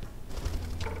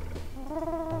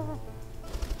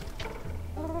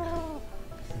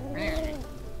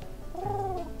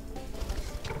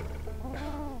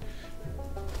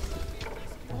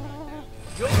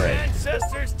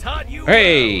 ancestors taught you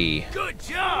Hey! well. Good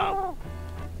job!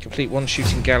 Complete one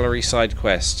shooting gallery side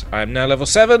quest. I am now level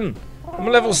 7! I'm a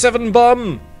level 7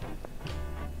 bum!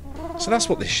 So that's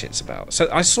what this shit's about. So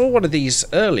I saw one of these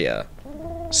earlier.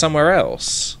 Somewhere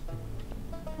else.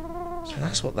 So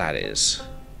that's what that is.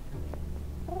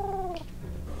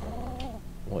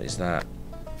 What is that?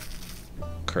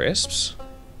 Crisps.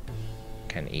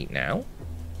 Can eat now.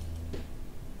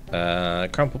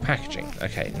 Crumpled packaging.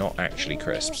 Okay, not actually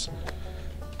crisps.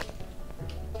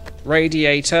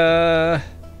 Radiator.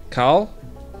 Carl?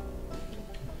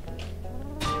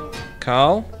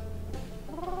 Carl?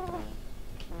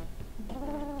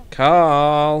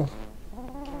 Carl?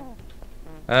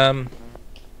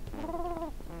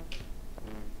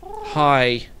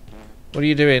 Hi. What are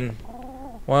you doing?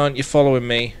 Why aren't you following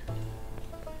me?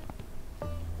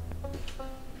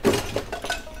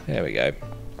 There we go.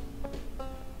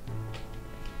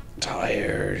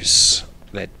 Tires.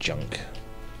 They're junk.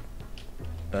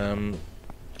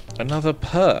 Another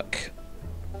perk.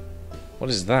 What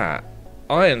is that?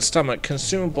 Iron stomach.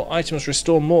 Consumable items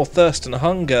restore more thirst and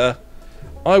hunger.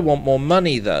 I want more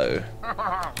money though.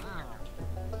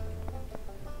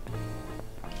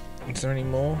 Is there any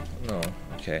more? No.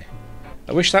 Okay.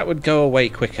 I wish that would go away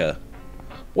quicker.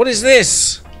 What is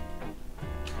this?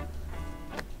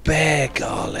 Bear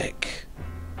garlic.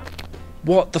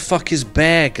 What the fuck is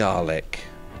bear garlic?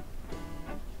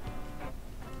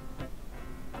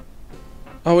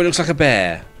 Oh, it looks like a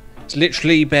bear. It's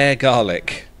literally bear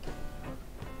garlic.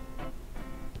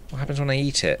 What happens when I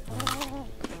eat it?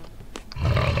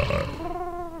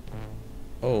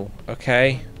 Oh,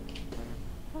 okay.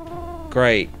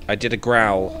 Great. I did a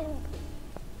growl.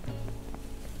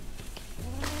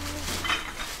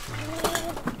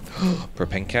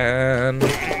 Propane can.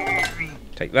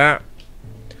 Take that.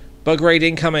 Bug raid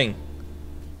incoming.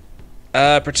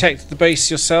 Protect the base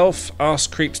yourself.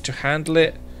 Ask creeps to handle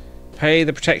it. Pay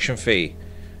the protection fee.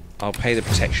 I'll pay the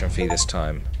protection fee this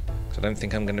time. Because I don't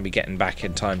think I'm going to be getting back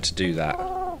in time to do that.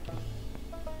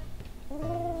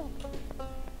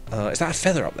 Is that a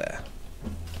feather up there?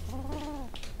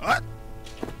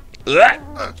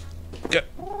 Go,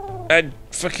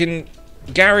 fucking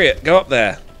Garriott, go up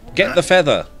there. Get the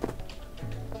feather.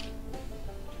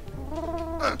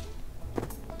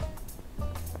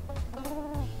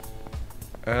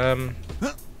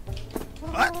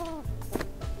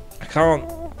 I can't.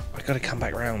 I gotta come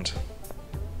back round.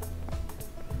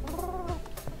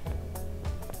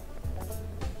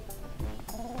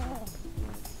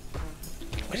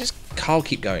 Where does Carl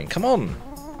keep going? Come on.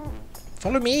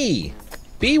 Follow me.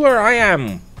 Be where I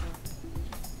am.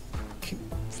 Keep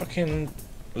fucking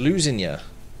losing you.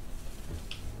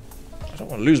 I don't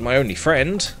want to lose my only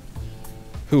friend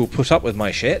who will put up with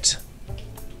my shit.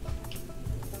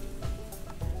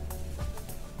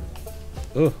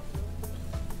 Ugh.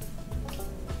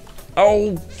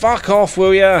 Oh, fuck off,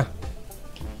 will ya?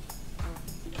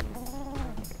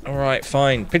 Alright,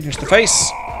 fine. Pigeon to the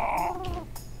face.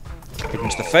 Pigeon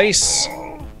to the face.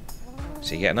 Is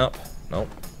he getting up? Nope.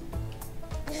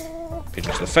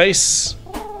 Pigeon to the face.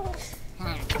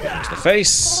 Pigeon to the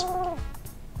face.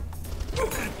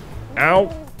 Ow!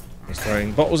 He's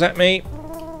throwing bottles at me.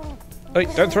 Wait,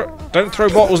 don't throw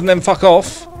bottles and then fuck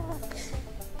off.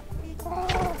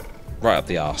 Right up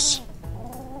the arse.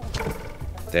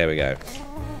 There we go.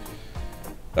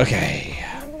 Okay.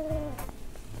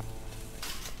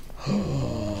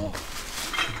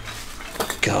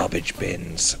 Garbage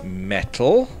bins.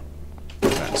 Metal.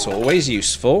 That's always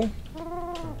useful.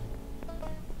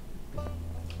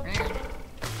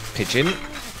 Pigeon.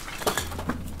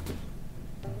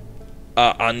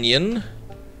 Onion.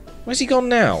 Where's he gone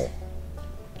now?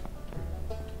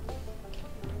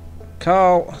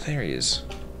 Carl. There he is.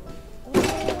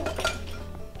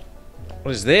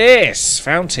 What is this?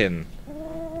 Fountain.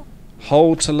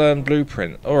 Hold to learn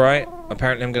blueprint. Alright.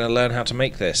 Apparently I'm going to learn how to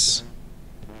make this.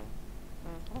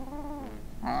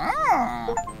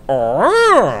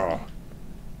 Oh.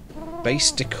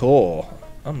 Base decor.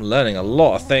 I'm learning a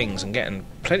lot of things and getting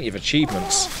plenty of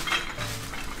achievements.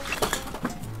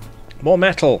 More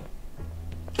metal.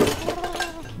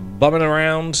 Bumming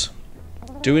around.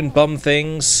 Doing bum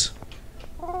things.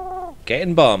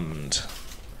 Getting bummed.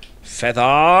 Feather.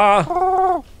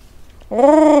 Oh.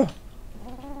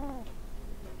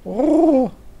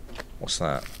 Oh. What's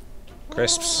that?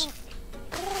 Crisps.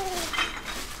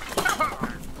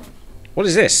 What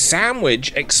is this?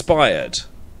 Sandwich expired.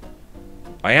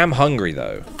 I am hungry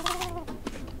though.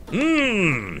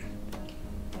 Mmm.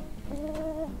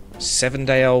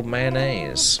 7-day-old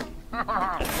mayonnaise.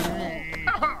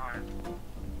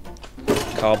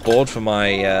 Cardboard for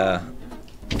my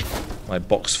my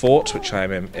box fort, which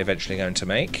I'm eventually going to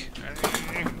make.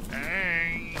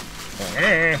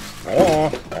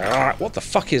 What the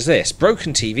fuck is this?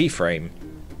 Broken TV frame.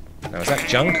 Now, is that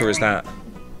junk or is that...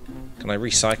 Can I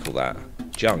recycle that?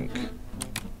 Junk.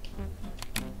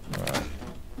 Alright.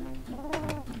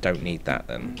 Don't need that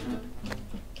then.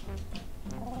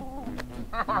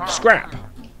 Scrap!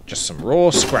 Just some raw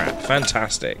scrap.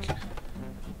 Fantastic.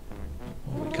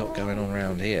 What have we got going on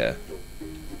around here?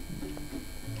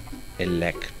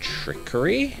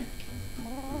 Electricery?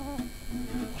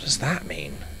 What does that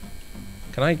mean?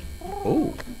 Can I...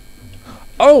 Oh!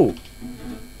 Oh!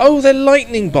 Oh, they're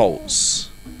lightning bolts!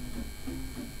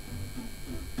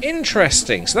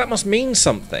 Interesting. So that must mean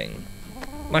something.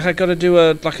 Like I gotta do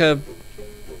a... like a...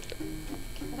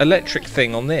 electric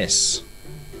thing on this.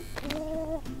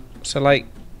 So like...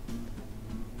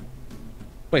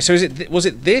 Wait, so is it... was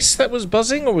it this that was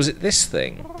buzzing, or was it this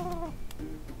thing?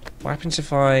 What happens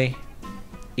if I...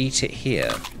 eat it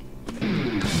here?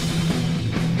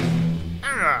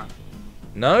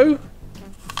 No?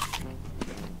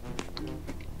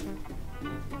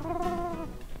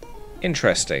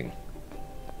 Interesting.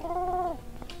 What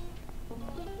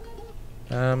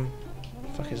the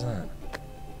fuck is that?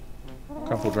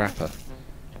 Crumpled wrapper.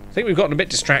 I think we've gotten a bit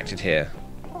distracted here.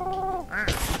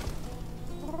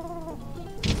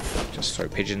 Just throw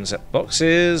pigeons at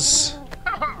boxes.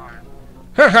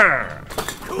 Haha!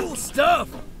 Cool stuff!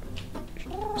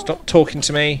 Stop talking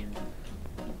to me.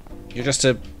 You're just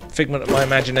a figment of my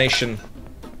imagination.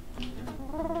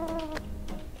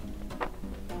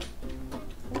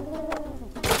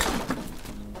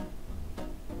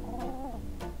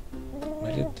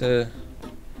 Where did the...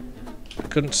 I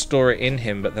couldn't store it in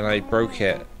him, but then I broke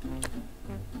it.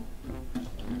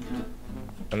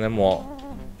 And then what?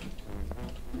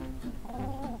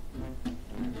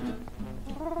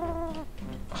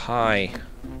 Hi.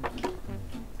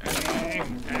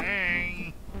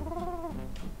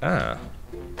 Ah.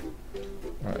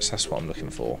 Right, so that's what I'm looking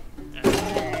for.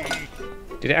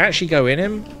 Did it actually go in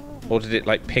him? Or did it,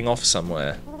 like, ping off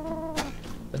somewhere?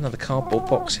 There's another cardboard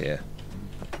box here.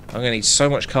 I'm going to need so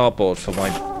much cardboard for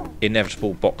my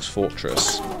inevitable box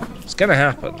fortress. It's going to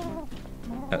happen.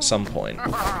 At some point.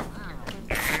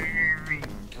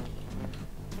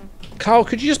 Carl,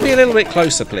 could you just be a little bit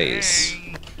closer, please?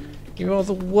 You are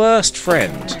the worst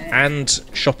friend. And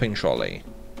shopping trolley.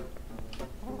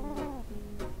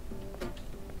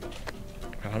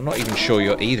 And I'm not even sure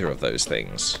you're either of those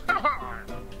things.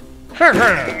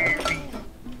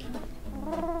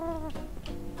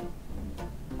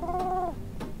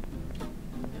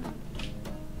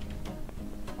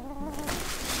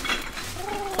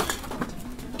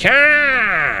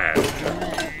 Can!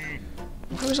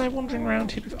 Why was I wandering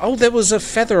around here before? Oh, there was a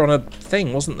feather on a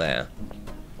thing, wasn't there?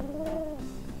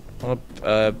 On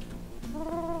a,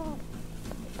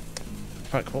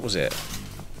 fuck, what was it?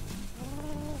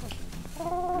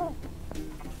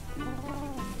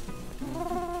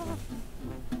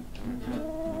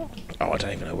 Oh, I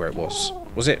don't even know where it was.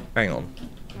 Was it? Hang on.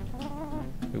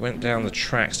 We went down the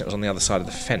tracks and it was on the other side of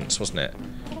the fence, wasn't it?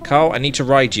 Carl, I need to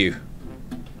ride you.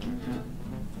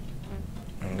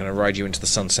 I'm going to ride you into the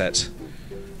sunset.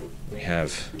 We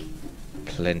have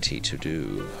plenty to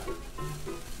do.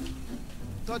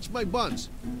 Touch my buns.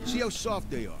 See how soft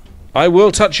they are. I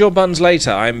will touch your buns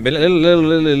later. I'm a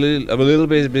little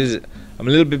bit busy. I'm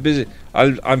a little bit busy.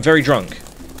 I'm very drunk.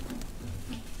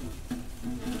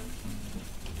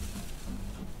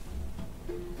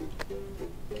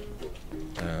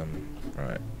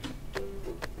 Right.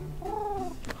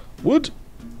 Wood.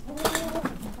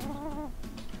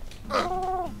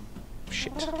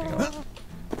 Shit. Hang on.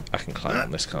 I can climb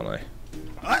on this, can't I?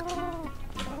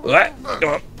 Come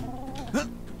on.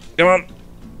 Come on.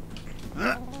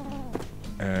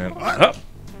 And up.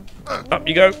 Up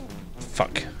you go.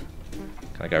 Fuck.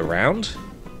 Can I go round?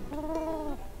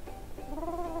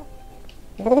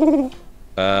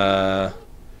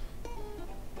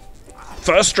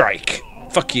 First strike.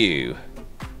 Fuck you.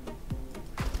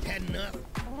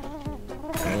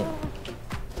 Oh.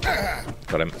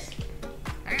 Got him.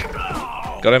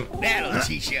 Got him. That'll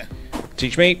teach you.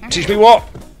 Teach me. Teach me what?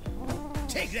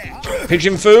 Take that.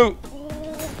 Pigeon foo.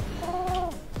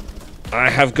 I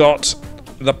have got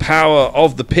the power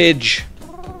of the pidge.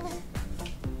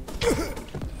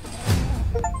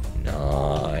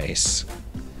 Nice.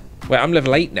 Wait, I'm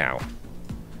level 8 now.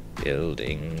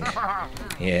 Building.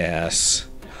 Yes.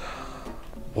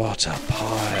 What a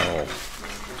pile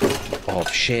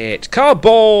of shit.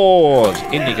 Cardboard!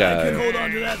 Indigo. I can hold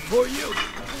on to that for you.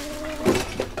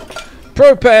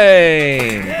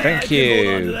 Propane! Yeah, Thank I can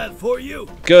hold on to you. that for you.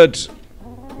 Good.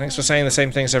 Thanks for saying the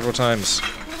same thing several times.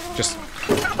 just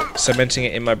cementing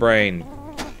it in my brain.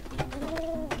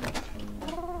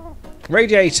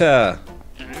 Radiator!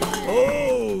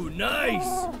 Oh,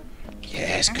 nice!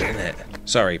 Yes, good in it.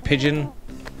 Sorry, pigeon.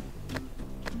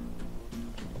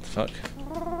 What the fuck?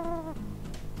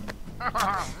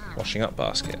 Washing up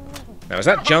basket. Now, is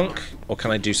that junk, or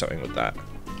can I do something with that?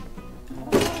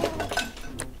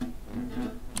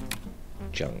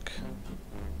 Junk.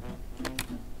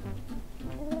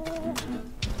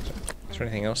 Is there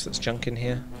anything else that's junk in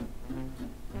here?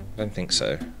 I don't think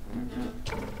so.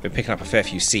 Been picking up a fair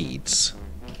few seeds.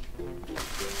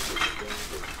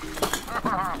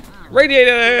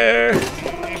 Radiator!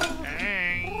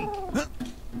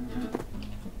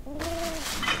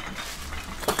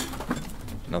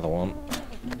 Another one.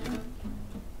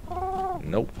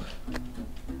 Nope.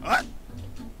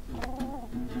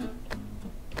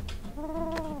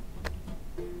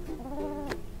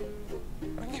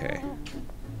 Okay.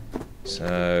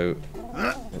 So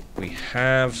we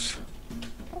have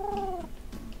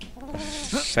a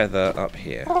feather up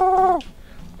here. Oh.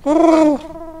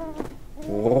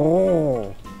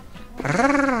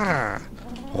 Ah.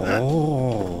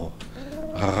 Oh.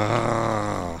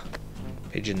 Ah.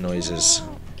 Pigeon noises.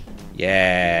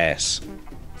 Yes.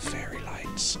 Fairy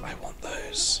lights. I want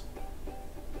those.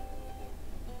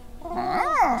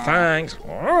 Thanks.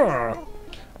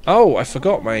 Oh, I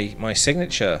forgot my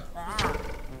signature.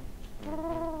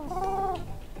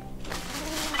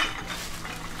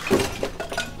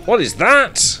 What is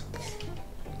that? Is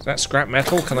that scrap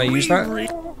metal? Can I use that?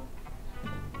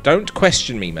 Don't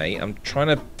question me, mate. I'm trying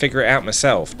to figure it out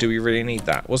myself. Do we really need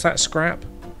that? Was that scrap?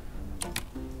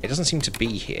 It doesn't seem to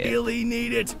be here. Really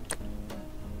need it.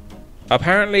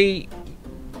 Apparently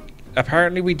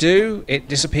we do. It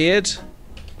disappeared.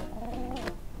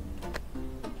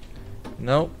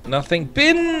 No, nothing.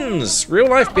 Bins! Real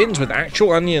life bins with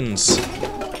actual onions.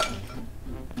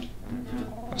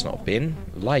 That's not a bin.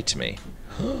 Lie to me.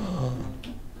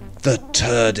 The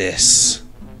Turdis.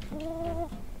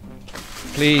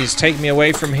 Please take me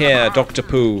away from here, Dr.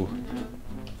 Pooh.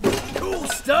 Cool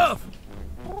stuff.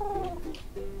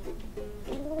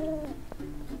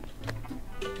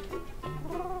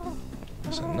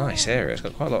 It's a nice area. It's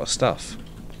got quite a lot of stuff.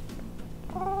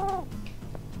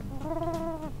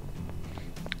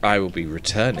 I will be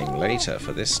returning later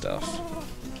for this stuff.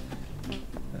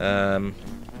 Now,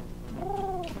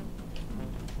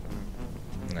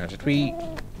 did we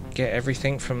get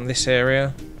everything from this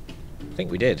area? I think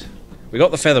we did. We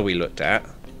got the feather we looked at.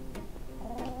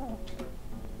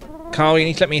 Carl, you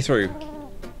need to let me through.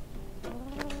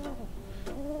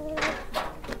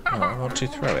 Oh, I want to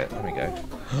throw it. There we go.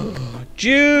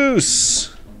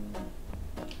 Juice!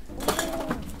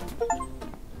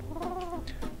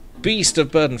 Beast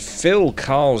of burden. Fill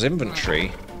Carl's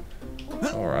inventory.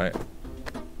 Alright.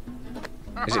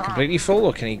 Is it completely full,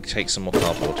 or can he take some more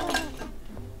cardboard?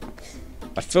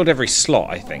 I've filled every slot,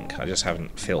 I think. I just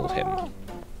haven't filled him.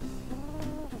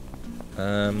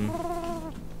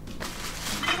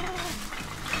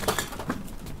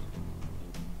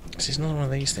 This is not one of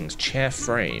these things. Chair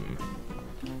frame.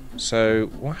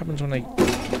 So, what happens when I...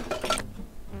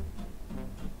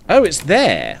 Oh, it's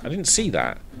there! I didn't see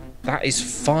that. That is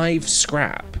 5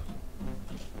 scrap.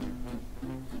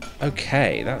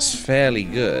 Okay, that's fairly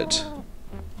good.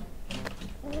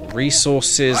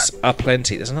 Resources are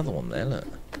plenty. There's another one there, look.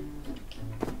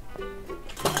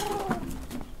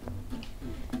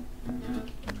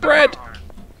 Bread!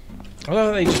 I love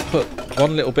how they just put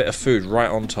one little bit of food right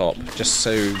on top, just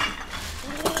so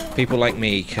people like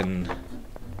me can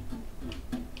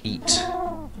eat.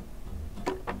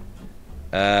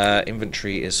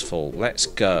 Inventory is full. Let's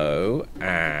go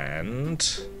and...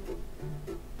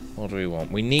 What do we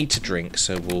want? We need to drink,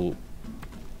 so we'll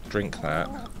drink that.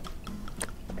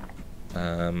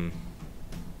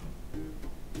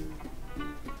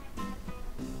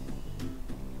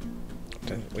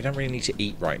 We don't really need to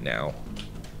eat right now.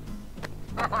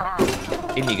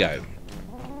 In you go.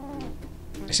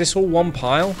 Is this all one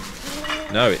pile?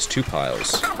 No, it's 2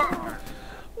 piles.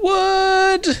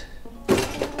 Wood!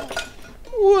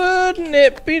 Wouldn't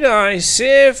it be nice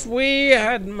if we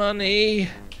had money?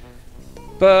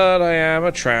 But I am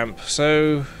a tramp,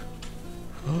 so...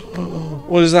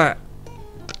 What is that?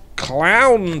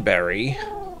 Clownberry?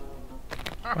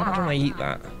 Why don't I eat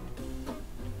that?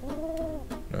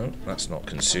 No, that's not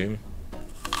consume.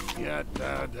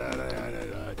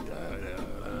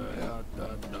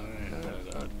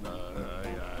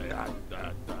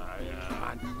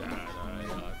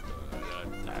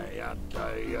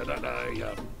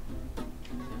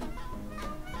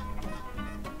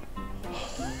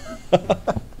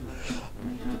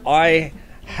 I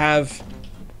have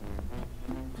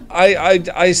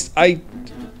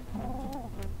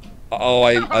Oh,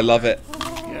 I love it.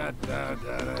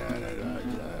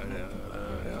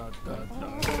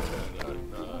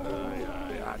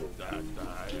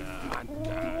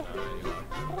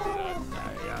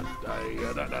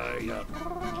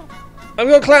 I've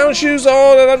got clown shoes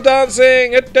on and I'm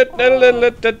dancing.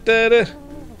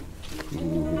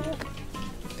 Ooh.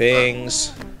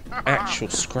 Things. Actual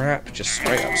scrap. Just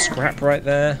straight up scrap right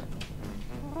there.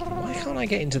 Why can't I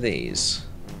get into these?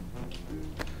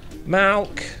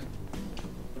 Milk.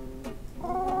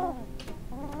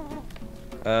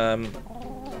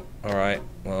 Alright.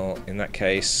 Well, in that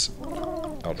case,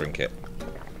 I'll drink it.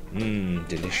 Mmm,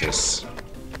 delicious.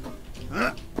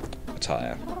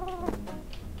 Attire.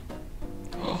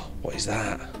 What is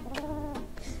that?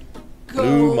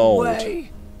 Blue mold.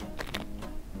 Away.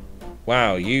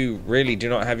 Wow, you really do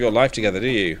not have your life together, do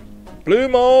you? Blue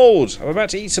mold! I'm about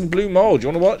to eat some blue mold. You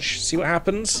want to watch? See what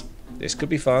happens? This could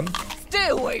be fun. Stay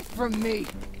away from me.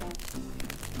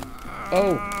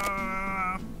 Oh.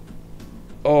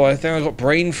 Oh, I think I got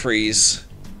brain freeze.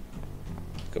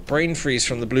 Got brain freeze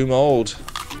from the blue mold.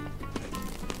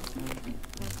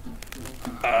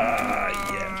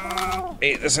 Yeah.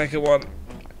 Eat the second one.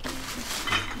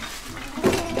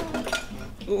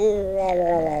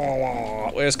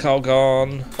 Where's Carl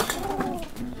gone?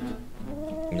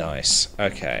 Nice.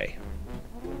 Okay.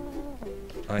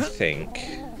 I think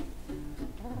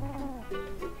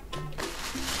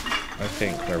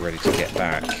we're ready to get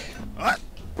back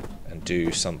and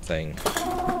do something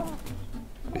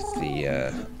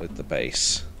with the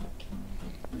base.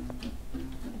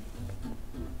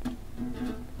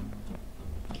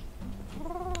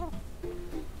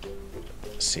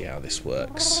 See how this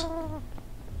works.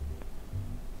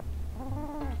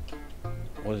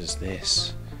 What is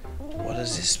this? What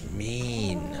does this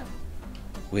mean?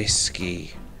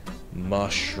 Whiskey,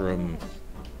 mushroom,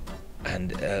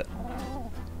 and the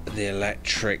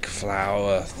electric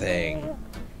flower thing.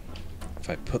 If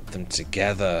I put them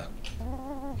together,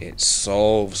 it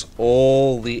solves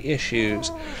all the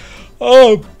issues.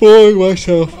 Oh, I'm boring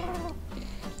myself.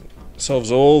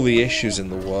 Solves all the issues in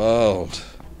the world.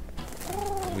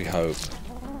 We hope.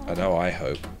 I know I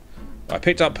hope. I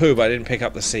picked up poo, but I didn't pick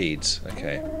up the seeds.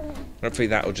 Okay. Hopefully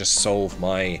that will just solve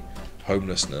my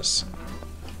homelessness.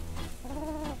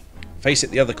 Face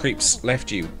it, the other creeps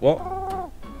left you. What?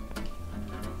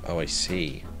 Oh, I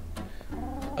see.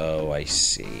 Oh, I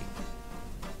see.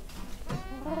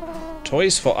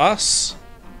 Toys for us?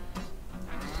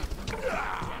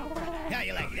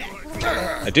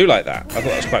 I do like that. I thought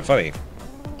that was quite funny.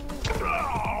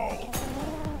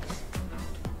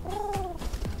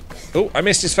 Oh, I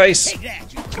missed his face.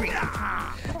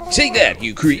 Take that,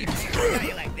 you creep. How do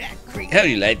you like that, creep? How do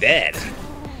you like that?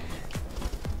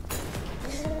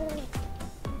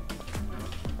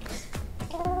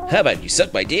 How about you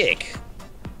suck my dick?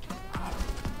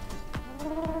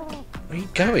 Where are you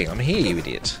going? I'm here, you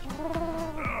idiot.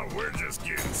 We're just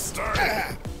getting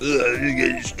started. Just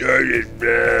getting started.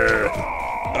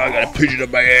 I got a pigeon up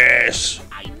my ass.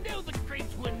 I knew the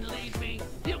creeps wouldn't leave me.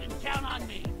 You can count on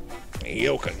me.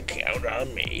 You can count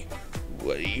on me.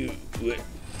 What do you... What?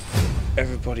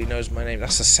 Everybody knows my name.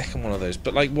 That's the second one of those.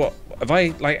 But, like, what? Have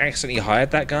I, like, accidentally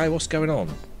hired that guy? What's going on?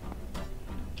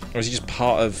 Or is he just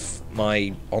part of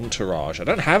my entourage? I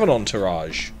don't have an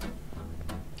entourage.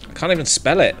 I can't even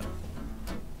spell it.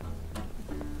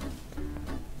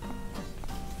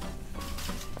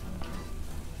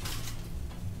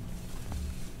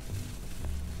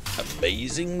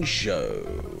 Amazing show.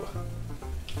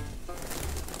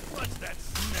 What's that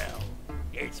smell?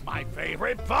 It's my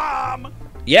favorite bomb.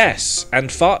 Yes, and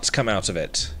farts come out of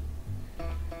it.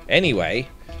 Anyway.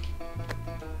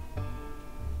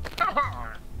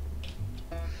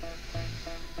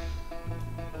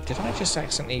 Did I just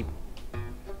accidentally...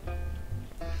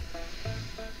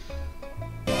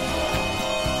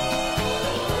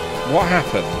 What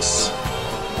happens?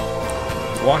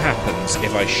 What happens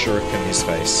if I shuriken his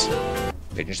face?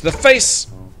 Pigeon to the face!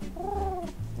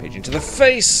 Pigeon to the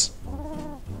face!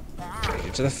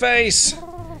 Pigeon to the face!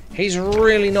 He's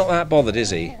really not that bothered, is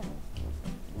he?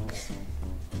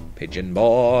 Pigeon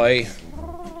boy.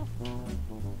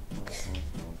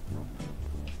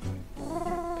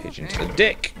 Pigeon to the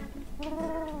dick.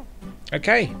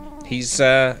 Okay, he's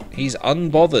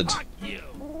unbothered.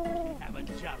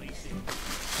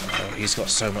 Oh, he's got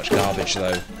so much garbage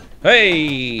though.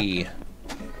 Hey!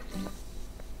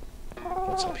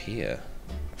 What's up here?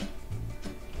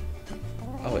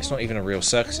 Oh, it's not even a real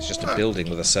circus. It's just a building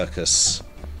with a circus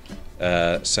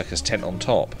tent on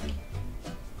top.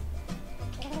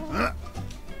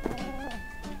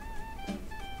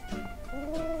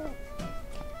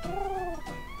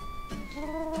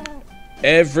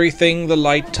 Everything the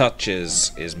light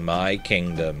touches is my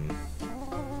kingdom.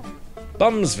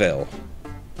 Bumsville.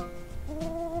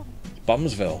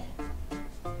 Bumsville.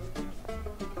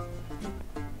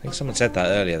 I think someone said that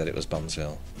earlier, that it was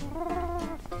Bumsville.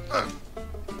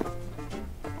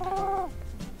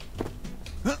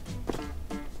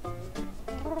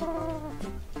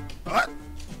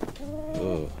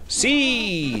 Ooh.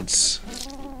 Seeds!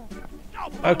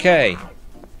 Okay.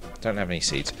 Don't have any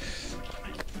seeds.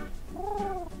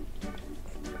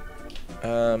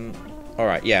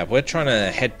 Alright, yeah, we're trying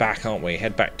to head back, aren't we?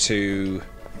 Head back to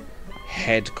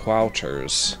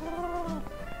headquarters.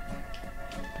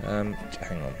 Hang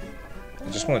on.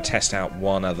 I just want to test out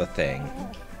one other thing.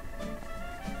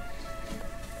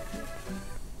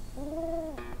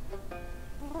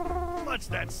 What's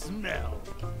that smell?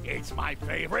 It's my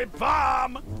favorite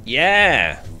bomb!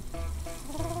 Yeah!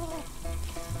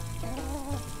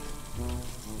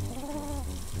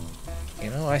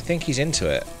 You know, I think he's into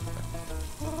it.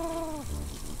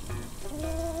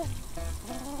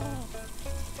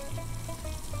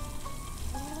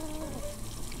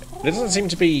 There doesn't seem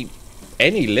to be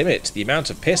any limit to the amount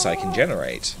of piss I can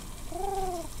generate.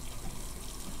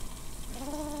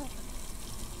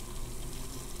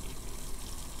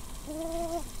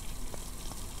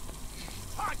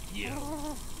 Fuck you!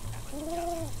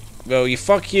 Well, you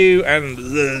fuck you and...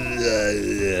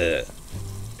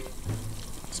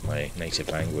 That's my native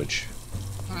language.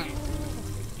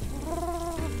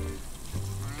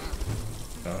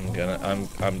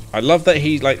 I love that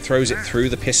he like throws it through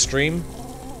the piss stream.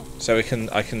 So I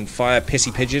can fire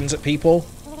pissy pigeons at people.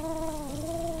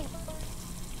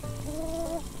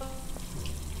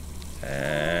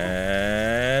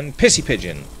 And pissy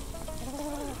pigeon.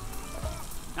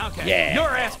 Okay, yeah. You're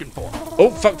asking for it.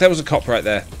 Oh fuck! There was a cop right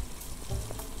there.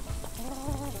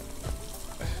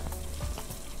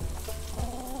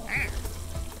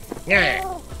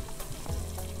 Yeah.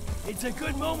 It's a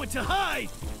good moment to hide.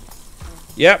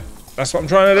 Yep, that's what I'm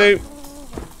trying to do.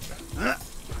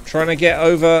 Trying to get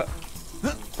over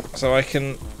so I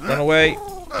can run away.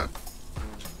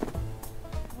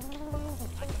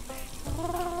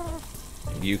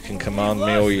 You can command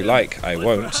me all you like, I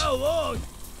won't. How long?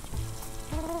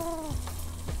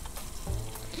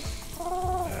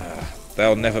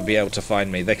 They'll never be able to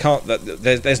find me. They can't.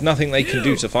 There's nothing they can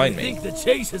do to find me. I think the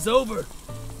chase is over.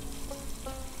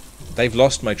 They've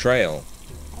lost my trail.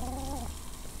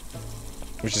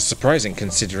 Which is surprising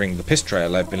considering the piss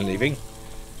trail I've been leaving.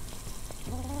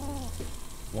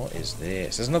 What is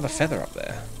this? There's another feather up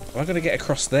there. Am I going to get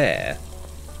across there?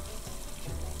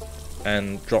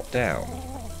 And drop down?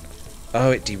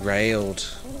 Oh, it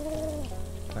derailed.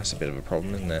 That's a bit of a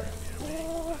problem, isn't it?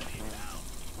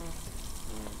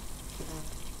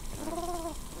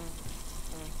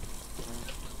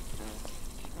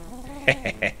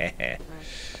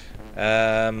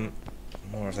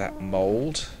 More of that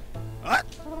mold.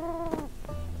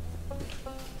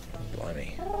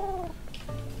 Blimey.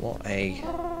 What a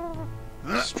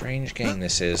strange game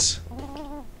this is.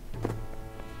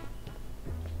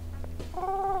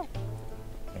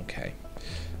 Okay.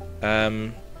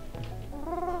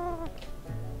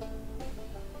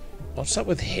 What's up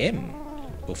with him?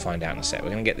 We'll find out in a sec. We're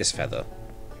gonna get this feather.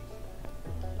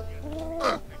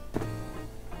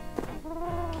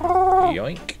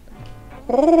 Yoink.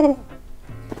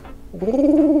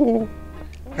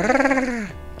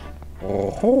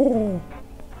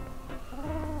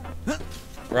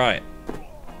 Right.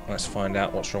 Let's find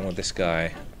out what's wrong with this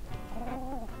guy.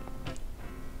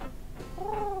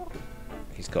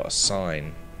 He's got a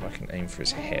sign. If I can aim for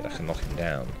his head, I can knock him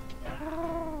down.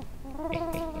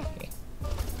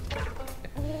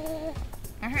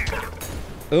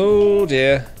 Oh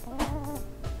dear.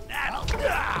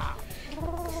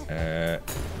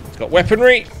 He's got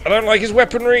weaponry. I don't like his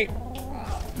weaponry.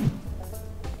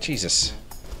 Jesus.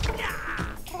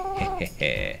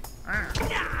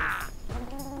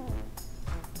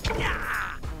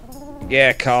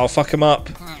 Yeah, Carl, fuck him up.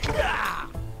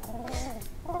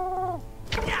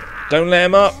 Don't let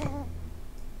him up.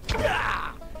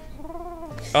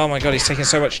 Oh my god, he's taking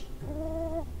so much.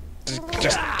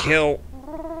 Just kill.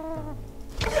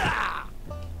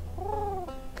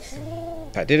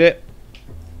 That did it.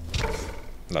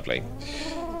 Lovely.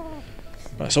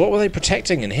 Right, so what were they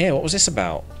protecting in here? What was this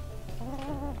about?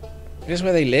 Is this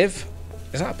where they live?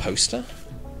 Is that a poster?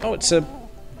 Oh, it's a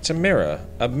mirror.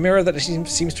 A mirror that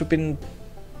seems to have been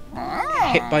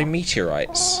hit by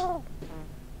meteorites.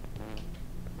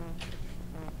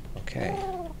 Okay.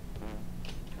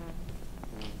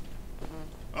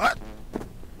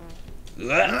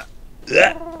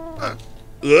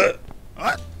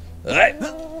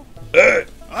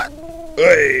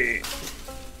 Hey!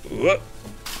 What?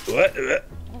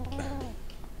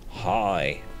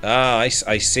 Hi. Ah, I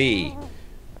see.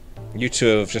 You two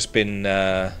have just been,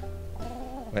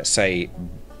 let's say,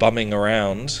 bumming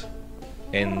around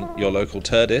in your local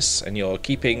Turdis, and you're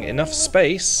keeping enough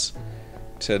space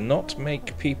to not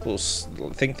make people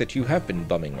think that you have been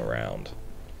bumming around.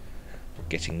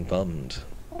 Getting bummed.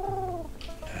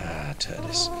 Ah,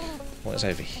 Turdis. What is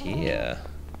over here?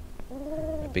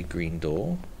 A big green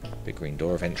door? Big green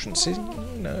door of entrances?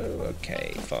 No?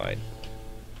 Okay, fine.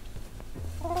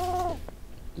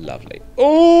 Lovely.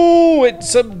 Oh,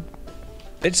 it's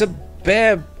a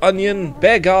bear onion,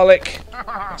 bear garlic.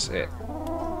 That's it.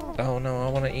 Oh no, I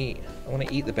want to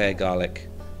eat the bear garlic.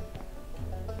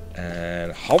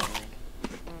 And hop.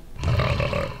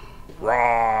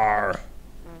 Roar.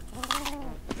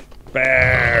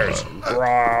 Bears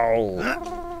growl.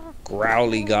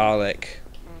 Growly garlic.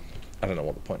 I don't know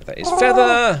what the point of that is.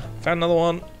 Feather! Found another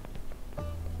one.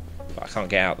 But I can't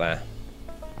get out there.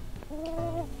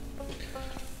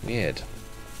 Weird.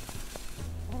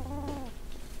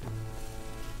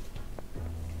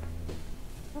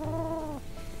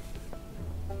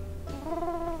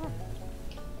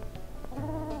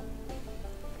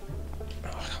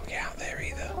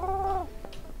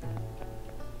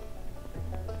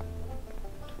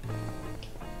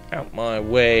 Out my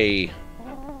way.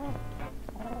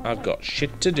 I've got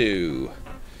shit to do.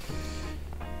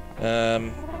 Actually,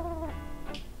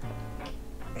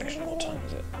 what time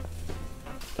is it?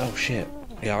 Oh shit.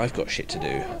 Yeah, I've got shit to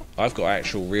do. I've got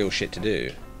actual real shit to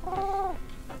do. Oh,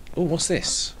 what's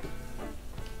this?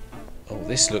 Oh,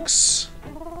 this looks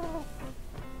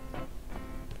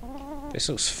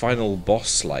final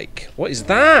boss like. What is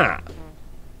that?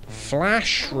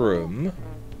 Flash room.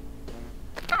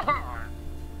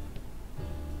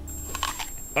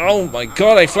 Oh my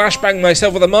god, I flashbanged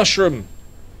myself with a mushroom!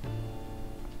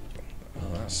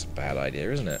 Oh, that's a bad idea,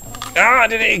 isn't it? Ah, I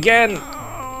did it again!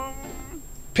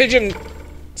 Pigeon!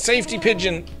 Safety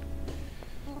pigeon!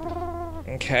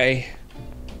 Okay.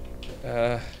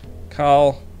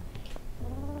 Carl.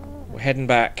 We're heading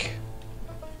back.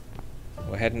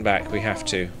 We're heading back, we have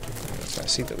to.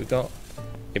 Let's see that we've got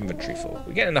inventory full.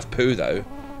 We get enough poo though.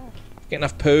 Get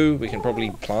enough poo, we can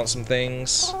probably plant some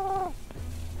things.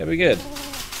 It'll be good.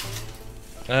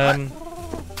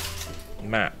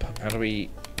 Map. How do we...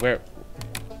 Where...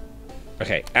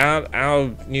 Okay,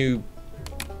 our new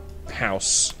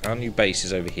house, our new base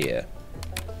is over here.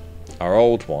 Our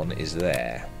old one is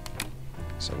there.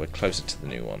 So we're closer to the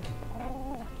new one.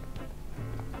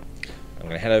 I'm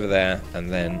going to head over there, and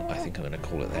then I think I'm going to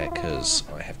call it there, because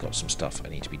I have got some stuff I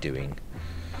need to be doing.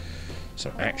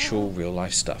 Some actual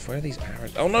real-life stuff. Where are these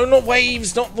arrows? Oh no, not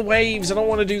waves! Not the waves! I don't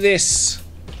want to do this!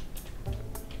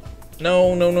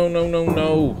 No, no, no, no, no,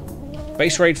 no.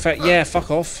 Base raid yeah, fuck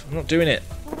off. I'm not doing it.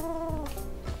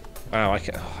 Wow,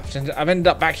 I've ended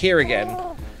up back here again.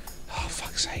 Oh,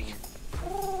 fuck's sake.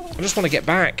 I just want to get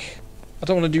back. I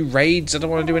don't want to do raids. I don't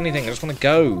want to do anything. I just want to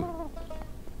go.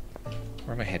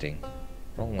 Where am I heading?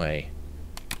 Wrong way.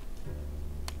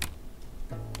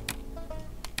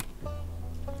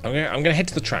 I'm gonna head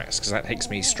to the tracks because that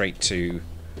takes me straight to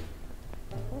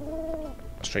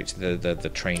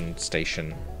the train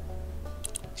station.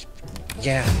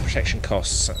 Yeah, protection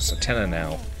costs. That's a tenner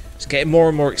now. It's getting more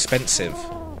and more expensive.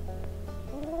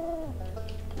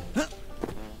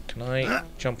 Can I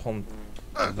jump on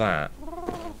that?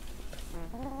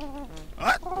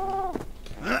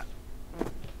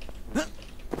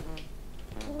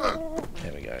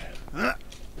 There we go.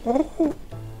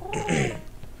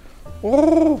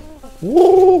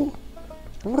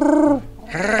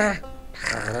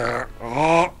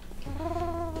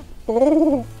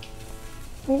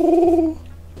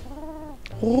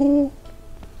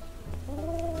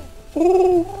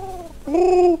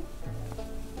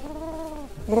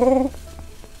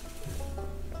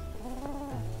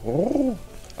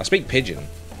 I speak pigeon.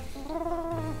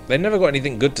 They've never got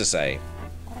anything good to say.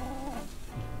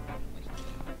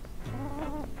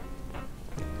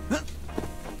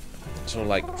 It's all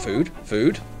like food,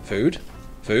 food, food,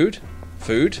 food,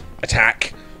 food,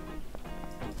 attack,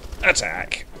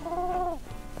 attack.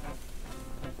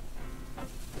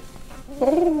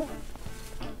 Right.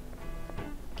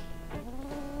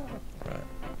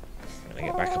 I'm gonna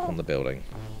get back up on the building.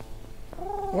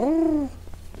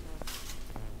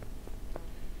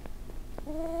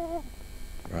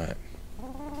 Right.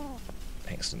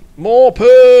 Excellent. More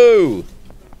poo!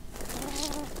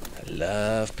 I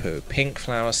love poo. Pink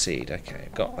flower seed. Okay,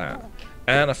 got that.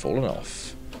 And I've fallen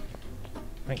off.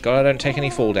 Thank God I don't take any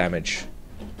fall damage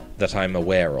that I'm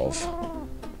aware of.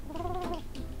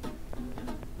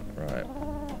 Right.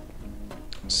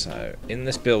 So, in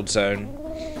this build zone,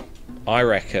 I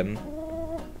reckon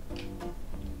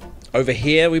over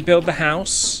here we build the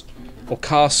house or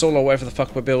castle or whatever the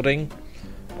fuck we're building.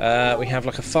 We have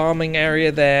like a farming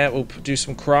area there. We'll do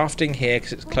some crafting here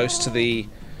because it's close to the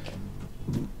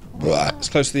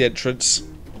entrance.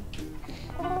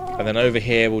 And then over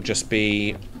here will just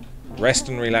be rest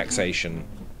and relaxation,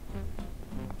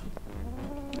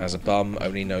 as a bum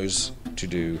only knows to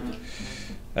do.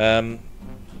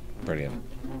 Brilliant.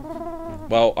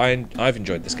 Well, I've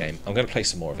enjoyed this game. I'm going to play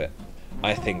some more of it.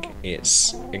 I think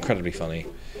it's incredibly funny,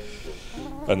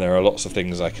 and there are lots of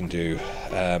things I can do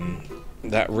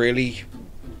that really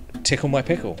tickle my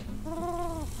pickle,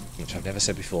 which I've never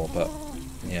said before, but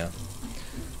yeah.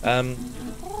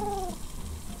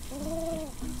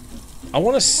 I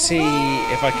want to see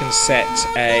if I can set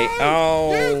a...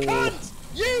 Oh!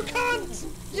 You cunt!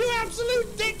 You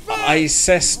absolute dickbag!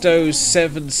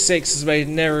 Icesto76 has made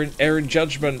an error in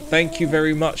judgment. Thank you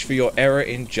very much for your error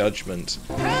in judgment.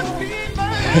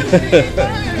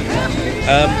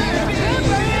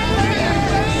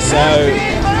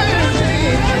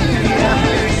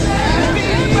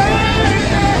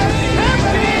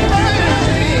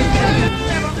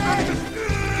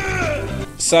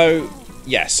 So,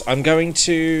 yes, I'm going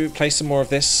to play some more of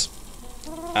this.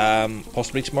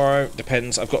 Possibly tomorrow,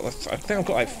 depends. I think I've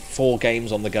got like 4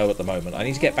 games on the go at the moment. I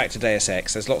need to get back to Deus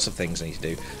Ex. There's lots of things I need to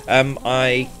do.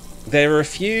 There are a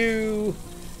few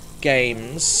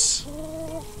games,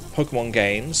 Pokemon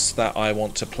games, that I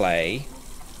want to play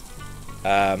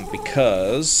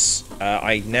because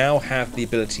I now have the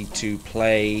ability to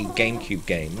play GameCube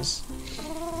games,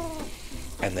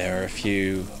 and there are a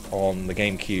few on the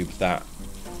GameCube that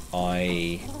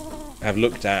I have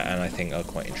looked at and I think are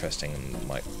quite interesting and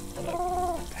might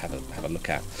want to have a look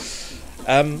at.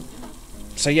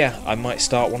 So yeah, I might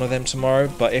start one of them tomorrow,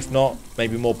 but if not,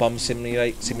 maybe more Bum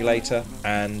Simulator,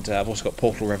 and I've also got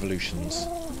Portal Revolutions.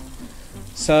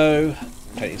 So,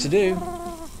 plenty to do.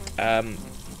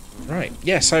 Right,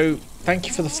 yeah, so thank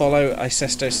you for the follow,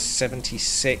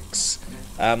 Icesto76.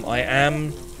 I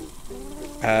am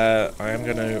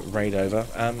going to raid over.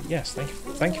 Yes,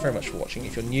 thank you very much for watching.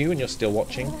 If you're new and you're still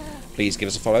watching, please give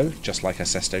us a follow, just like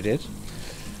Icesto did.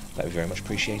 That would be very much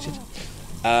appreciated.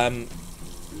 Who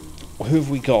have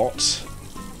we got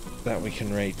that we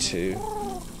can raid to?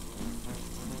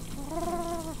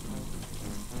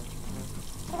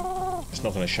 It's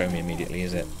not going to show me immediately,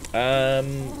 is it?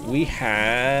 We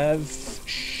have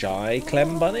Shy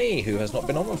Clem Bunny, who has not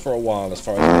been on for a while, as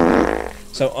far as I know.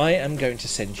 So I am going to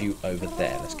send you over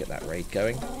there. Let's get that raid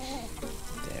going.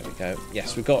 There we go.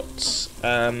 Yes, we've got...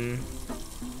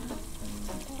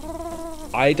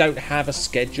 I don't have a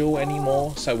schedule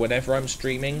anymore, so whenever I'm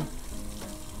streaming,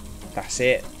 that's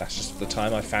it. That's just the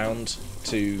time I found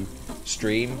to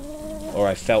stream, or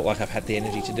I felt like I've had the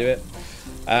energy to do it.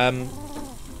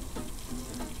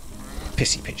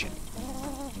 Pissy pigeon.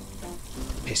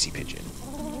 Pissy pigeon.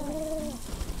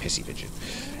 Pissy pigeon.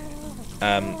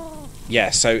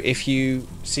 Yeah, so if you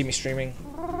see me streaming,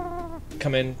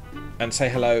 come in and say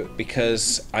hello,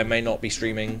 because I may not be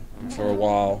streaming for a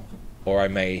while, or I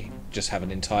may just have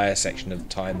an entire section of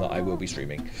time that I will be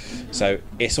streaming. So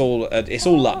it's all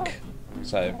luck.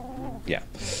 So yeah,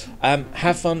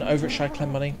 have fun over at Shy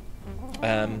Clem Money,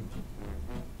 and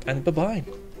bye bye.